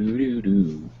do do do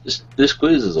do. This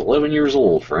quiz is 11 years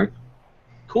old, Frank.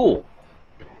 Cool.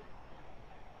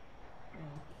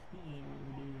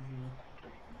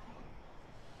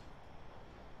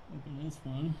 Open this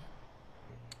one,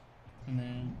 and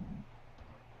then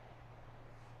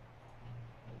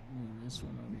move this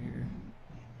one over here.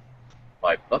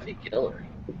 By Buffy Keller.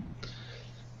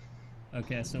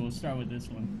 Okay, so we'll start with this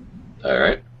one. All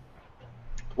right.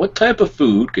 What type of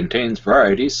food contains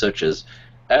varieties such as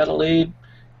Adelaide,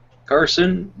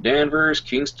 Carson, Danvers,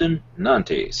 Kingston,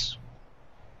 Nantes?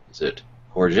 Is it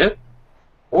courgette,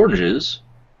 oranges,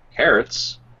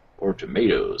 carrots, or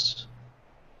tomatoes?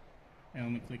 Hey,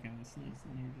 let me click on this list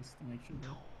in here just to make sure the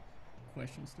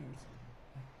question starts.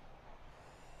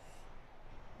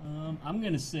 I'm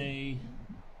gonna say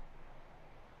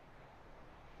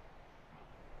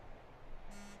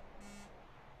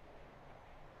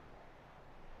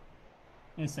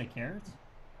gonna say carrots.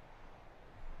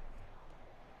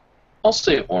 I'll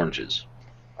say oranges.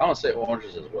 I want to say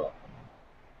oranges as well.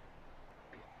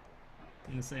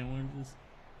 I'm gonna say oranges.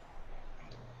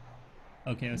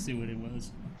 Okay, let's see what it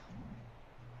was.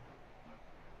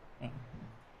 Oh.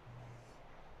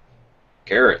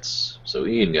 Carrots. So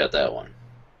Ian got that one.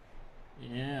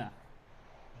 Yeah.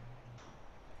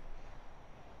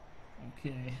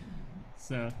 Okay.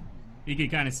 So you can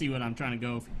kind of see what I'm trying to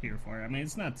go here for. I mean,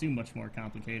 it's not too much more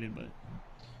complicated, but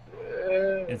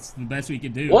it's the best we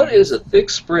could do. What is a thick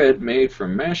spread made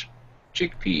from mashed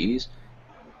chickpeas,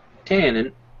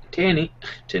 tahini,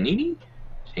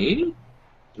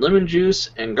 lemon juice,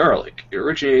 and garlic? It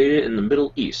originated in the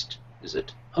Middle East. Is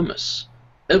it hummus,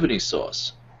 ebony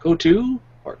sauce, kotu,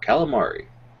 or calamari?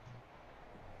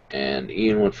 And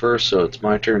Ian went first, so it's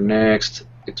my turn next.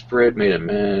 Thick spread made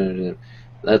of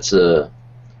that's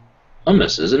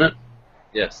hummus, isn't it?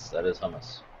 Yes, that is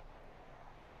hummus.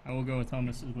 I will go with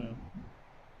hummus as well.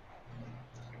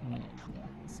 And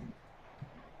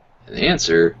the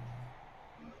answer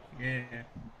Yeah.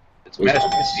 It's mashed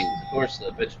chickpeas. Of course,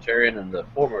 the vegetarian and the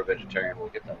former vegetarian will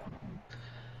get that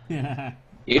one.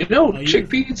 You know,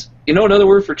 chickpeas? You know another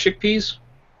word for chickpeas?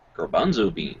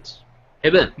 Garbanzo beans.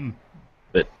 Hey, Ben.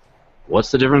 But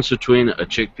what's the difference between a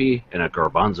chickpea and a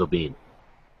garbanzo bean?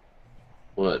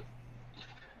 What?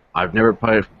 I've never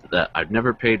paid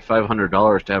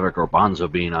 $500 to have a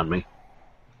garbanzo bean on me.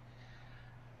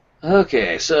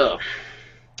 Okay, so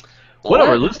One of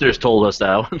our listeners told us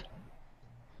that one.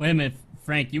 Wait a minute,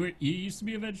 Frank. You used to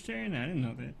be a vegetarian? I didn't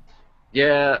know that.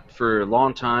 Yeah, for a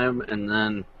long time, and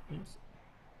then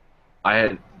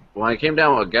when I came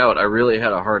down with gout, I really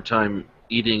had a hard time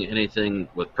eating anything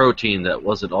with protein that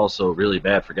wasn't also really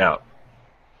bad for gout.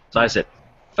 So I said,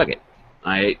 fuck it.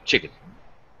 I ate chicken.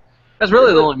 That's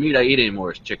really the only meat I eat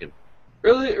anymore is chicken.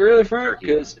 Really, Frank?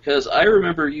 Because I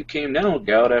remember you came down with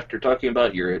gout after talking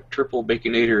about your triple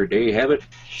baconator a day habit.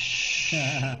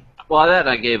 Well, that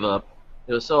I gave up.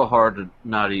 It was so hard to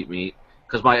not eat meat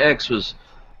because my ex was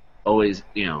always,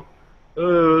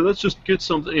 let's just get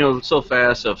something, so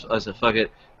fast. So I said, fuck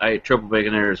it. I ate triple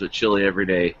baconators with chili every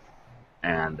day,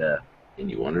 and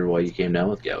you wonder why you came down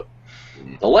with gout.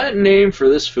 The Latin name for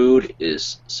this food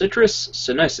is Citrus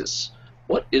sinensis.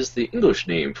 What is the English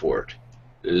name for it?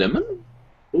 Lemon,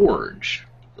 orange,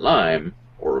 lime,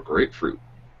 or grapefruit?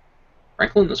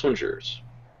 Franklin, this one's yours.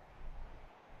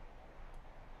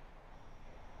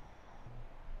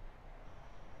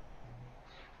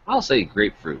 I'll say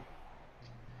grapefruit.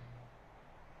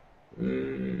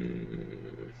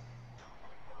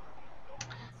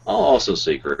 I'll also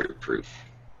say grapefruit.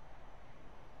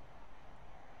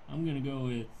 I'm gonna go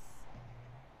with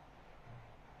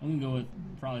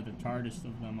probably the tartest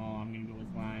of them all. I'm gonna go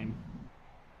with lime.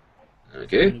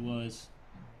 Okay. It was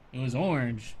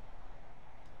orange.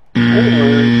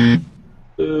 Orange.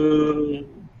 Yep.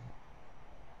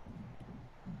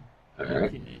 Alright.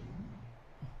 Okay.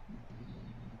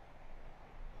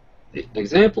 The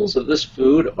examples of this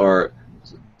food are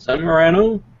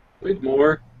Zamorano,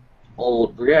 Wigmore,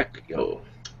 Albriaco.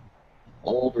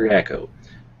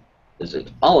 Is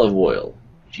it olive oil,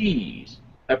 cheese,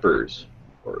 peppers,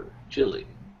 or chili?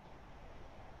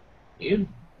 Ian?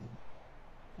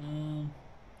 I'm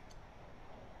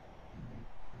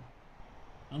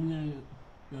gonna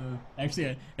go.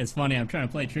 Actually, it's funny. I'm trying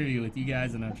to play trivia with you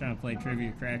guys, and I'm trying to play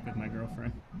trivia crack with my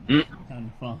girlfriend on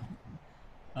the phone.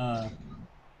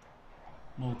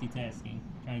 Multitasking,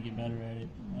 trying to get better at it.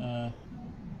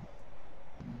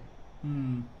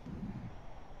 I'm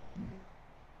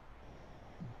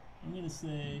gonna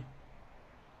say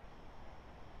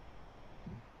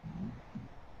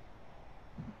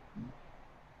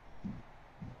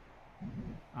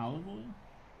olive oil.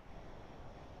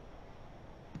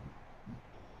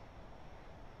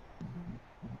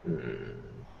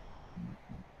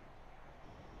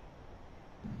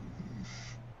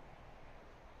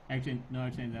 Actually, no,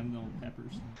 I'm going with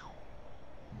peppers.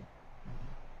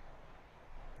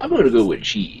 I'm going to go with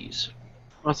cheese.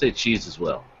 I'll say cheese as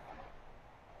well.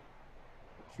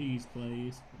 Cheese,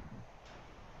 please.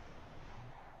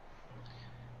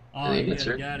 Oh, Any you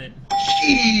answer? got it.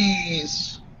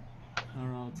 Cheese!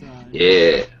 Are all time.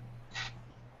 Yeah.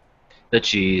 The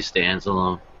cheese stands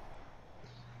alone.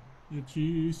 The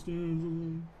cheese stands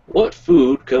alone. What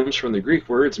food comes from the Greek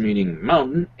words meaning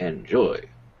mountain and joy?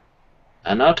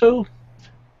 Anato,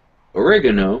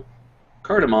 oregano,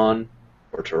 cardamom,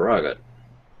 or tarragon?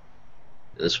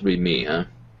 This would be me, huh?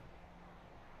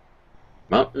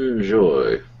 Mountain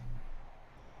joy.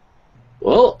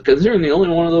 Well, considering the only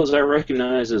one of those I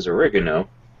recognize is oregano,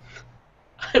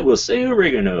 I will say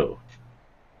oregano.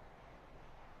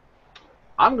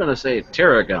 I'm gonna say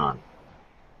tarragon.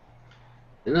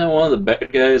 Isn't that one of the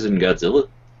bad guys in Godzilla?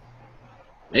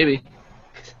 Maybe.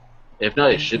 If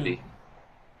not, it should be.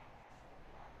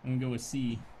 I'm gonna go with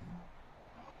C.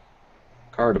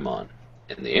 Cardamom.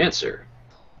 And the answer...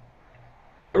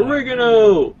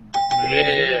 Oregano!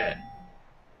 Yeah!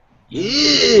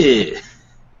 Yeah!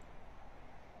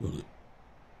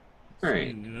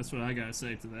 Alright. That's what I gotta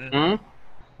say to that. Hmm?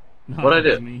 Not What'd I do?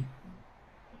 just me.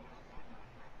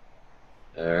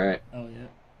 Alright. Oh yeah.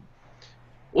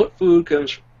 What food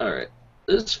comes from... Alright.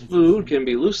 This food can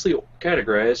be loosely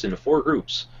categorized into 4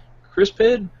 groups.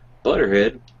 Crisphead,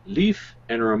 butterhead, leaf,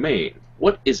 and romaine.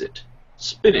 What is it?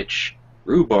 Spinach,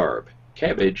 rhubarb,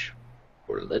 cabbage,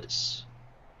 or lettuce?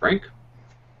 Frank?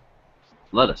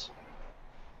 Lettuce.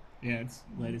 Yeah, it's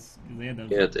lettuce. 'Cause they had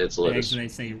those Yeah, it's lettuce. bags, and they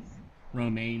say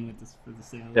romaine with this for the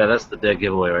sale. Yeah, that's the dead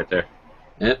giveaway right there.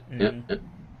 Yep, Yeah. yep, yep.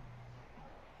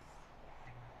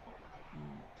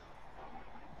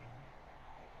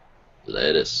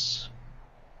 Lettuce.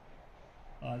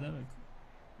 Oh, that was,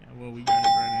 yeah, well, we got it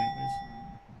right anyways.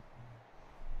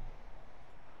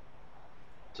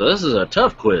 So this is a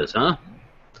tough quiz, huh?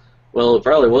 Well, it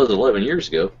probably was 11 years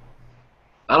ago.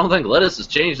 I don't think lettuce has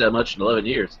changed that much in 11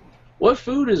 years. What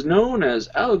food is known as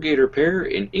alligator pear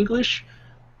in English?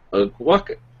 Why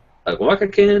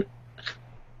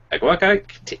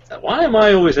am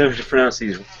I always having to pronounce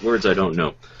these words I don't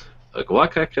know?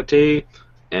 Aguacate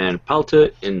and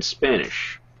palta in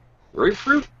Spanish.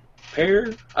 Grapefruit,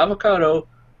 pear, avocado,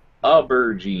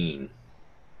 aubergine.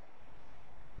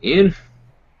 Ian?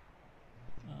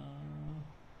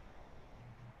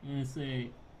 I'm gonna say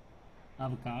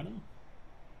avocado.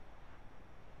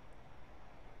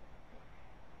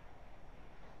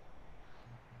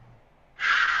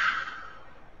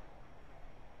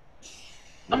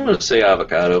 I'm going to say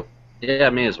avocado. Yeah,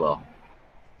 me as well.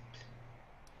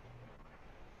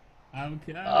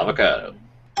 Avocado.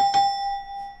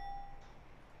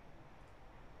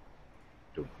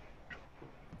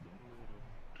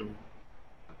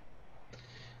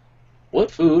 What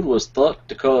food was thought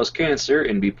to cause cancer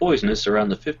and be poisonous around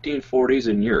the 1540s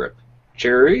in Europe?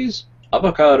 Cherries,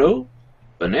 avocado,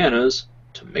 bananas,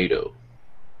 tomato.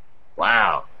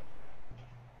 Wow.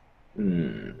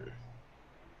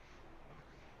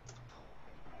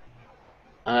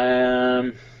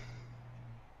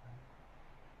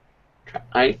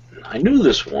 I knew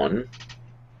this one,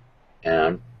 and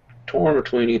I'm torn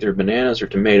between either bananas or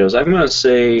tomatoes. I'm going to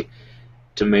say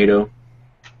tomato.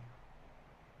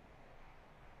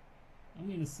 I'm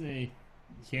gonna say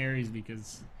cherries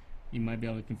because you might be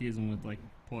able to confuse them with like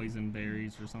poison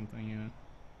berries or something, you know.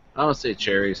 I'm gonna say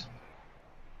cherries.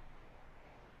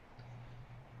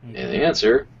 And the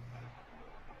answer,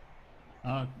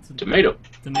 tomato.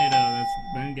 Tomato. That's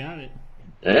Ben got it.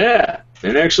 Yeah,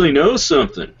 Ben actually knows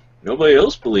something. Nobody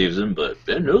else believes him, but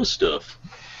Ben knows stuff.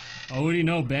 Oh, what do you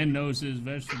know? Ben knows his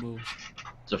vegetables.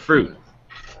 It's a fruit.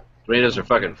 Tomatoes are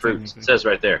fucking fruits. It says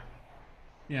right there.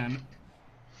 Yeah,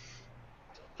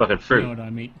 Fucking you fruit. know what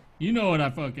I mean. You know what I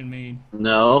fucking mean.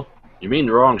 No, you mean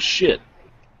the wrong shit.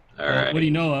 All Well, right. what do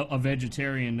you know? A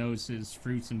vegetarian knows his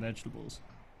fruits and vegetables.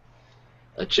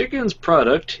 A chicken's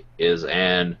product is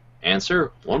an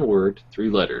answer, 1 word, 3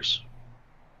 letters.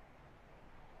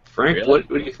 Frank, Really? what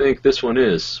do you think this one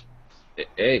is?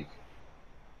 Egg.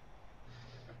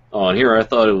 Oh, and here I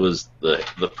thought it was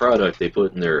the product they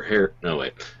put in their hair. No,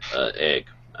 wait. Egg.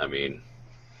 I mean,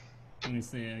 Let me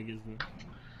say egg is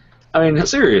what.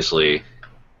 seriously.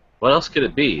 What else could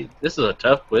it be? This is a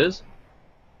tough quiz.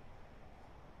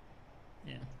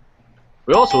 Yeah.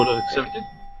 We also would have accepted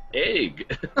egg.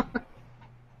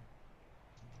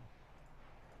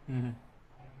 Okay,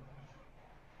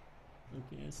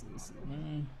 so this is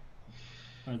mine.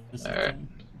 Or this is All right. 10.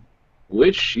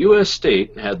 Which U.S.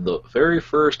 state had the very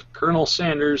first Colonel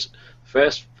Sanders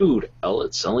fast food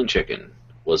outlet selling chicken?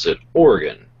 Was it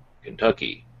Oregon,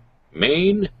 Kentucky,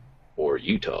 Maine, or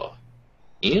Utah?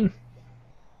 Ian?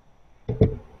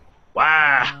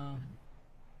 Wow.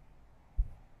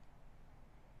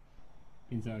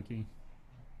 Kentucky.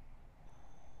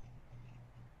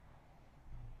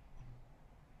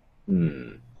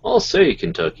 I'll say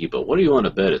Kentucky, but what do you want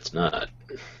to bet it's not?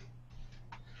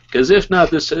 Because if not,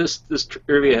 this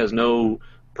trivia has no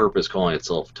purpose calling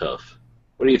itself tough.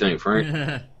 What do you think,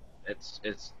 Frank?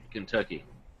 It's Kentucky.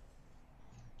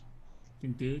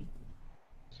 Dude.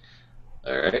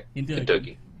 All right,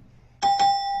 Kentucky.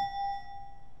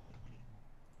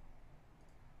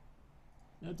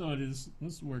 That's all it is.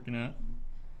 This is working out.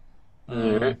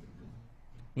 All right.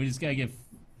 We just gotta get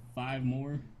 5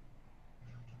 more.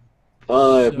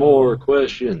 5 more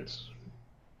questions.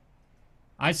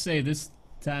 I say this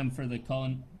time for the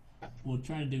we'll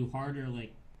try to do harder,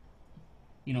 like,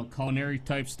 culinary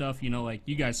type stuff. Like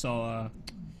you guys saw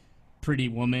Pretty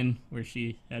Woman, where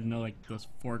she had like those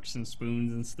forks and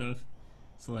spoons and stuff.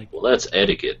 So like, Well, that's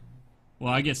etiquette.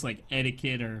 well, I guess like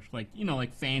etiquette or like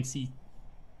like fancier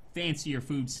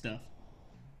food stuff.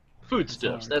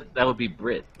 Foodstuffs. That would be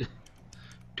Brit.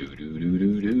 Do do do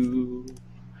do do.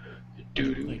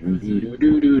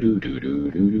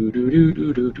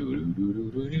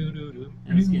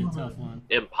 Let's get a tough one.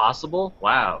 Impossible?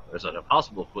 Wow, there's an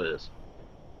impossible quiz.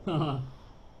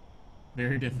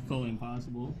 Very difficult,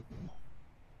 impossible.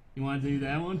 You want to do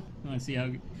that one? Want to see how?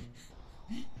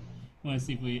 Want to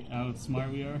see how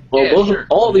smart we are? Well, Yeah, sure.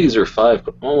 all these are five.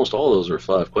 Almost all those are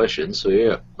 5 questions. So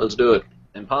yeah, let's do it.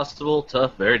 Impossible,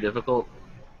 tough, very difficult.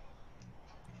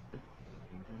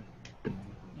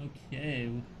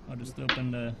 Okay, I'll just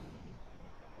open that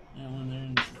one there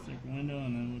in the second window,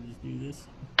 and then we'll just do this.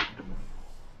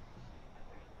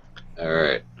 All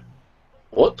right.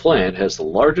 What plant has the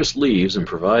largest leaves and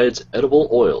provides edible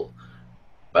oil?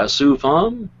 Basu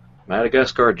palm,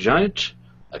 Madagascar giant,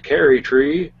 a carry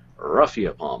tree,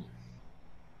 raffia palm.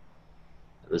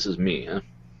 This is me, huh?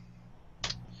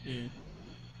 Yeah.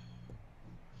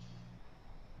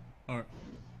 Or,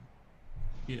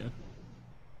 yeah.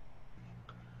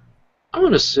 I'm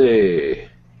gonna say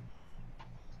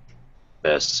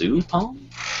Basu palm.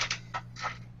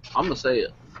 I'm gonna say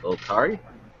Otari.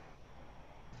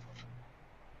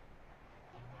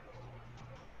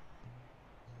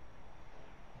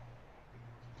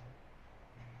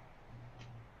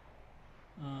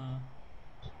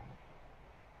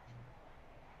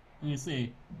 Let me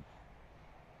see.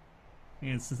 I'm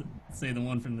gonna say the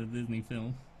one from the Disney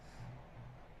film,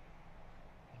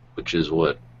 Which is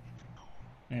what?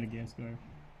 Madagascar.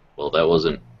 Well, that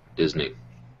wasn't Disney.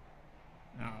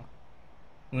 Oh,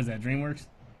 what was that? DreamWorks?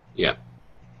 Yeah.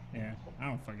 Yeah, I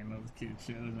don't fucking know those kid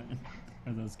shows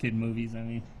or those kid movies. I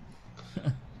mean,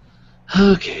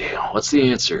 Okay, what's the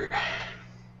answer?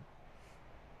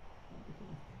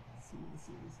 let's see what this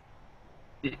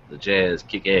is. The Jazz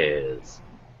kick ass.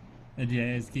 The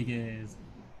Jazz kick ass.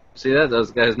 See that? That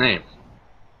was the guy's name.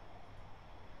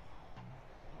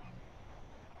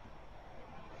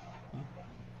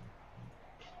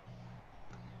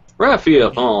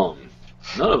 Raffia palm.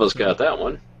 None of us got that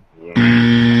one.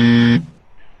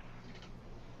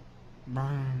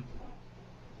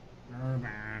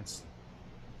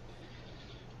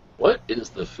 What is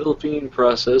the Philippine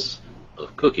process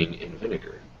of cooking in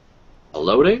vinegar?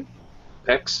 Alote,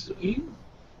 paksui,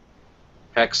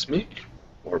 paksmik,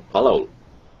 or palo?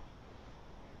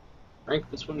 Frank,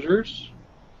 this one's yours.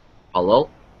 Hello?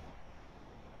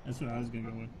 That's what I was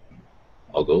gonna go with.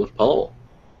 I'll go with palo.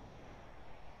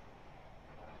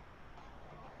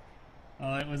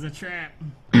 Oh, it was a trap.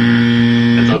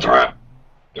 It's a trap.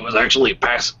 It was actually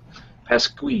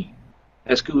paskui.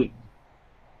 Paskui.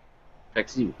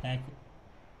 Paxu.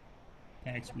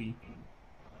 Pax week.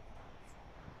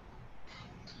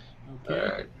 Okay.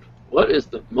 Alright. What is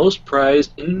the most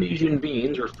prized Indonesian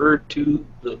beans referred to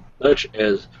the Dutch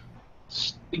as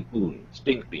stink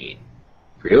bean?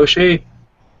 Brioche,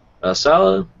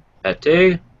 sala,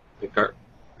 pate,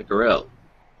 picarel.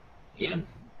 Ian?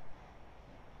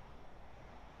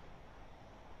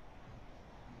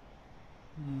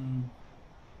 Hmm.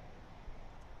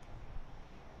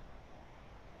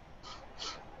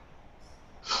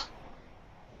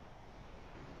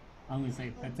 I'm gonna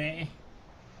say pate.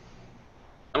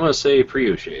 I'm going to say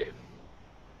brioche.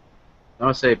 I'm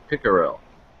gonna say Pickerel.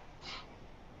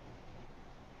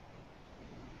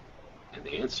 And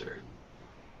the answer.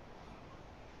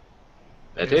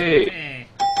 There's Pate. pate.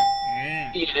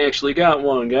 Yeah. Ian actually got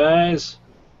one, guys.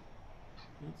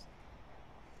 Oops.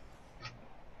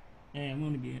 Hey, I'm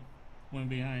gonna get one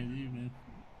behind you, man.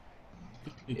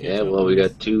 You catch Yeah, up well, on we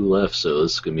this. got 2 left, so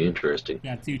this is going to be interesting.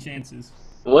 Got 2 chances.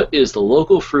 What is the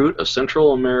local fruit of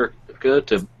Central America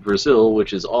to Brazil,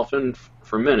 which is often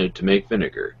fermented to make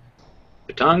vinegar?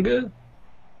 Pitanga,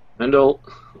 Mendel,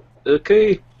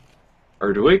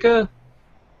 Arduica,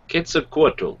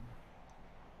 Quetzalcoatl.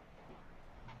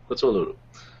 Quetzalcoatl.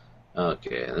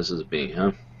 Okay, this is B,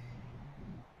 huh?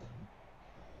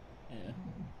 Yeah.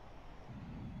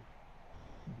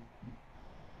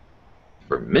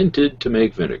 Fermented to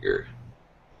make vinegar.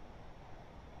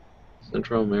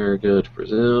 Central America to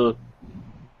Brazil.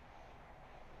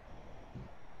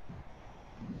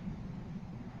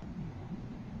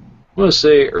 I'm going to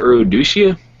say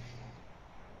Eruducia.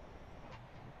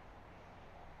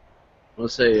 I'm gonna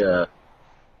say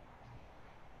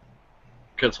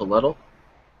Quetzalcoatl.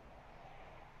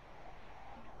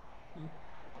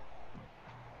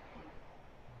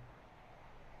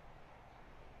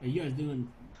 guys doing?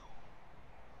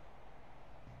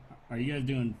 Are you guys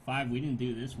doing 5? We didn't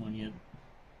do this one yet.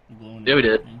 Yeah, we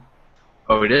did.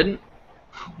 Oh, we didn't?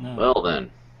 No. Well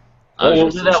then. Oh, we'll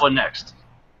do that one next.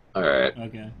 Alright.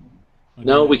 Okay.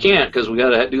 No, we can't, because we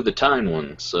gotta do the time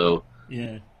one, so...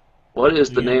 Yeah. What is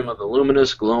the name of the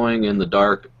luminous, glowing in the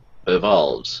dark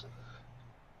evolves?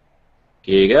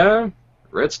 Giga,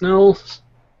 Red Snills,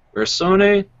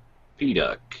 Versone,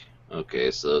 P-Duck.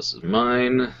 Okay, so this is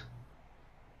mine.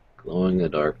 Glowing in the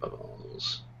dark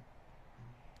evolves.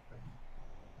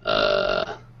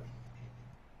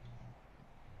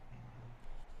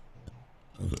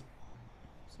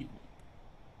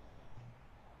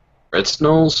 Red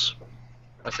Snills?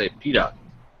 I say P-Dot.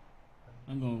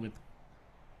 I'm going with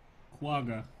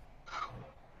Quagga.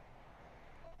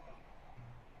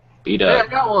 P-Duck. Hey, I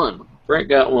got one. Frank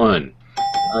got one.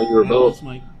 Now you were both This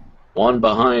might- one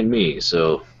behind me,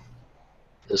 so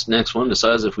this next one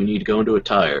decides if we need to go into a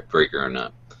tie breaker or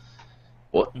not.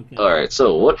 What? Okay. Alright,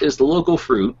 so what is the local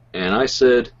fruit? And I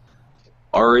said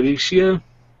Auricia.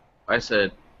 I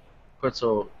said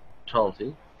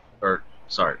Quetzaltalti. Or,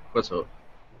 sorry, Quetzalcoatl.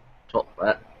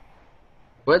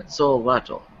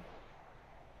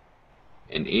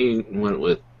 And Ian went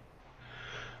with.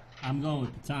 I'm going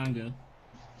with Tango.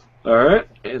 Alright,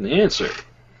 and the answer.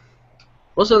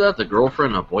 Wasn't that the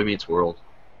girlfriend of Boy Meets World?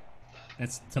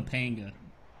 That's Topanga.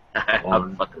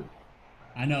 I'm fucking...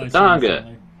 I know it's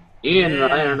Tonga. Ian and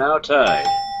I Yeah. are now tied.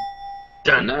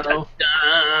 Dun, Now, dun, so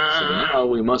dun. now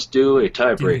we must do a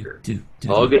tiebreaker.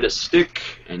 I'll get a stick,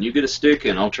 and you get a stick,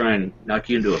 and I'll try and knock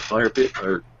you into a fire pit,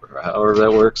 or however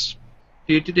that works.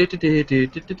 Well,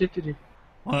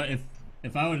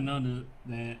 if I would have known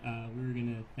that we were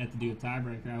gonna have to do a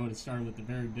tiebreaker, I would have started with the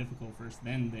very difficult first,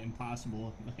 then the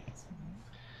impossible.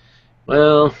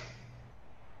 Well,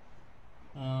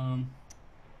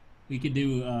 We could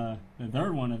do the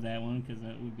third one of that one because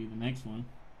that would be the next one.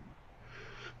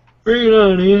 bring it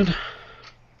on, Ian.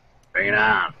 Bring it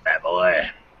on, fat boy.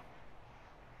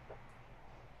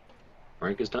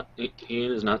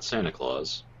 Ian is not Santa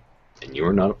Claus, and you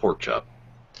are not a pork chop.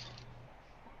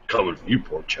 Coming for you,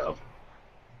 pork chop.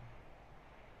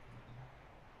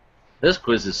 This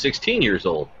quiz is 16 years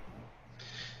old.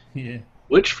 Yeah.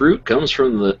 Which fruit comes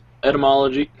from the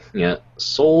etymology,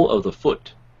 sole of the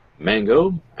foot?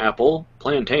 Mango, apple,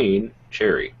 plantain,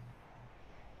 cherry.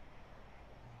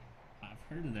 I've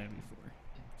heard of that before.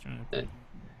 Trying to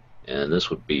And this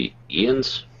would be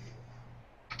Ian's.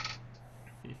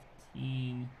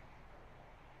 15.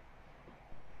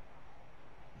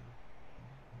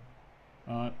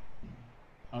 I'll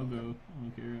go. I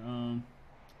don't care.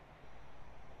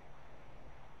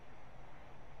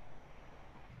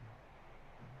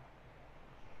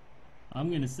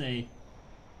 I'm gonna say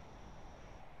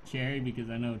cherry because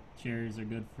I know cherries are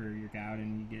good for your gout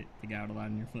and you get the gout a lot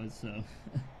in your foot. So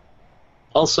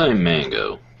I'll say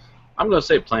mango. I'm going to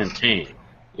say plantain.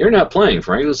 You're not playing,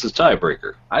 Frank. This is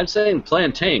tiebreaker. I'm saying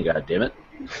plantain, goddammit.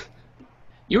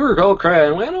 You were all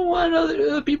crying, well, I don't want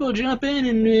other people to jump in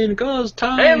and cause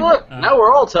time. Hey, look! Now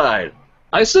we're all tied.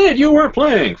 I said you weren't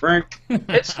playing, Frank.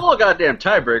 It's still a goddamn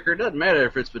tiebreaker. It doesn't matter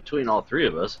if it's between all three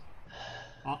of us.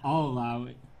 I'll allow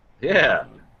it. Yeah.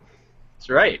 That's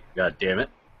right, goddammit.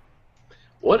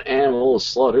 What animal was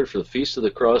slaughtered for the Feast of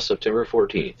the Cross September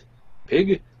 14th?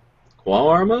 Pig,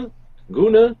 Kwawarma,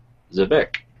 Guna,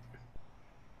 Zebek.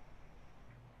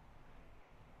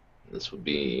 This would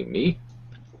be me.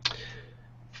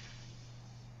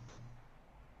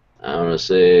 I'm going to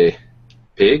say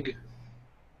pig.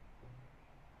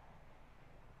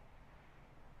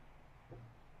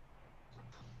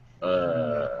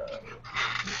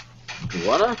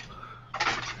 Guana?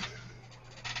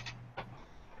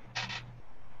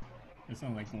 That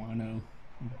sounds like guano.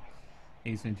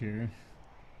 Ace Ventura.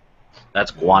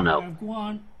 That's guano.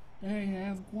 They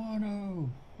have guano.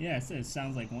 Yeah, it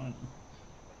sounds like guano.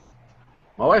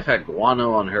 My wife had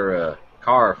guano on her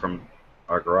car from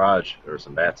our garage. There were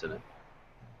some bats in it.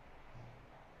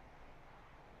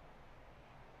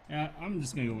 Yeah, I'm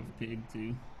just gonna go with pig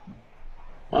too.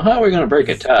 Well, how are we going to break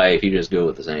a tie if you just go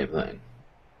with the same thing?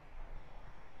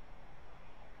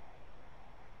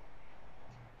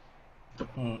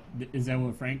 Is that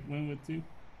what Frank went with too?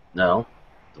 No.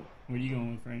 What are you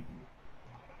going with, Frank?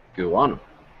 Guano.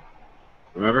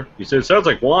 Remember? You said it sounds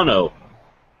like guano.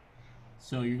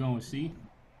 So you're going with C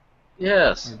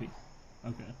Yes. or B?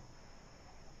 Okay.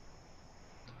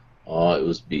 Oh, it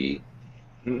was B.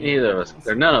 Neither of us,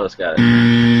 or none of us got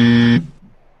it.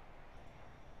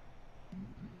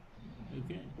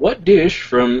 Okay. What dish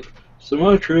from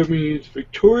Sumatra means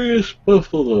victorious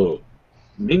buffalo?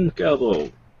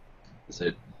 Mincago. Is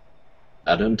it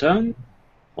Adantang,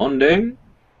 Mundang,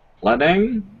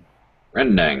 Ladang,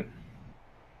 Rendang.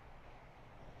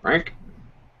 Frank?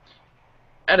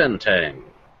 Edentang.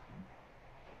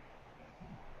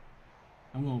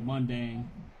 I'm going mundane.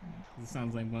 It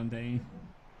sounds like mundane.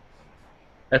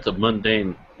 That's a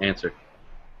mundane answer.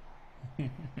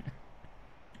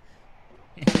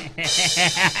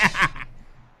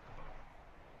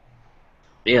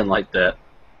 Ian liked that.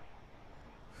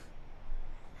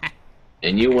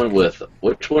 And you went with,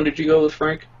 which one did you go with,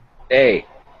 Frank? A.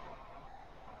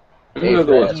 I'm gonna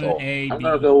go with, asshole. I'm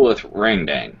gonna go with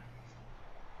Rangdang.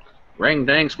 Rang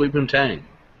dang, sweep and tang.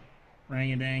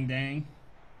 Rang-a-dang-dang.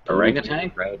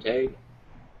 Orangutan? Orangutan.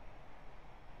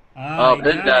 Oh,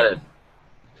 Ben got it.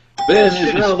 Ben Shit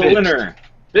is now is the fixed. winner.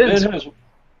 Ben's Ben has,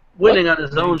 winning on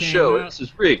his own came show. out. This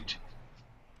is rigged.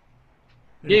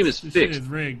 Game is This shit fixed. is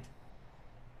rigged.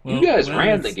 you guys well,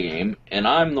 ran the it's- game, and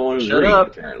I'm the one who's Shut rigged, up.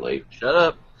 apparently. Shut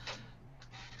up.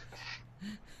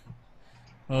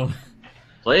 Oh,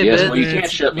 Play Yes, Ben. well, you Whether can't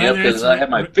it's- shut me up whether because it's I have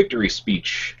my ri- victory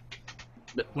speech.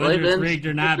 Play whether it's Ben's rigged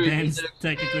or not, victory Ben's music.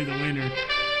 technically the winner.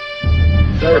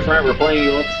 Sorry, Frank, we're playing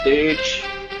you off the stage.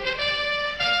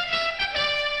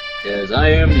 Because I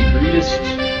am the greatest,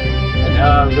 and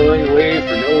now I'm going away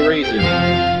for no reason. You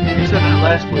said that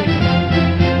last week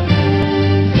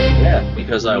Yeah,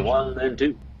 because I won then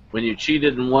too. when you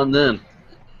cheated and won then.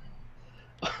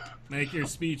 Make your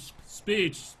speech.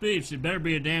 It better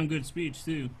be a damn good speech,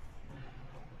 too.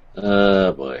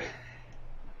 Boy.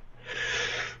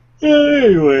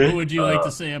 Anyway. What would you like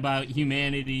to say about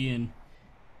humanity and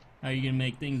how you can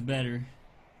make things better?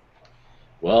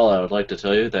 Well, I would like to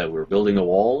tell you that we're building a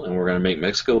wall, and we're going to make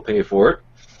Mexico pay for it.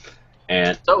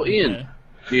 And So, Ian, Yeah.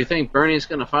 do you think Bernie's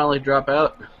going to finally drop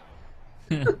out?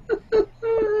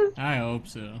 I hope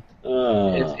so.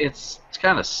 It's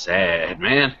kind of sad,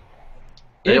 man.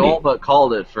 They Maybe. all but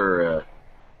called it for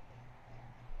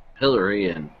Hillary,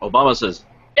 and Obama says,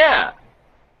 yeah.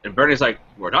 And Bernie's like,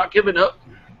 we're not giving up.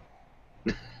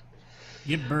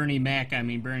 Get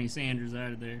Bernie Sanders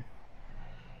out of there.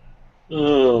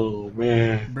 oh,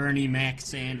 man. Bernie Mac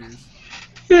Sanders.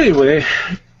 Anyway.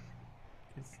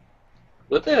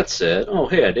 With that said, oh,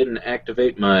 hey, I didn't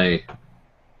activate my...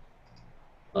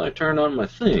 Well, I turned on my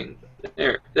thing.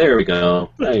 There we go.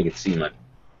 Now you can see my...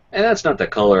 And that's not the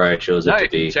color I chose it Now to you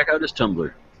can be. check out his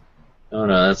Tumblr. Oh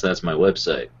no, that's my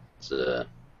website. It's my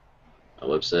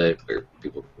website where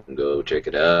people can go check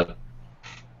it out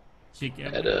Check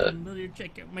out at my Tumblr,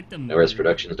 check out my Tumblr.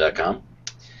 NoRightsProductions.com.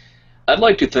 I'd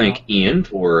like to thank Ian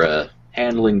for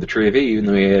handling the trivia, even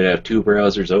though he had to have two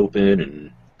browsers open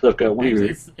and stuff got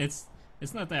weird.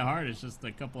 It's not that hard. It's just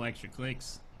a couple extra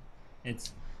clicks.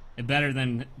 It's better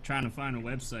than trying to find a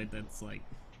website that's like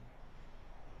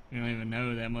you don't even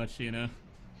know that much, you know.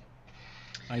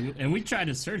 Like, and we tried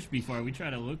to search before. We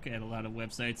tried to look at a lot of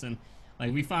websites, and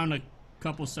like we found a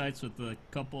couple sites with a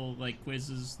couple like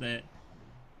quizzes that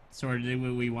sort of did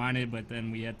what we wanted, but then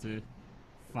we had to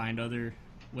find other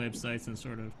websites and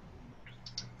sort of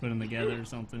put them together or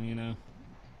something, you know.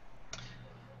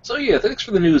 So yeah, thanks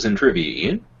for the news and trivia,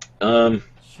 Ian.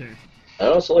 Sure. I'd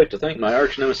also like to thank my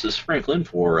arch nemesis Franklin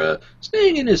for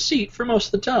staying in his seat for most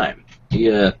of the time. He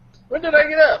When did I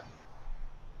get up?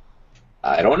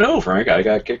 I don't know, Frank. I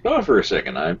got kicked off for a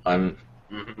second. I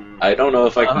don't know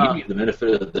if I can give you the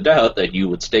benefit of the doubt that you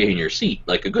would stay in your seat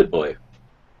like a good boy.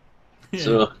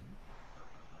 So,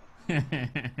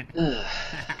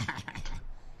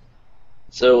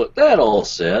 so with that all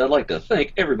said, I'd like to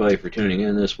thank everybody for tuning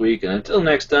in this week, and until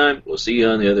next time, we'll see you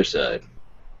on the other side.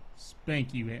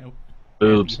 Spank you,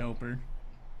 Boobs. Happy Helper.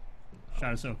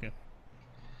 Shot Ahsoka.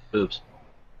 Boobs.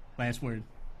 Last word.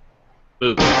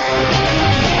 Boobs.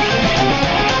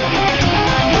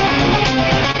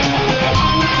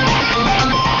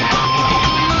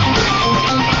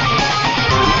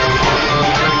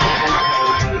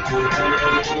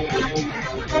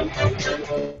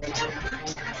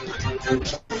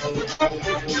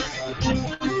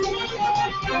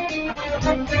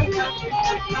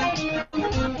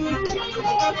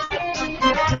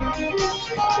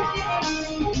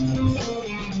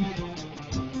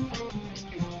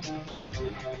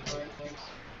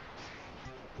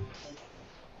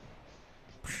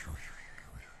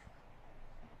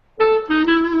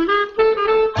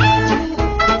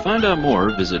 To find out more,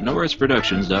 visit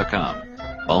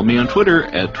NoRightsProductions.com. Follow me on Twitter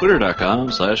at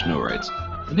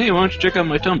twitter.com/NoRights. And hey, why don't you check out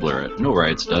my Tumblr at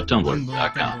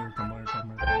NoRights.tumblr.com.